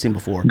anything I've ever seen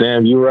before.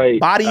 Damn, you're right.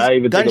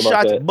 Bodies,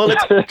 gunshots,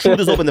 bullets. Truth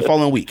is open the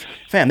following week.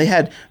 Fam, they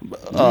had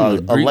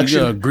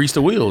election. Grease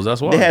the wheels.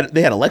 That's why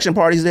they had election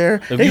parties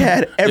there. They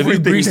had everything. If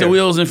you grease the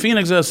wheels in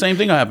Phoenix, the same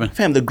thing happened.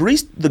 Fam, the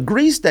grease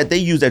that they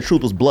used at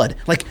Truth was blood.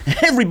 Like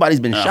everybody's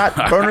been shot,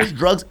 burners,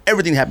 drugs,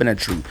 everything happened at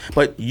Truth.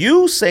 But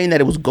you saying that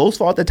it was Ghost's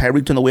fault that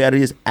Tyreek turned the way out of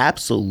his,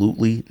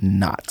 absolutely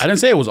not. I didn't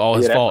say it was all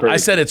his fault. Crazy. I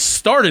said it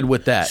started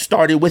with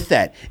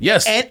that.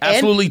 Yes,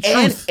 absolutely.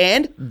 Truth.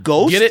 And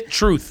Ghost. Get it?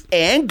 Truth.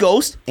 And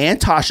Ghost and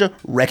Tasha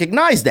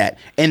recognized that.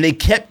 And they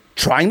kept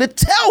trying to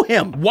tell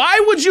him.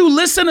 Why would you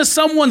listen to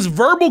someone's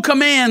verbal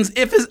commands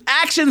if his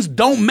actions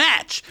don't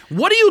match?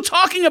 What are you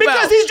talking about?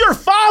 Because he's your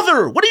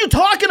father. What are you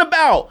talking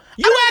about?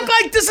 You act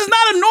like this is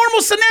not a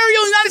normal scenario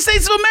in the United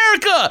States of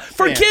America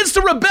for kids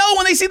to rebel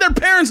when they see their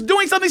parents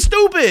doing something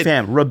stupid.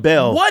 Fam,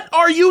 rebel. What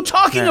are you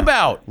talking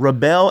about?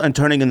 Rebel and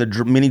turning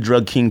into mini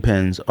drug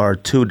kingpins are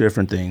two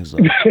different things.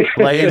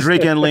 Like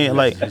drinking lean,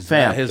 like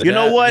fam. You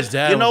know what? His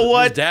dad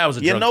was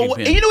a drug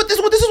kingpin. And you know what? This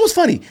is what's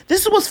funny.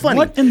 This is what's funny.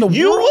 What in the world?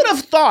 You would have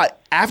thought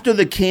after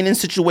the Kanan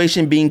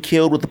situation being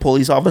killed with the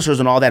police officers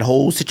and all that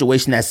whole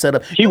situation that set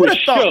up, you would have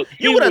thought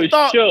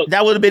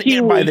that would have been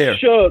it by there.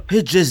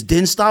 It just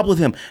didn't stop with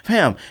him.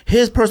 Fam,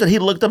 his person he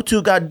looked up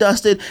to got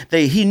dusted.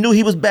 He knew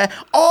he was bad.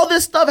 All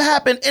this stuff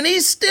happened, and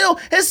his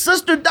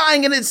sister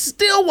dying, and it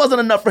still wasn't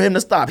enough for him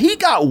to stop. He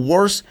got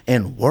worse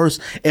and worse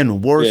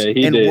and worse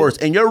worse.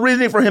 And you're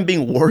reasoning for him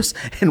being worse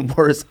and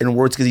worse and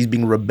worse because he's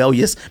being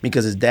rebellious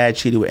because his dad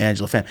cheated with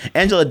Angela. Fam,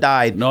 Angela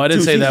died. No, I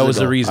didn't say that was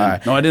the reason.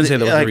 Right. No, I didn't say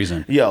that was the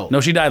reason.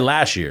 No, she died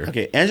last year.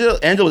 Okay, Angela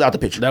was out the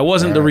picture. That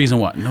wasn't the reason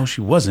why. No,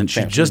 she wasn't.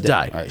 She just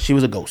died. Right. She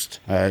was a ghost.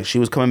 She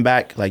was coming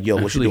back like, yo,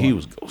 what you doing? He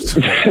was a ghost.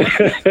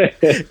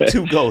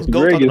 Two ghosts.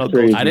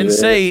 I didn't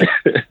say.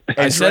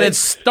 I said it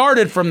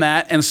started from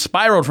that and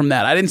spiraled from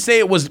that. I didn't say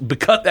it was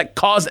because that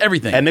caused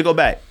everything. And then go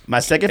back. My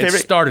second favorite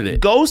started it.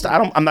 Ghost.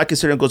 I'm not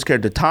considering Ghost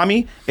character.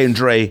 Tommy and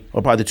Dre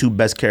are probably the two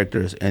best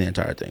characters in the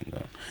entire thing.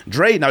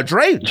 Dre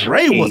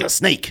was a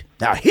snake.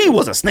 Now he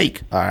was a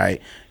snake. All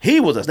right, he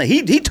was a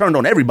snake. He turned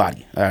on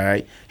everybody. All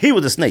right, he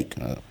was a snake.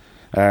 All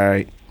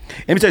right.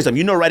 Let me tell you something.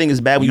 You know, writing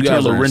is bad when you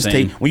turn Lorenz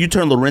Tate. When you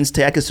turn Lorenz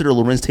Tate, I consider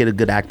Lorenz Tate a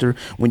good actor.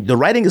 When the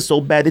writing is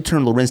so bad, they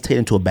turn Lorenz Tate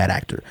into a bad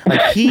actor.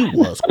 Like he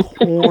was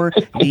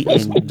corny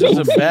and just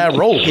a bad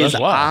role. His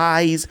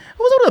eyes. It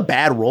wasn't a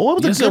bad role.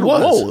 It was a good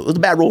role. It was a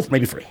bad role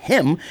maybe for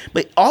him,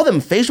 but all them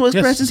facial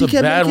expressions he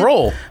kept making. Bad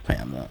role.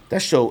 Man,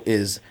 that show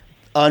is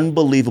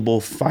unbelievable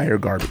fire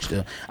garbage,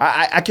 dude.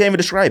 I can't even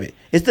describe it.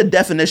 It's the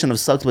definition of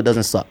sucks but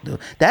doesn't suck, dude.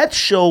 That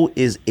show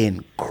is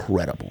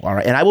incredible. All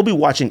right. And I will be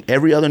watching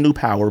every other new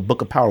Power,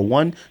 Book of Power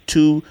 1,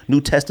 2, New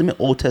Testament,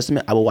 Old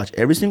Testament. I will watch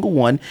every single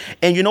one.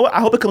 And you know what? I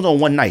hope it comes on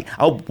one night.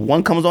 I hope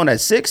one comes on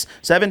at 6,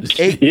 7,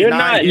 8,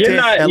 9, 10,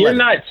 11. You're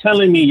not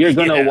telling me you're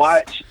gonna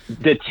watch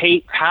the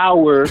Tate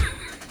Power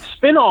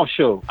spinoff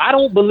show. I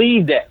don't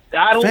believe that.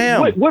 I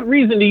don't. What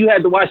reason do you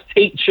have to watch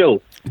Tate show?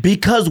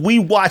 Because we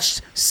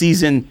watched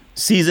the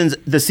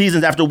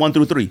seasons after 1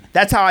 through 3.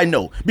 That's how I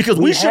know. Because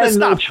we should have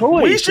stopped. No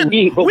we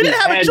didn't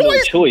have a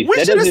choice.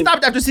 We should have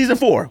stopped after season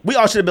 4. We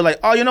all should have been like,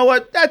 oh, you know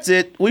what? That's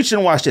it. We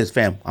shouldn't watch this,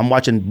 fam. I'm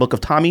watching Book of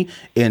Tommy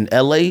in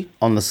LA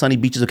on the sunny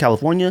beaches of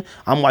California.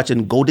 I'm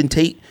watching Golden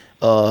Tate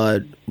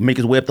make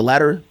his way up the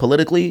ladder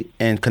politically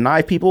and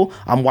connive people.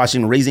 I'm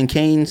watching Raising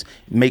Cane's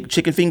make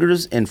chicken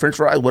fingers and french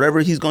fries,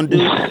 whatever he's going to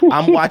do.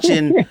 I'm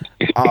watching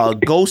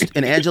Ghost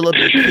and Angela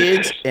be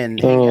kids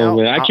and hang out.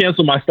 Man, I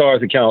canceled my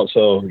Stars account,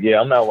 so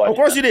yeah, I'm not watching. Of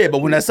course you did,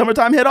 but when that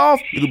summertime hit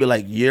off, you could be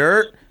like,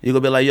 you're going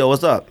to be like, yo,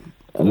 what's up?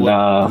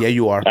 Nah. Yeah,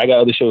 you are. I got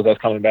other shows that's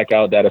coming back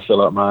out that'll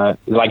fill up my,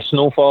 like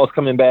Snowfall's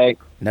coming back.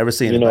 Never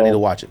seen it, but I need to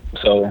watch it.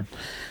 So, all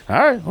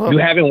right. Well, you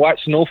haven't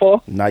watched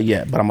Snowfall? Not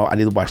yet, but I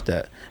need to watch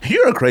that.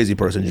 You're a crazy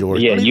person,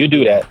 George. Yeah, you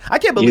do that. I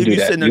can't believe you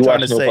sitting there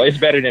trying to say it's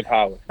better than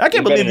Power. I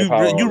can't believe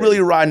you really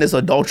riding this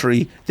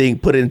adultery thing,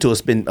 put it into a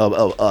spin.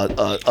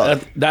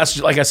 That's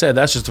like I said.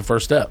 That's just the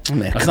first step.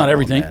 Man, that's not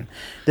everything. Man.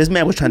 This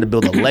man was trying to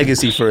build a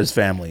legacy for his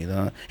family.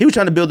 He was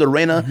trying to build the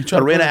Reina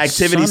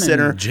Activity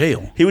Center.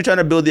 Jail. He was trying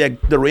to build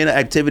the Reina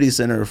Activity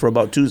Center for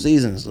about 2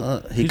 seasons.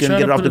 He couldn't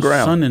get it off the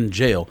ground. Son in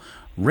jail.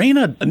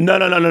 Reina.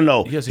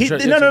 No. Yes, no.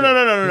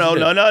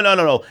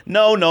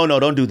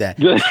 Don't do that.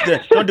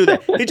 Don't do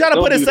that. He tried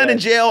to put his son in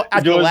jail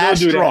at the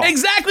last straw.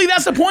 Exactly.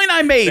 That's the point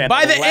I made.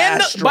 By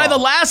the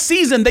last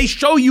season, they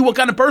show you what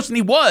kind of person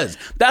he was.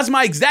 That's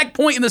my exact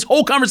point in this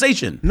whole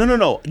conversation. No.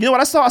 You know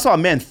what I saw? I saw a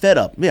man fed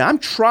up. Man, I'm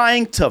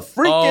trying to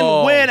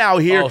freaking win out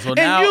here,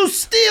 and you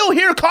still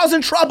here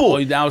causing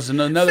trouble. That was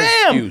another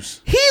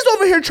excuse. He's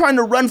over here trying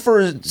to run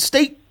for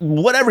state,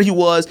 whatever he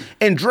was,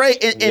 and Dre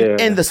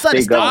and the son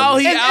is still while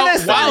he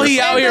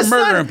out here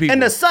murdering people,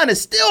 and the son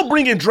is still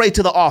bringing Dre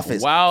to the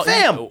office.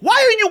 Fam, why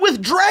are you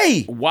with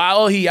Dre?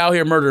 While he out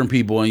here murdering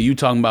people, and you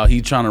talking about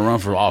he trying to run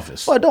for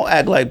office? Well, don't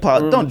act like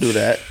don't do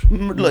that.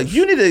 Look,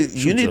 you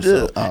need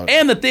to.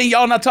 And the thing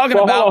y'all not talking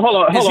about.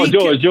 Hold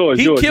on, George.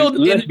 He killed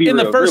in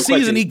the first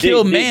season. He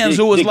killed Mans,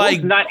 who was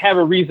like not have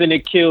a reason to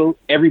kill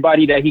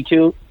everybody that he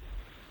killed.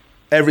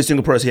 Every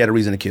single person he had a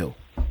reason to kill.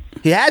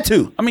 He had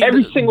to. I mean,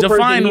 every single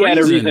person he had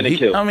a reason to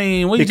kill. I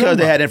mean, because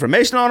they had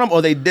information on him,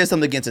 or they did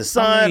something against his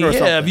son, or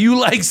something. Yeah, if you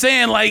like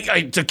saying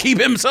like to keep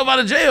himself out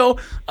of jail,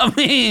 I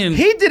mean,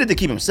 he did it to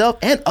keep himself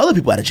and other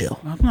people out of jail.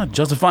 I'm not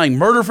justifying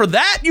murder for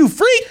that, you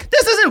freak.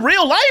 This isn't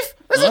real life.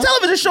 This is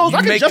television shows.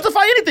 I can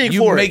justify anything for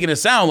it. You making it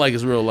sound like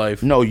it's real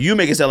life. No, you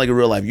make it sound like a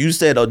real life. You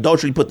said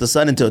adultery put the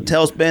son into a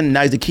tailspin.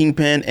 Now he's the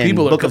kingpin and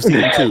Book of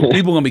Season 2.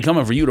 People gonna be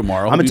coming for you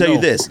tomorrow. I'm gonna tell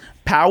you this: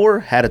 Power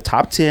had a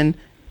top 10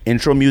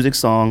 intro music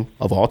song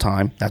of all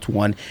time. That's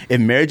one.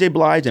 If Mary J.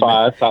 Blige and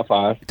top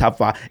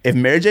five. If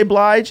Mary J.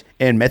 Blige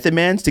and Method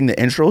Man sing the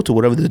intro to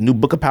whatever the new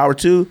Book of Power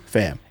 2,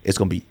 fam, it's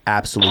gonna be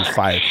absolute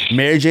fire.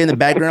 Mary J. in the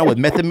background with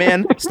Method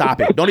Man,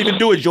 stop it. Don't even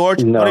do it,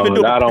 George. No, don't even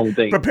do it. I don't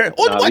think. Prepare.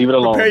 Leave it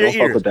alone. Prepare your don't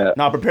fuck ears. with that.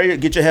 No,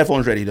 get your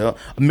headphones ready, though.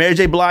 Mary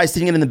J. Blige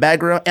singing in the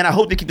background, and I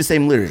hope they keep the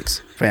same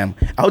lyrics, fam.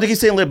 I hope they keep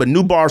the same lyrics, but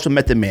new bars from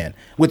Method Man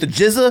with the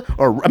with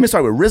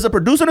RZA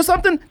producing or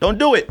something. Don't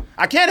do it.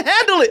 I can't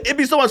handle it. It'd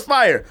be so much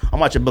fire. I'm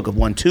watching Book of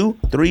 1, 2,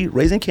 3,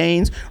 Raising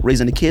Cane's,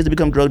 raising the kids to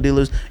become drug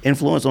dealers,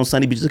 influence on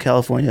sunny beaches of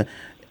California.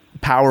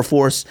 Power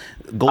Force.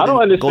 I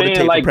don't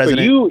understand. Like for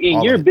you,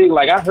 and you're big.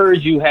 Like I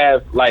heard you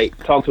have like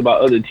talked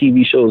about other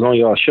TV shows on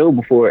your show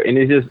before, and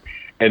it's just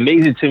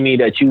amazing to me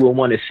that you would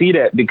want to see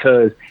that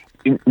because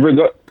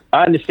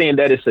I understand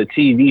that it's a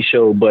TV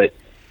show, but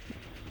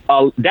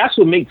that's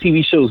what makes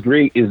TV shows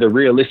great is the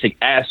realistic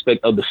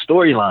aspect of the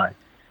storyline.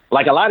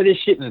 Like a lot of this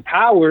shit in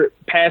Power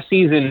past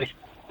season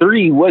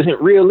 3 wasn't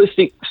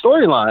realistic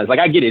storylines. Like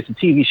I get it, it's a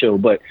TV show,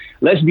 but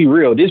let's be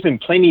real. There's been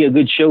plenty of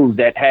good shows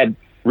that had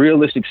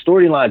realistic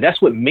storyline.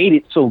 That's what made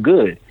it so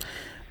good.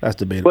 That's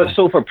debatable. But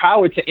so for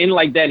Power to end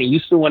like that and you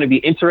still want to be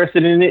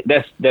interested in it,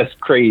 that's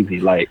crazy.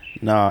 Like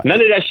none of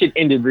that shit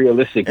ended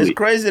realistically. It's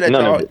crazy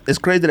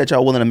that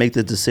y'all willing to make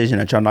this decision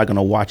that y'all not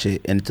gonna watch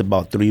it and it's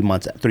about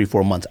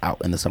 3-4 months out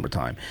in the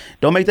summertime.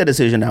 Don't make that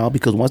decision now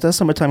because once that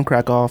summertime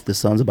crack off, the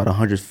sun's about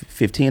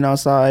 115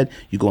 outside,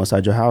 you go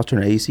inside your house,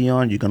 turn the AC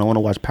on, you're gonna want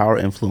to watch Power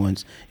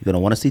Influence. You're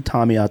gonna want to see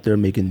Tommy out there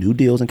making new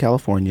deals in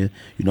California.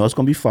 You know it's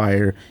gonna be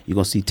fire. You're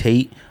gonna see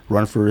Tate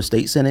run for the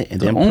state senate, and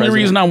then the only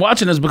reason I'm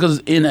watching is because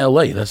it's in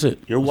L.A. That's it.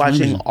 You're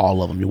watching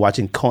all of them. You're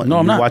watching. No,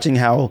 I'm not. Watching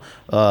how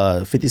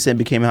 50 Cent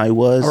became how he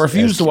was. I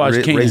refuse to watch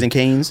Raising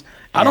Cane's.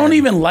 I don't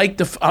even like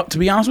to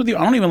be honest with you.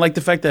 I don't even like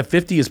the fact that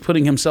 50 is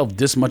putting himself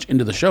this much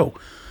into the show.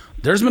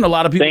 There's been a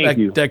lot of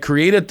people that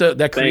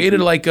created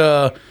like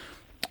a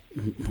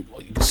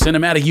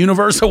cinematic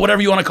universe or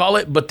whatever you want to call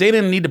it, but they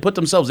didn't need to put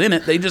themselves in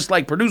it. They just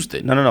like produced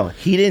it. No.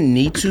 He didn't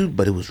need to,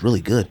 but it was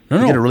really good. He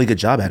did a really good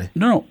job at it.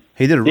 No.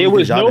 He did a really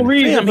good job. There was no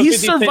reason. He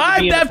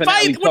survived that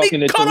fight when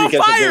he caught on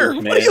fire.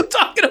 What are you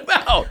talking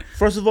about?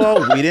 First of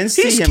all, we didn't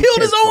see him. He killed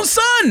his own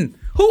son,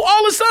 who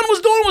all his son was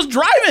doing was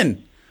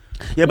driving.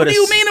 Yeah, but what do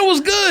you mean it was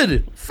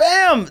good?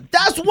 Fam,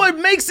 that's what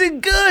makes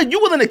it good. You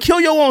willing to kill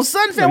your own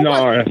son, fam?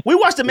 No, we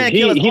watched the man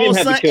kill his own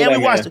son, and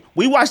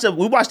we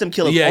watched him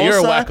kill his own son. Yeah, you're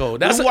a wacko.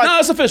 No,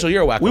 it's official.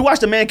 You're a wacko. We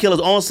watched the man kill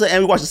his own son,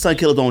 and we watched the son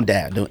kill his own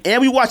dad. Dude.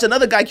 And we watched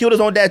another guy kill his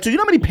own dad too. You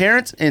know how many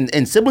parents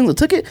and siblings that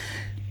took it?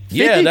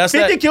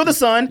 50 killed the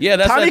son. Yeah,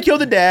 Tommy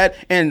killed the dad,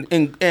 and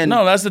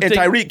no, that's the thing.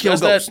 Tyreek killed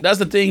Ghost. That's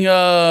the thing.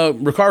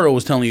 Ricardo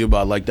was telling you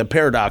about, like the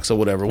paradox or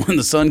whatever. When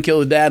the son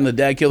killed the dad and the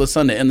dad killed the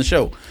son to end the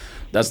show.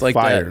 That's like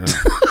fire.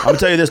 That. I'm gonna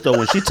tell you this though,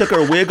 when she took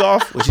her wig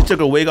off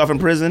in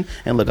prison,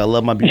 and look, I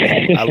love my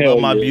beautiful, I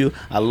love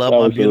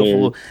my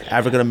beautiful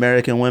African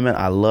American women.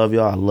 I love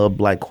y'all. I love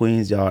black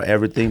queens. Y'all are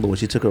everything. But when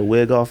she took her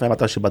wig off, fam, I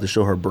thought she was about to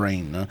show her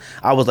brain.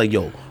 I was like,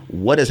 yo,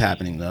 what is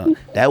happening?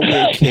 That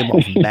wig came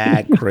off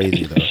mad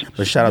crazy though.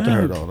 But shout out to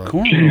her though.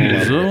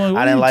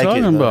 I didn't like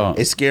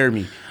it. It scared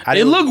me.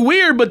 It looked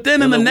weird, but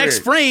then in the next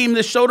frame,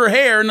 they showed her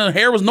hair, and the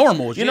hair was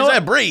normal. She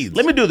had braids.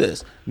 Let me do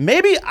this.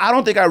 Maybe I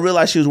don't think I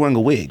realized she was wearing a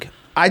wig.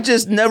 I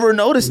just never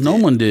noticed. No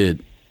one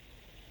did.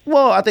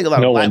 Well, I think a lot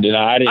of no one did.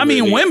 I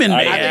mean, women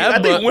may have.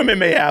 I think women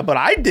may have, but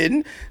I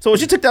didn't. So when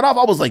she took that off,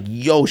 I was like,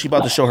 "Yo, she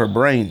about to show her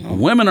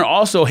brain." Women are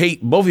also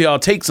hate both of y'all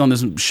takes on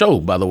this show.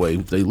 By the way,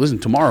 if they listen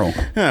tomorrow.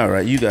 All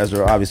right, you guys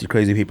are obviously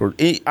crazy people.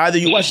 Either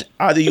you watch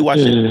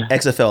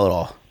XFL at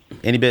all?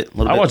 Any bit?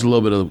 I watched a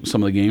little bit of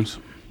some of the games.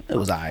 It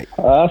was alright.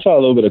 I saw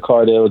a little bit of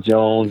Cardell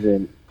Jones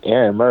and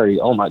Aaron Murray.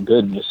 Oh my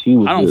goodness, he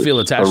was. I don't feel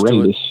attached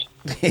horrendous. to it.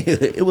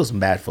 It was some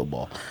bad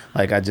football.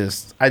 Like I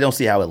don't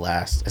see how it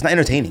lasts. It's not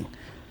entertaining.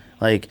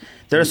 Like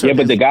there's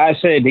but the guy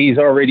said he's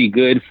already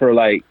good for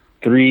like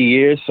 3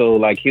 years, so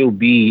like he'll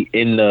be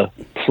in the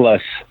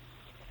plus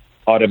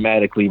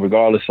automatically,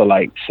 regardless of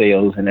like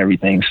sales and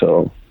everything.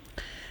 So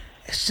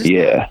it's just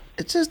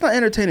it's just not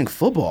entertaining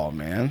football,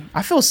 man.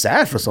 I feel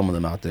sad for some of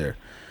them out there.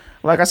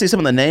 Like I see some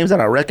of the names that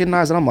I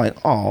recognize, and I'm like,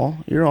 oh,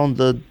 you're on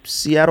the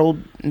Seattle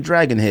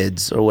Dragon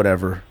Heads or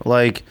whatever.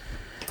 Like.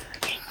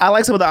 I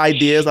like some of the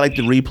ideas. I like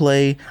the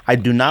replay. I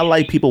do not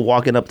like people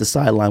walking up the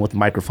sideline with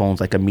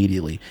microphones like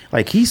immediately.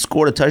 Like he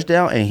scored a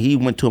touchdown and he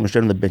went to him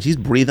straight on the bench. He's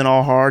breathing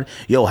all hard.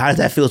 Yo, how does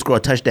that feel to score a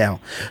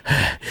touchdown?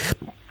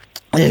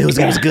 It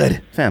was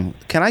good. Fam,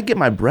 can I get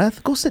my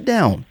breath? Go sit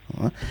down.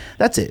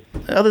 That's it.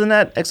 Other than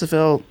that,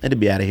 XFL, it'll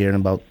be out of here in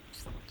about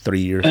 3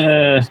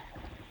 years.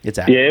 It's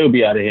out. Yeah, it'll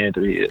be out of here in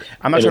 3 years.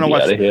 I'm not trying to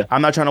watch.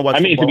 I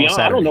mean, to be honest,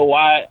 I don't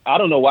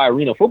know why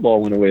arena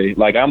football went away.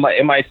 Like,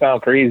 it might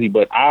sound crazy,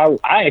 but I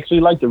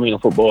actually liked arena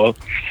football.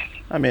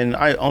 I mean,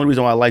 only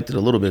reason why I liked it a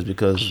little bit is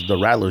because the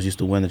Rattlers used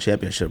to win the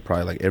championship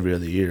probably like every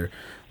other year.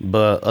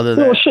 But other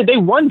than shit, they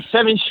won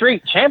 7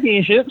 straight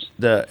championships.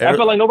 I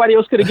felt like nobody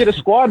else could have get a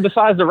squad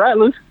besides the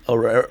Rattlers.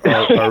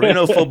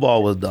 Arena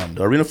football was dumb.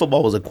 The arena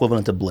football was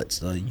equivalent to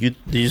blitz. You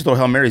just throw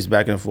Hail Marys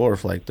back and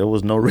forth. Like there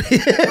was no.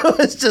 It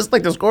was just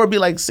like the score would be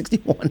like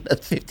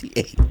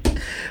 61-58.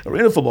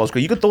 Arena football is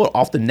great. You could throw it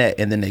off the net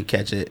and then they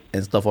catch it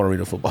and stuff on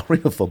arena football.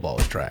 Arena football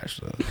is trash.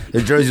 So.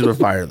 The jerseys were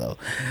fire though.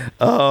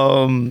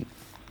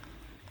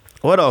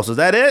 What else? Is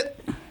that it?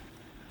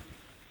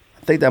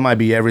 I think that might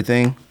be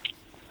everything.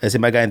 Has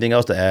anybody got anything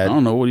else to add? I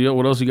don't know.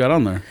 What else you got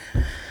on there?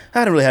 I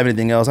didn't really have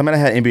anything else. I mean, I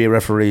had NBA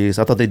referees.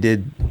 I thought they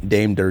did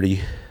Dame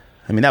dirty.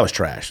 I mean, that was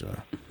trash.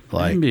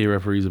 Like NBA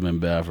referees have been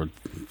bad for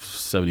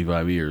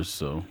 75 years.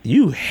 So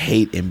you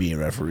hate NBA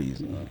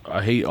referees.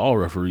 I hate all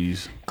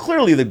referees.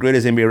 Clearly, the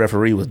greatest NBA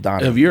referee was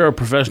Donovan. If you're a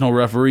professional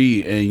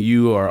referee and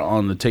you are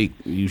on the take,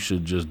 you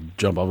should just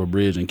jump off a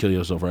bridge and kill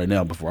yourself right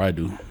now before I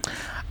do.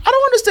 I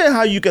don't understand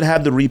how you could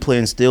have the replay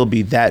and still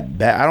be that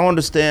bad. I don't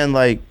understand.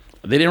 Like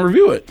they didn't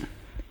review it.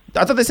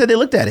 I thought they said they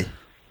looked at it.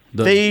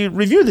 They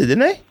reviewed it,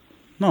 didn't they?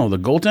 No, the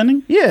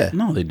goaltending? Yeah.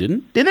 No, they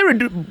didn't. Didn't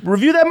they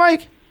review that,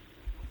 Mike?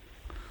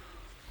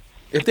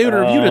 If they would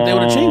have reviewed it, they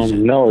would have changed it.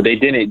 No, they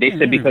didn't. They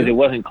said because it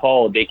wasn't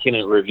called, they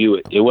couldn't review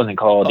it. It wasn't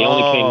called. They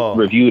only can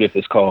review it if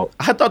it's called.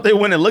 I thought they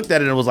went and looked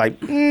at it and was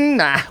like,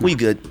 nah, we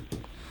good.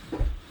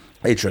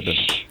 They tripping.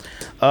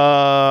 No,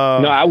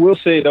 I will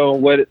say, though,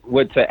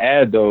 what to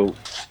add, though,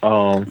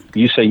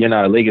 you say you're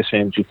not a Lakers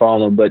fan, but you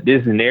follow them, but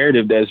this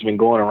narrative that's been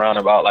going around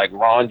about, like,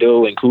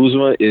 Rondo and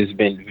Kuzma has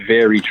been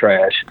very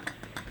trash.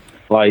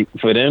 Like,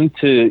 for them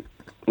to,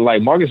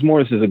 like, Marcus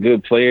Morris is a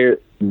good player,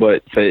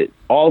 but for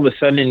all of a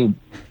sudden,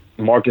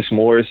 Marcus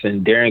Morris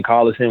and Darren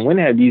Collison, when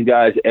have these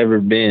guys ever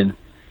been,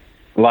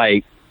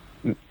 like,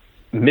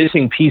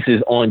 missing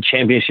pieces on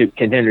championship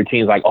contender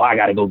teams? Like, oh, I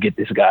got to go get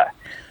this guy.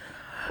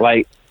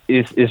 Like,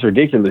 it's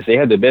ridiculous. They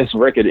had the best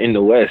record in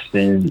the West,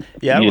 and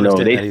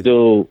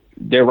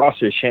their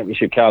roster is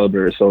championship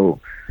caliber. So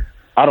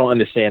I don't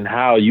understand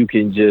how you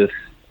can just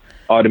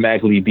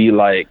automatically be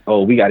like,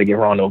 oh, we got to get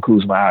Ronald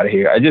Kuzma out of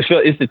here. I just feel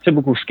it's the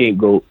typical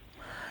scapegoat.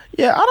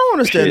 Yeah, I don't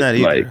understand that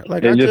either.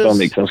 It just don't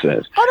make some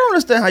sense. I don't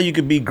understand how you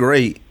could be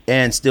great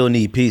and still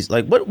need peace.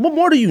 Like, what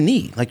more do you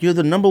need? Like, you're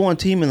the number one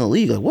team in the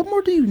league. Like, what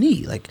more do you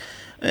need? Like,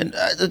 and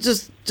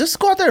just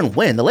go out there and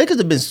win. The Lakers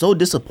have been so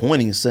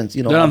disappointing since,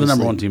 they're not the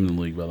number one team in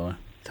the league, by the way.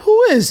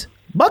 Who is?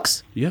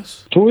 Bucks?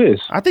 Yes. Who is?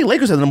 I think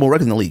Lakers have the number one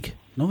record in the league.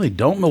 No, they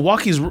don't.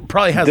 Milwaukee's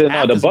probably has the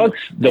Bucks.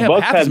 The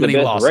Bucks have the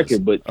best losses.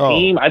 record, but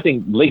team, I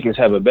think Lakers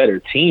have a better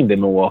team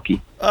than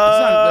Milwaukee.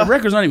 The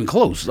record's not even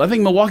close. I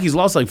think Milwaukee's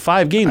lost like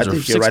 5 games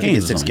or 6 games. I think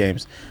it's 6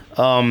 games.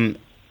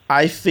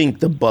 I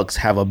think the Bucks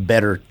have a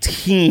better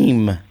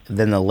team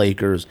than the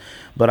Lakers,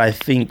 but I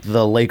think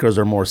the Lakers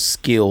are more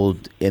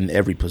skilled in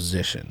every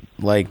position.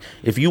 Like,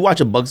 if you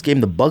watch a Bucks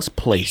game, the Bucks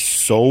play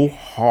so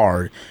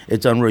hard.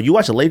 It's unreal. You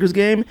watch a Lakers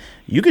game,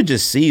 you could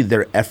just see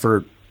their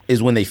effort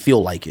is when they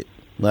feel like it.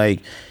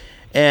 Like,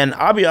 and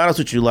I'll be honest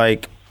with you,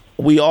 like,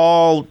 we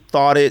all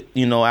thought it,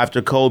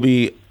 after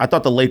Kobe, I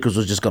thought the Lakers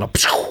was just going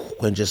to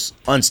and just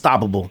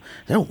unstoppable.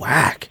 They're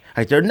whack.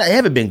 Like, they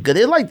haven't been good.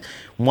 They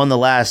won the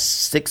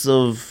last 6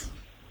 of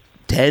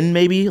 10,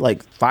 maybe,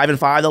 like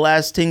 5-5 the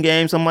last 10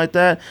 games, something like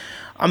that.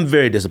 I'm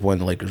very disappointed in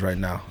the Lakers right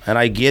now, and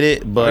I get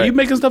it. But are you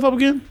making stuff up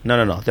again?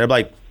 No. They're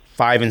like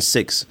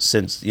 5-6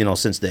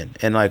 since then,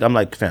 and like I'm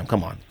like, fam,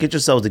 come on, get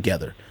yourselves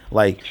together.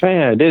 Like,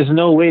 fam, there's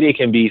no way they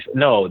can be.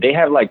 No, they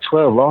have like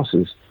 12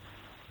 losses.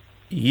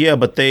 Yeah,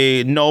 but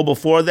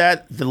before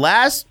that, the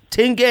last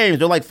 10 games,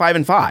 they're like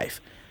 5-5.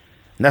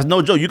 And that's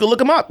no joke. You can look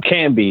them up.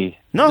 Can be.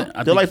 No,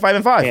 they're like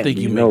 5-5. I think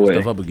you make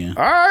stuff up again.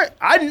 All right.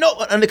 I know.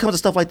 When it comes to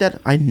stuff like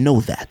that, I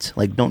know that.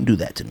 Like, don't do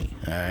that to me.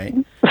 All right.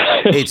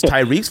 It's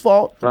Tyreek's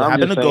fault. What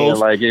happened to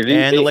Ghost. Like,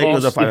 and the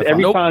Lakers are 5-5.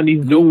 Every time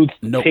these dudes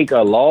take a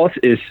loss,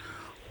 it's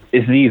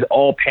these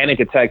all panic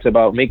attacks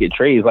about making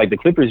trades. Like, the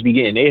Clippers be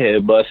getting their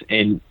head bust,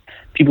 and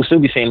people still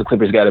be saying the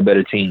Clippers got a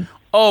better team.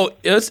 Oh,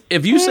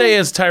 if you say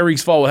it's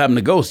Tyreek's fault what happened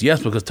to Ghost,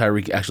 yes, because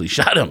Tyreek actually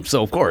shot him.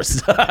 So, of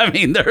course. I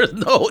mean, there's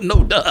no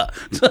duh.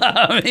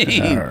 I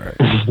mean,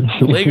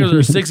 the Lakers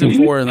are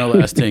 6-4 in their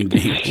last 10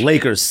 games.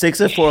 Lakers,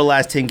 6-4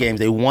 last 10 games.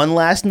 They won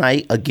last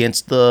night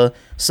against the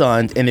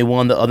Suns, and they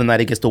won the other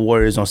night against the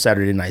Warriors on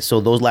Saturday night.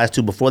 So, those last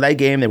 2 before that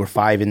game, they were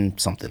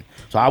 5-something.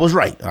 So, I was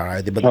right, all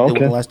right? But they won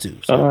the last 2.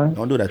 So,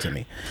 don't do that to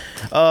me.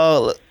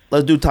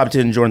 Let's do top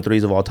 10 Jordan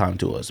 3s of all time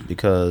to us,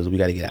 because we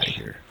got to get out of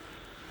here.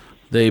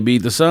 They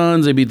beat the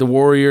Suns, they beat the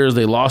Warriors,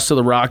 they lost to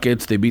the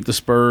Rockets, they beat the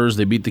Spurs,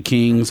 they beat the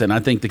Kings, and I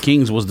think the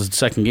Kings was the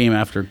second game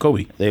after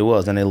Kobe. They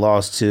was, and they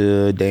lost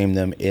to Dame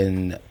them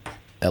in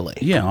L.A.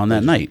 Yeah, on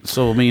that night.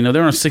 So, I mean,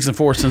 they're on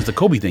 6-4 since the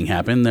Kobe thing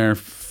happened. They're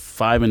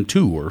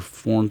 5-2 or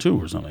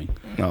 4-2 or something.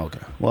 Oh, okay.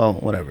 Well,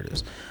 whatever it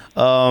is.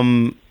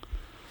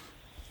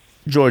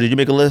 George, did you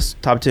make a list?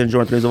 Top 10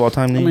 Jordan 3s of all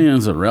time? I mean,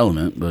 it's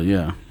irrelevant, but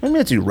yeah. I mean,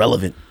 it's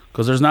irrelevant.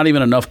 Because there's not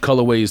even enough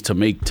colorways to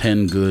make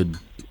 10 good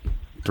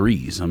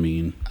threes. I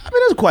mean,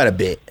 that's quite a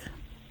bit.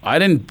 I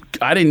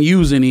didn't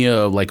use any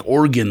like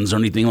organs or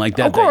anything like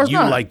that. Of course that you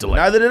not. Like to like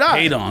Neither did I.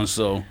 hate on.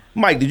 So,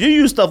 Mike, did you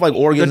use stuff like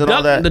organs and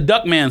all that? The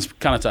Duckman's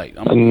kind of tight.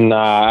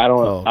 Nah, I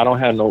don't. I don't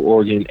have no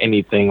organ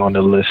anything on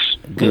the list.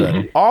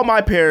 Good. All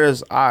my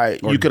pairs,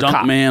 you could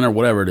Dunkman or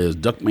whatever it is.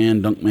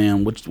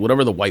 Dunkman,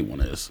 whatever the white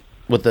one is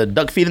with the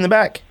duck feet in the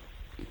back.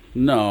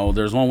 No,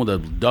 there's one with a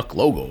duck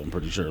logo. I'm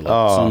pretty sure. Like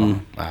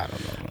I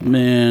don't know.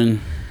 Man,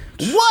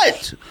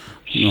 what?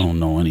 You don't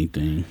know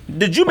anything.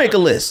 Did you make a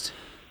list?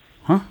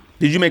 Huh?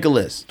 Did you make a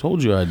list?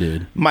 Told you I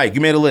did. Mike,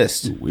 you made a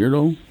list. You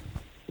weirdo.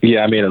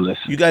 Yeah, I made a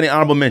list. You got any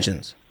honorable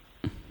mentions?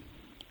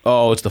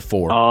 Oh, it's the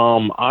 4.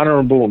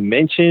 Honorable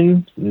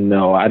mention?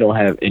 No, I don't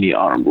have any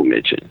honorable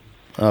mention.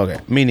 Okay,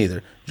 me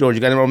neither. George, you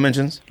got any honorable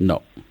mentions?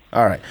 No.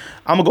 All right,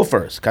 I'm gonna go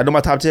first. Can I do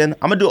my top 10?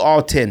 I'm gonna do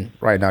all 10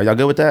 right now. Y'all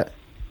good with that?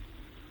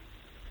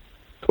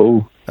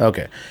 Cool.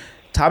 Okay.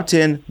 Top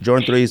 10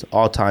 Jordan 3s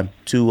all time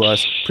to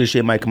us.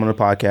 Appreciate Mike coming on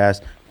the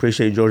podcast.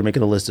 Appreciate George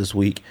making a list this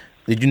week.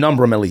 Did you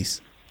number them at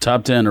least?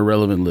 Top 10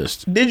 irrelevant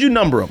list. Did you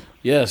number them?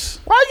 Yes.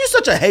 Why are you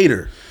such a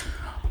hater?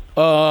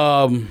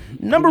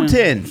 Number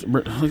 10.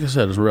 Like I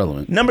said, it's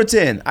relevant. Number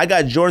 10, I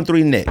got Jordan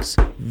 3 Knicks.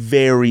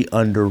 Very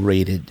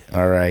underrated.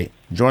 All right.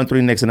 Jordan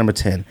 3 Knicks at number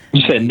 10.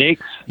 You said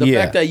Knicks? The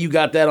fact that you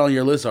got that on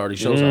your list already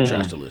shows how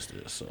trash the list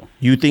is. So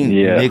you think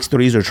Knicks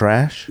 3s are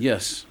trash?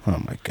 Yes.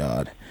 Oh, my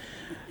God.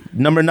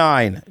 Number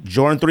 9,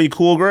 Jordan 3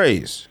 Cool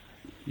Grays.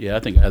 Yeah,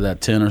 I think I had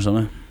that 10 or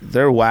something.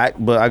 They're whack,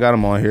 but I got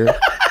them on here.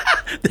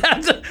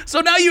 So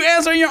now you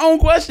answering your own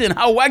question.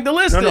 How whack the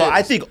list is. No,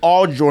 I think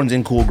all Jordans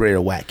in Cool Gray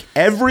are whack.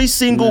 Every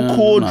single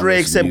Cool Gray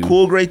except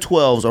Cool Gray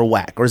 12s are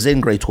whack. Or Zen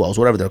Gray 12s,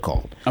 whatever they're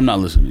called. I'm not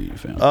listening to you,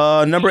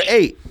 fam. Number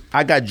 8,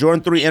 I got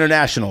Jordan 3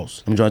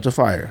 Internationals. I'm joined to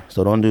fire,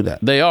 so don't do that.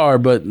 They are,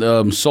 but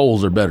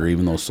Souls are better,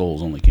 even though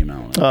Souls only came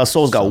out.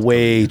 Souls got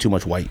way too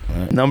much white.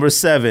 Number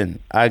 7,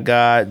 I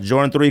got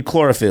Jordan 3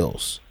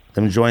 Chlorophylls.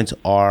 Them joints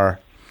are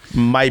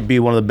might be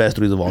one of the best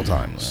threes of all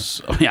time.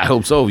 I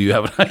hope so. You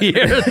have it on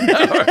your number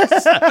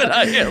 7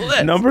 on your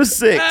list.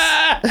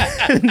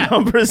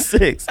 Number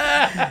 6.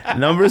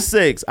 Number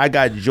 6. I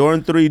got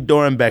Jordan 3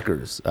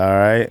 Dorenbeckers. All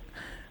right.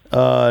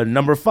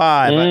 Number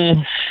 5.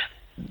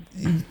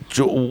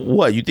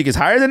 What? You think it's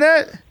higher than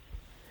that?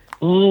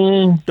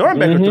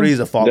 Dorenbecker 3s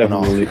are falling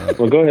off.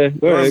 Well, go ahead.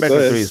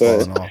 Dorenbecker 3 is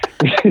falling off.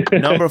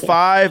 Number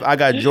 5, I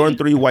got Jordan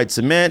 3 White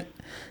Cement.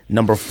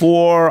 Number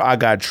 4, I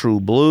got True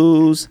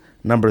Blues.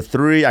 Number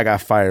 3, I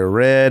got Fire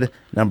Red.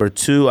 Number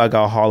 2, I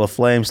got Hall of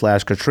Flame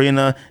 /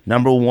 Katrina.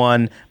 Number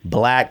 1,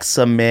 Black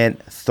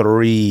Cement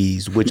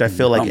 3s, which I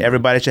feel like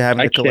everybody should have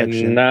in the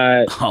collection.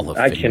 I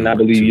cannot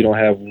believe you don't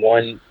have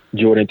one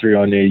Jordan 3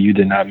 on there you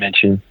did not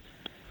mention.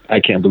 I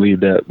can't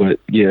believe that, but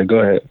yeah, go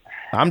ahead.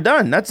 I'm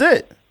done. That's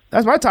it.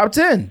 That's my top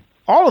 10.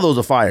 All of those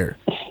are fire.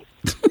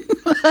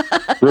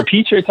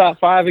 Repeat your top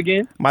 5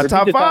 again. My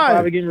top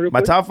 5 again, real quick.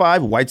 My top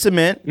 5, White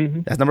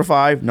Cement. That's number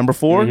 5. Number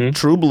 4,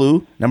 True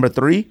Blue. Number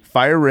 3,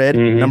 Fire Red.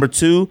 Number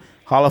 2,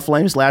 Hall of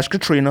Flame /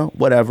 Katrina,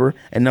 whatever.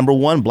 And number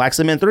 1, Black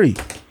Cement 3.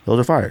 Those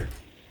are fire.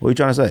 What are you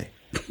trying to say?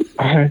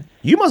 All right.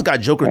 You must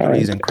got Joker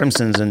 3s and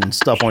Crimsons and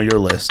stuff on your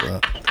list.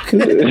 If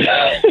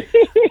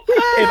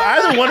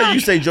either one of you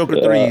say Joker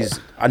 3s,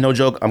 I know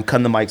joke, I'm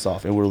cutting the mics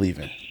off and we're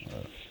leaving.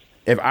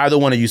 If either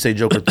one of you say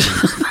Joker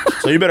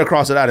 3s. So you better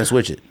cross it out and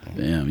switch it.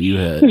 Damn, you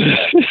had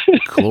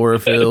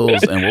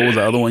chlorophylls, and what was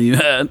the other one you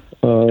had?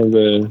 Oh,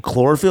 man.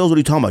 Chlorophylls? What are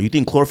you talking about? You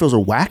think chlorophylls are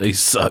whack? They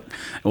suck.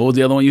 And what was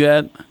the other one you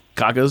had?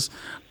 Cacas?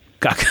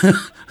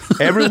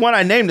 Every one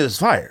I named is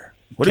fire.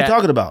 What are you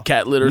talking about?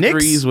 Cat litter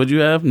Knicks? 3s, what'd you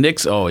have?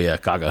 Knicks? Oh, yeah,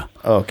 Caca.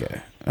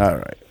 Okay. All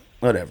right.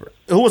 Whatever.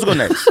 Who wants to go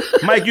next?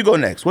 Mike, you go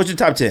next. What's your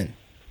top 10?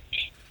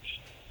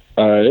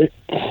 All right.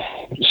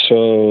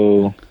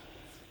 So,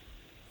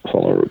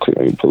 hold on real quick.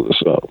 Let me pull this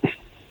up.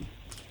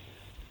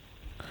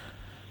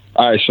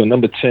 All right. So,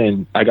 number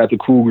 10, I got the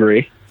Cool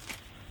Gray.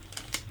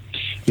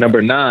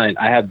 Number 9,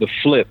 I have the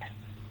Flip.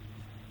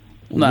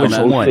 Not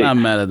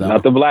mad at that.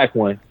 Not the black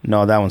one.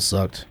 No, that one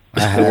sucked.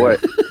 I had it.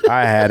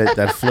 I had it.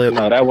 That Flip.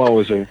 No, that one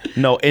was a.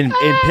 No, in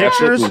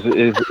pictures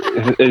is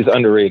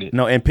underrated.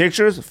 No, in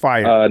pictures,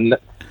 fire.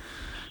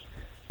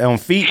 On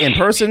feet, in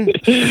person,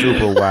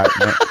 super whack.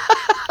 Man.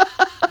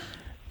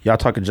 Y'all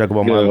talking junk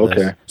about my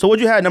list. So what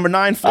you had? Number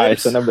 9,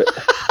 Flips? All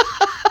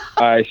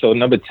right, so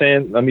number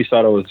 10. Let me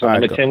start over. So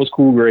number 10 was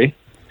Cool Gray.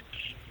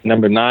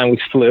 Number 9 was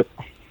Flip.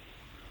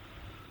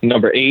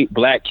 Number 8,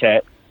 Black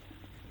Cat.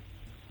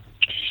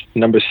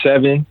 Number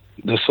 7,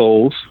 The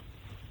Souls.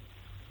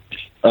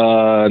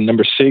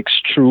 Number 6,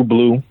 True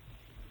Blue.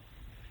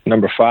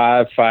 Number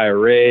 5, Fire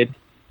Red.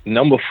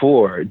 Number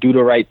 4, Do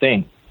the Right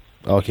Thing.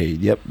 Okay,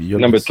 yep.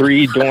 Number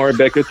 3,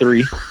 Dorenbecker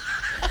 3.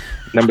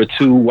 Number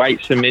 2,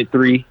 White Cement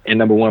 3. And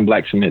number 1,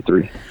 Black Cement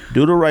 3.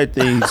 Do the Right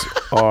Things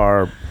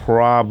are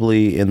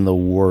probably in the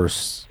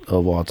worst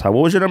of all time.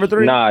 What was your number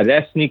 3? Nah,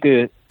 that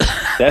sneaker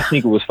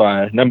was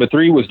fine. Number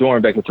 3 was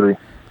Dorenbecker 3.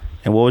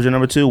 And what was your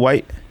number 2?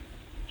 White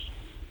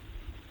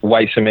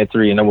Cement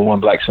 3 and number 1,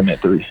 Black Cement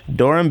 3.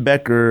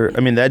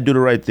 Dorenbecker, that Do the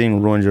Right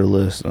Thing ruined your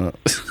list.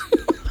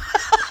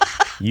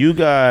 You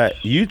tried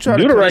to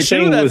Do the Right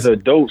Thing was a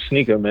dope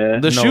sneaker,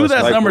 man. The shoe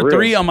that's like number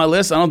 3 on my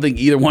list, I don't think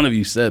either one of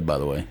you said, by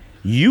the way.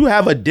 You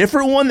have a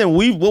different one than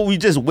what we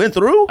just went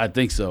through? I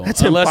think so.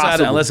 That's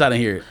impossible. Unless I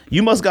didn't hear it.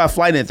 You must got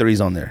Flyknit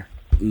 3s on there.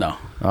 No.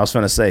 I was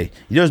trying to say.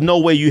 There's no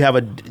way you have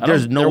a...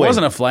 There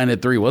wasn't a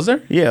Flyknit 3, was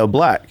there? Yeah,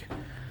 black.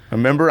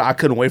 Remember? I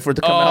couldn't wait for it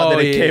to come out. Then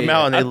it came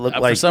out and they looked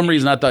like... For some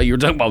reason, I thought you were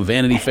talking about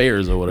Vanity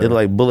Fairs or whatever. They're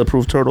like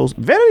bulletproof turtles.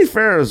 Vanity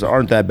Fairs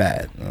aren't that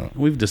bad.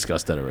 We've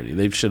discussed that already.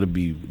 They should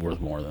be worth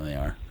more than they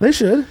are. They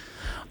should.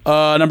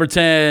 Number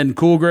 10,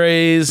 Cool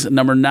Grays.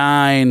 Number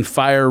 9,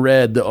 Fire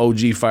Red, the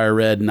OG Fire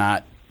Red,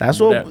 not... That's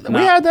what...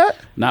 We had that.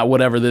 Not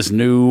whatever this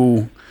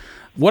new...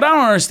 What I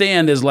don't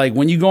understand is, like,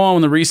 when you go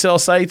on the resale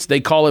sites, they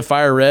call it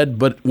Fire Red,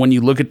 but when you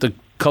look at the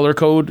color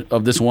code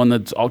of this one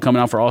that's all coming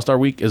out for All-Star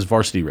Week is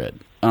Varsity Red.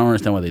 I don't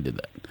understand why they did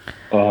that.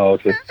 Oh,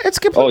 okay. It's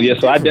completely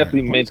so I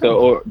definitely meant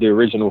the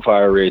original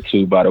Fire Red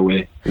too, by the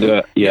way.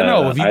 No,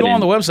 if you go on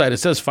the website, it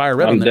says Fire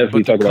Red on there,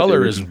 but the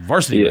color is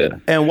Varsity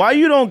Red. And why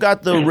you don't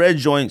got the red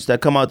joints that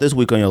come out this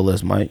week on your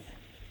list, Mike?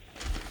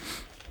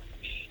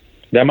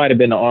 That might have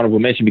been an honorable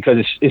mention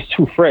because it's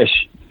too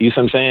fresh. You know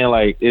what I'm saying?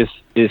 Like it's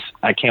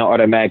I can't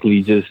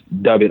automatically just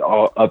dub it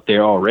all up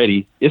there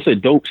already. It's a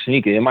dope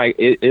sneaker.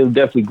 It'll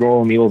definitely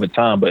grow on me over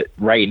time, but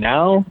right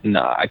now,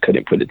 nah, I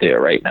couldn't put it there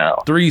right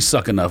now. 3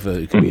 suck enough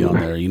it could be on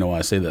there. You know why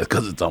I say that?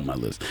 Because it's on my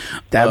list.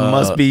 That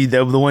must be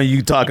the one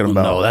you talking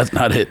about. No, that's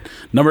not it.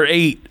 Number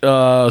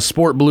 8,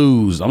 Sport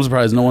Blues. I'm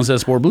surprised no one said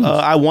Sport Blues.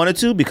 I wanted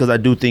to because I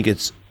do think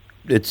it's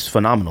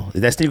phenomenal. If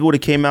that sneaker would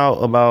have came out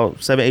about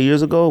 7-8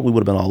 years ago, we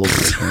would have been all over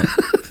it.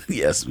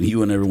 Yes,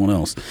 you and everyone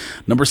else.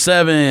 Number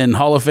 7,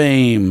 Hall of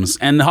Fames.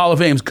 And the Hall of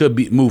Fames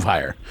could move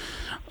higher.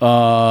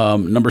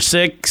 Number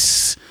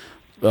 6,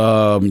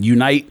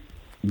 Unite.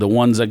 The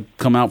ones that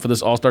come out for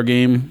this All-Star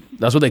game.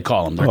 That's what they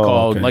call them. They're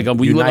called okay. like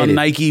when you look on United.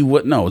 Nike.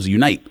 What? No, it's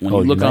Unite. When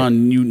you look Unite.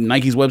 on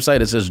Nike's website,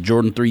 it says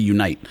Jordan 3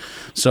 Unite.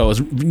 So it's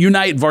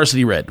Unite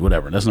Varsity Red.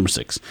 Whatever. That's number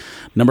 6.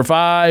 Number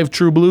 5,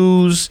 True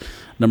Blues.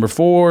 Number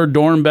 4,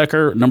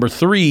 Dornbecker. Number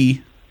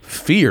 3,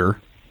 Fear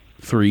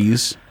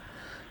Threes.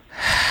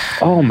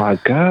 Oh my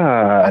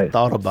God.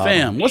 Thought about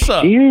Fam, it. what's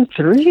up? Fear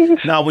threes?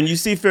 Now, when you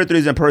see Fear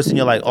 3s in person,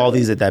 you're like, all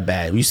these are that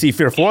bad. When you see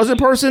Fear 4s in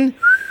person,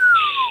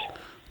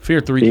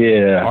 Fear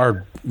 3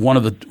 are one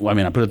of the. I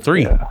mean, I put a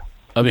 3. Yeah.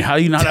 I mean, how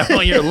do you not have it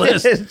on your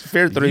list?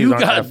 Fear 3s You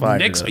aren't that got fire.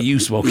 Knicks. You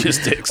smoking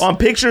sticks. On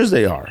pictures,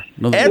 they are.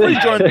 No, Every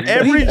Jordan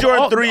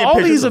 3 in all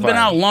pictures these are have been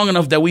fire. out long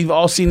enough that we've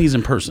all seen these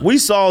in person. We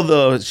saw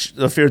the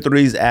Fear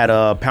 3s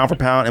at Pound for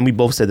Pound, and we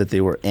both said that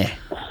they were eh.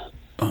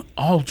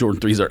 All Jordan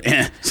 3s are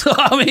eh. So,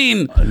 I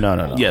mean.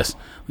 No. Yes.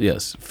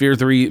 Fear's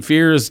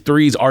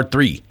 3s are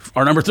 3.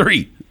 Are number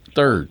 3.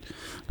 Third.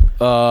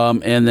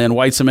 And then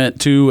White Cement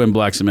 2 and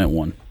Black Cement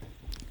 1.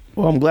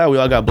 Well, I'm glad we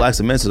all got Black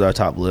Cements as our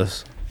top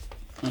list.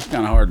 It's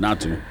kind of hard not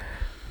to.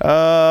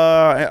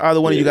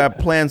 Either one of you got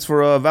plans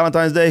for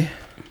Valentine's Day?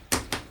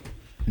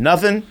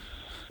 Nothing?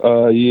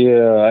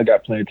 Yeah, I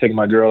got planned to take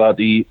my girl out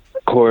to eat,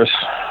 of course.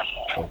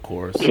 Of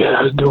course. Yeah,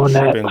 I was doing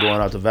I've that. been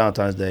going out to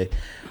Valentine's Day.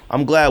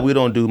 I'm glad we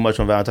don't do much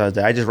on Valentine's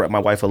Day. I just write my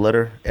wife a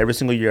letter every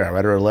single year. I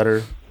write her a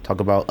letter, talk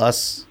about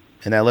us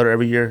in that letter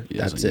every year.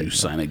 Yes, That's and it. You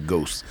sign a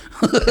ghost.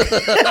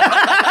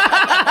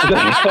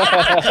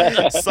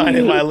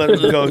 Signing my letter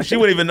to go. She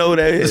wouldn't even know who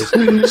that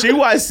is. She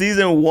watched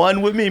season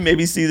 1 with me,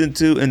 maybe season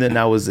 2, and then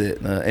that was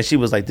it. And she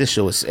was like, "This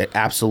show is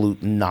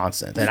absolute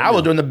nonsense." And I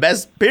was doing the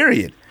best.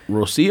 Period.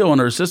 Rocio and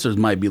her sisters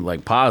might be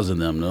like pausing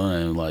them, no?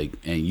 And like,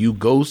 and you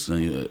ghosts,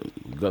 and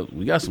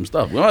we got some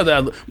stuff. We might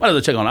have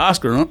to check on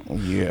Oscar, huh?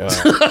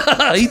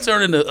 Yeah. He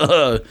turned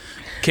into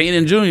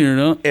Kanan Jr.,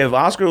 no? If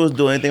Oscar was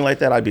doing anything like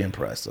that, I'd be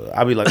impressed. So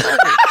I'd be like,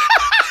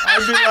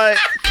 I'd be like,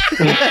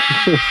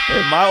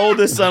 if my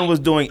oldest son was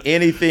doing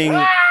anything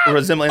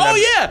resembling Oh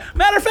yeah.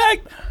 Matter of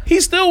fact, he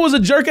still was a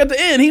jerk at the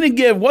end. He didn't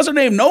give what's her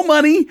name no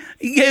money.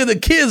 He gave the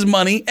kids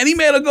money, and he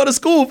made her go to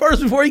school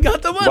first before he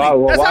got the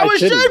money. That's how it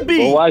should be.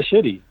 Well, why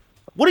should he?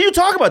 What are you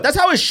talking about? That's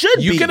how it should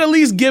be. You can at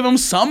least give him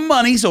some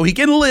money so he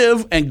can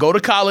live and go to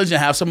college and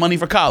have some money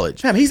for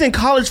college. Fam, he's in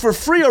college for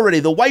free already.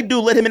 The white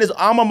dude let him in his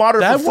alma mater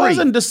That for free.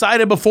 wasn't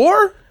decided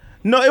before.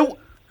 No,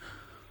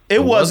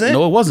 it wasn't.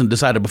 No, it wasn't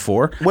decided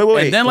before.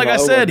 Wait. And then, like No, I it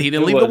said, wasn't. he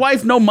didn't It leave the wasn't.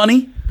 wife no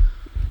money.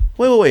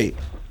 Wait.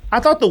 I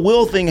thought the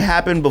will thing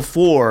happened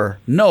before.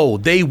 No,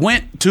 she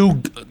went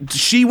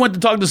to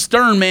talk to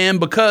Stern Man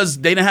because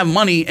they didn't have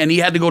money and he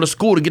had to go to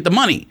school to get the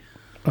money.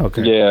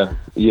 Okay.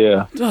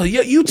 Yeah. Oh,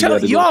 you tell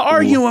had to go to y'all school.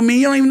 arguing with me.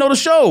 You don't even know the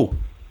show.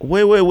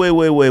 Wait.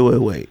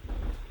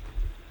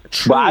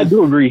 But I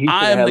do agree. He should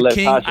I am have the left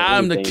king- Tasha I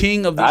am the anything.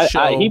 king of the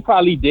show. He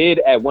probably did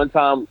at one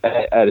time,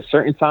 at a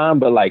certain time,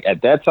 but like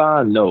at that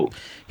time, no.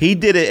 He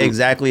did it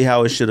exactly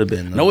how it should have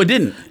been. No, it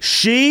didn't.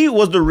 She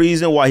was the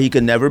reason why he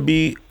could never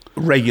be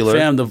regular.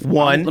 Fam,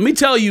 one. Let me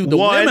tell you, the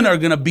One- women are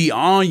gonna be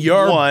on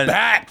your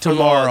back First of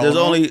all, tomorrow. There's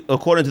only,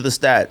 according to the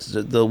stats,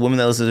 the women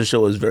that listen to the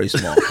show is very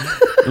small.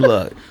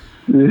 Look,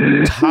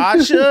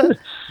 Tasha,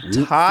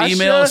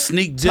 female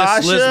sneak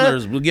diss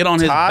listeners will get on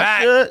his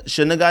back. Tasha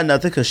shouldn't have got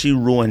nothing because she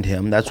ruined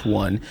him. That's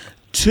one.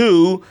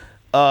 2,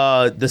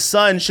 the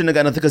son shouldn't have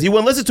got nothing because he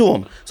wouldn't listen to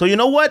him. So you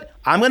know what?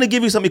 I'm going to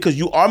give you something because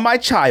you are my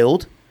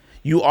child.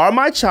 You are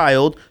my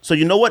child. So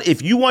you know what?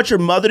 If you want your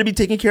mother to be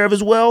taken care of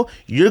as well,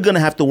 you're going to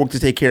have to work to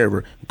take care of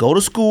her. Go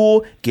to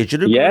school, get your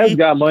degree. Yeah, he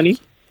got money.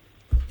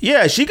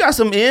 Yeah, she got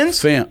some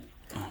ends. Fam,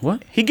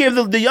 what? He gave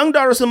the young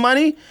daughter some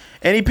money,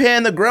 and he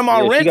paying the grandma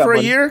Yeah, she rent got for a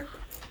money. year.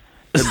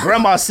 The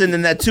grandma sitting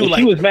in that too. She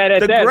Like was mad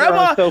at the that,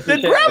 grandma. bro, The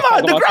selfish ass, grandma.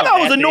 talking The about grandma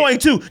was something annoying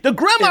too. The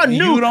grandma If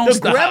knew. you don't The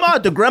stop. grandma.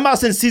 The grandma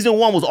since season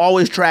 1 was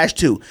always trash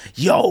too.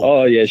 Yo.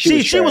 Oh, yeah, she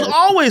was she was trash.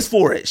 always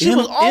for it. She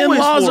was always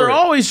In-laws for are it.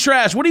 always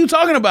trash. What are you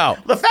talking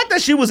about? The fact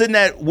that she was in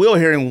that will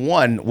hearing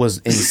 1 was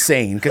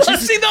insane. Because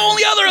Let's see the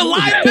only other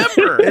alive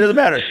member. it doesn't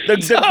matter. The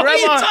What are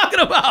you grandma. talking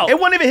about? It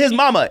wasn't even his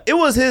mama. It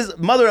was his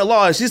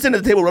mother-in-law. She's sitting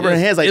at the table rubbing her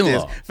hands like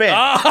In-law. this. Fam.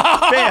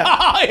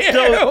 Here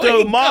The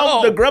we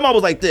mom, go. the grandma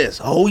was like this.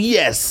 Oh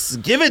yes,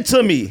 give it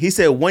to me. He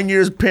said 1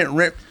 year's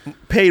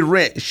paid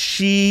rent.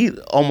 She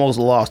almost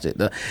lost it.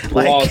 Lost it.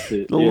 Yeah,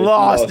 she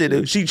lost lost it.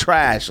 it. She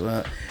trash.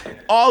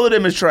 All of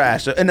them is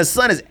trash. And the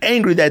son is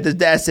angry that his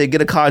dad said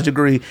get a college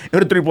degree and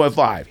get a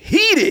 3.5.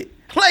 Heated.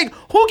 Like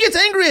who gets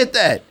angry at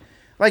that?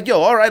 Like,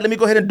 yo, all right, let me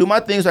go ahead and do my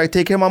thing so I can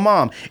take care of my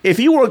mom. If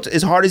he worked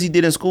as hard as he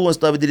did in school and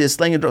stuff, he did his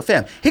slanging drug,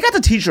 fam, he got the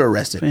teacher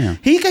arrested. Fam.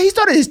 He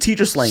started his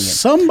teacher slanging.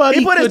 Somebody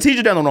he put his could-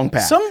 teacher down the wrong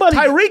path. somebody-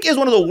 Tyreek is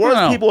one of the worst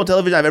No. people on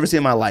television I've ever seen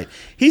in my life.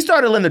 He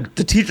started letting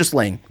the teacher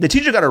slang. The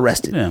teacher got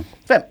arrested. Yeah.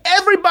 Fam,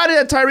 everybody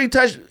that Tyreek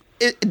touched,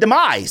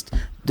 demised.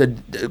 The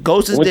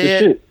Ghost is What the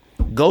dead.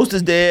 shit? Ghost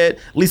is dead.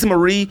 Lisa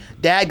Marie,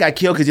 dad got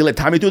killed because he let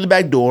Tommy through the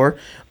back door.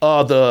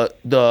 What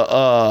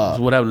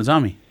happened to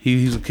Tommy?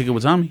 He's kicking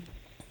with Tommy.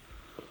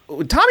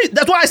 Tommy,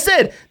 that's why I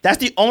said that's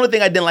the only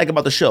thing I didn't like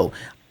about the show.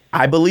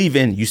 I believe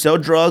in you sell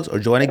drugs or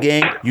join a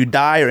gang, you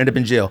die or end up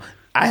in jail.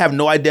 I have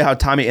no idea how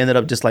Tommy ended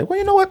up just like, well,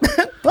 you know what?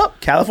 Well,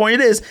 California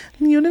it is.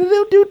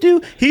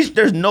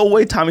 There's no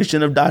way Tommy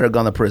shouldn't have died or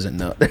gone to prison.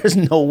 No, there's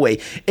no way.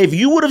 If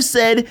you would have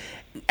said,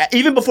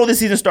 even before the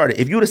season started,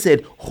 if you would have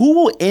said, who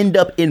will end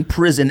up in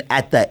prison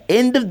at the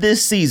end of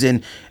this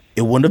season,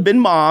 it wouldn't have been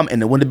Mom,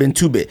 and it wouldn't have been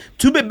 2-Bit.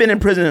 2-Bit been in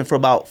prison for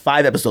about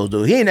 5 episodes,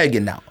 dude. He ain't never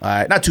getting out. All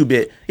right, not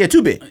 2-Bit. Yeah,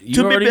 2-Bit.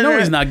 You already know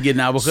he's not getting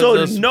out because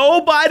so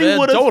nobody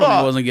would have thought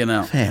he wasn't getting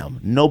out. Fam,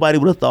 nobody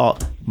would have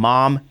thought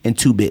Mom and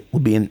 2-Bit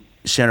would be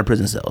sharing a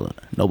prison cell.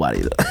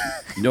 Nobody.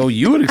 No,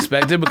 you would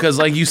expect it because,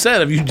 like you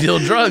said, if you deal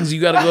drugs, you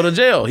got to go to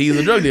jail. He's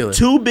a drug dealer.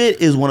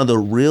 2-Bit is one of the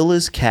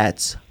realest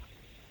cats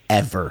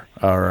ever.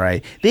 All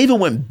right, they even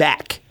went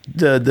back.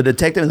 The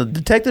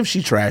detective,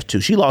 she trashed too.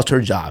 She lost her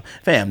job.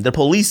 Fam, the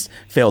police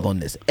failed on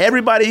this.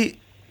 Everybody.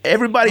 I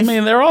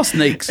mean, they're all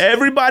snakes.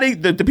 Everybody,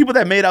 the people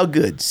that made out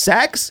good,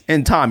 Sax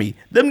and Tommy,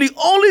 them the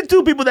only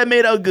 2 people that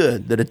made out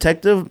good. The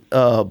detective,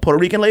 Puerto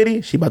Rican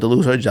lady, she about to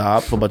lose her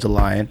job for a bunch of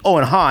lying. Oh,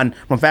 and Han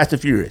from Fast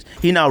and Furious,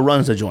 he now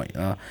runs the joint.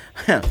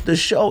 The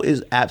show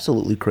is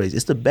absolutely crazy.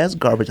 It's the best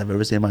garbage I've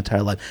ever seen in my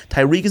entire life.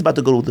 Tyreek is about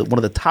to go to one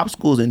of the top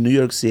schools in New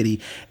York City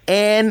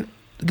and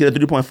get a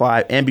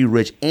 3.5 and be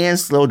rich and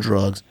sell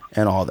drugs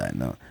and all that.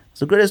 No,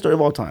 it's the greatest story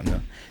of all time.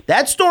 No,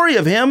 that story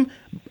of him,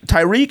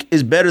 Tyreek,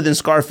 is better than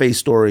Scarface's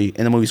story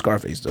in the movie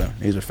Scarface. Though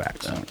these are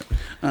facts.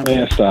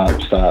 Man, stop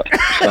it. Stop.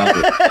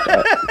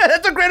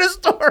 That's the greatest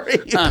story.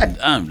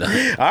 I'm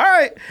done. All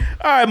right,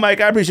 Mike.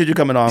 I appreciate you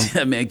coming on.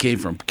 That man came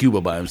from Cuba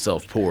by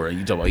himself, poor, and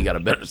you talk about he got a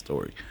better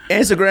story.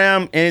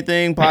 Instagram,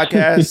 anything,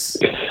 podcasts.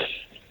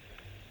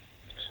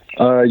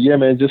 Yeah,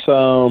 man. Just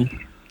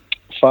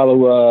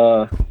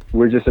follow.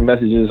 We're just in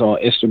messages on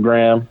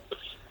Instagram,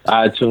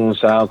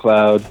 iTunes,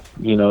 SoundCloud,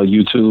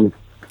 YouTube.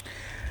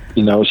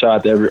 Shout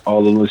out to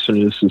all the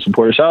listeners who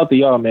support us. Shout out to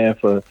y'all, man,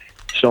 for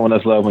showing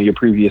us love on your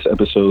previous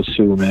episodes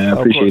too, man. I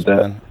appreciate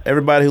that. Man.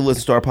 Everybody who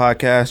listens to our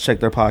podcast, check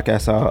their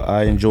podcast out.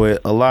 I enjoy it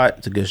a lot.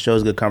 It's a good show.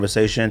 It's a good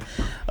conversation.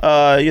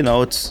 It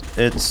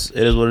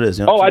is what it is.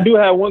 I do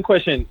have one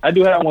question.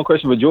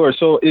 For George.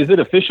 So, is it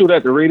official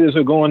that the Raiders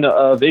are going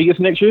to Vegas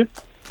next year?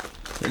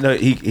 No,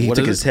 he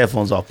took his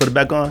headphones off. Put it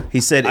back on.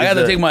 He said, I got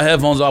to take my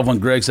headphones off when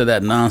Greg said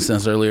that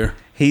nonsense earlier.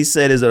 He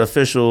said, is it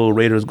official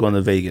Raiders going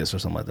to Vegas or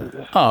something like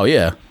that? Oh,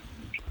 yeah.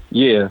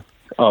 Yeah.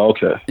 Oh,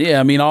 okay. Yeah,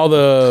 I mean,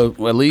 at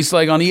least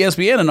like on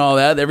ESPN and all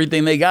that,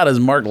 everything they got is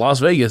marked Las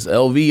Vegas,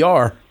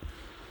 LVR. I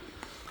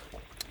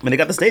mean, they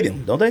got the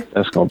stadium, don't they?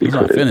 That's going to be It's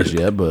not finished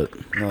yet, but.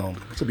 No,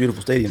 it's a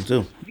beautiful stadium,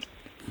 too.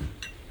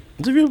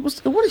 What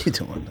are you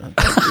doing?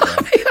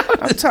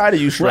 I'm tired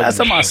of you shrugging. Last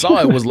time I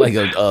saw it was like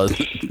a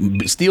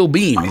steel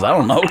beams. I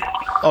don't know.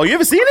 Oh, you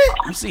ever seen it?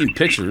 I've seen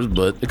pictures,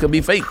 but it could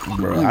be fake.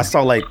 Bro, I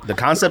saw like the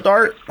concept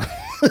art.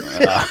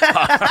 Yes.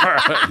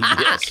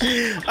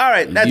 All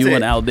right, that's you it.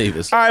 and Al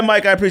Davis. All right,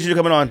 Mike, I appreciate you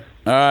coming on.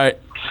 All right.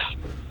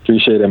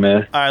 Appreciate it,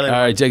 man. All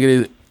right, take it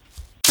easy.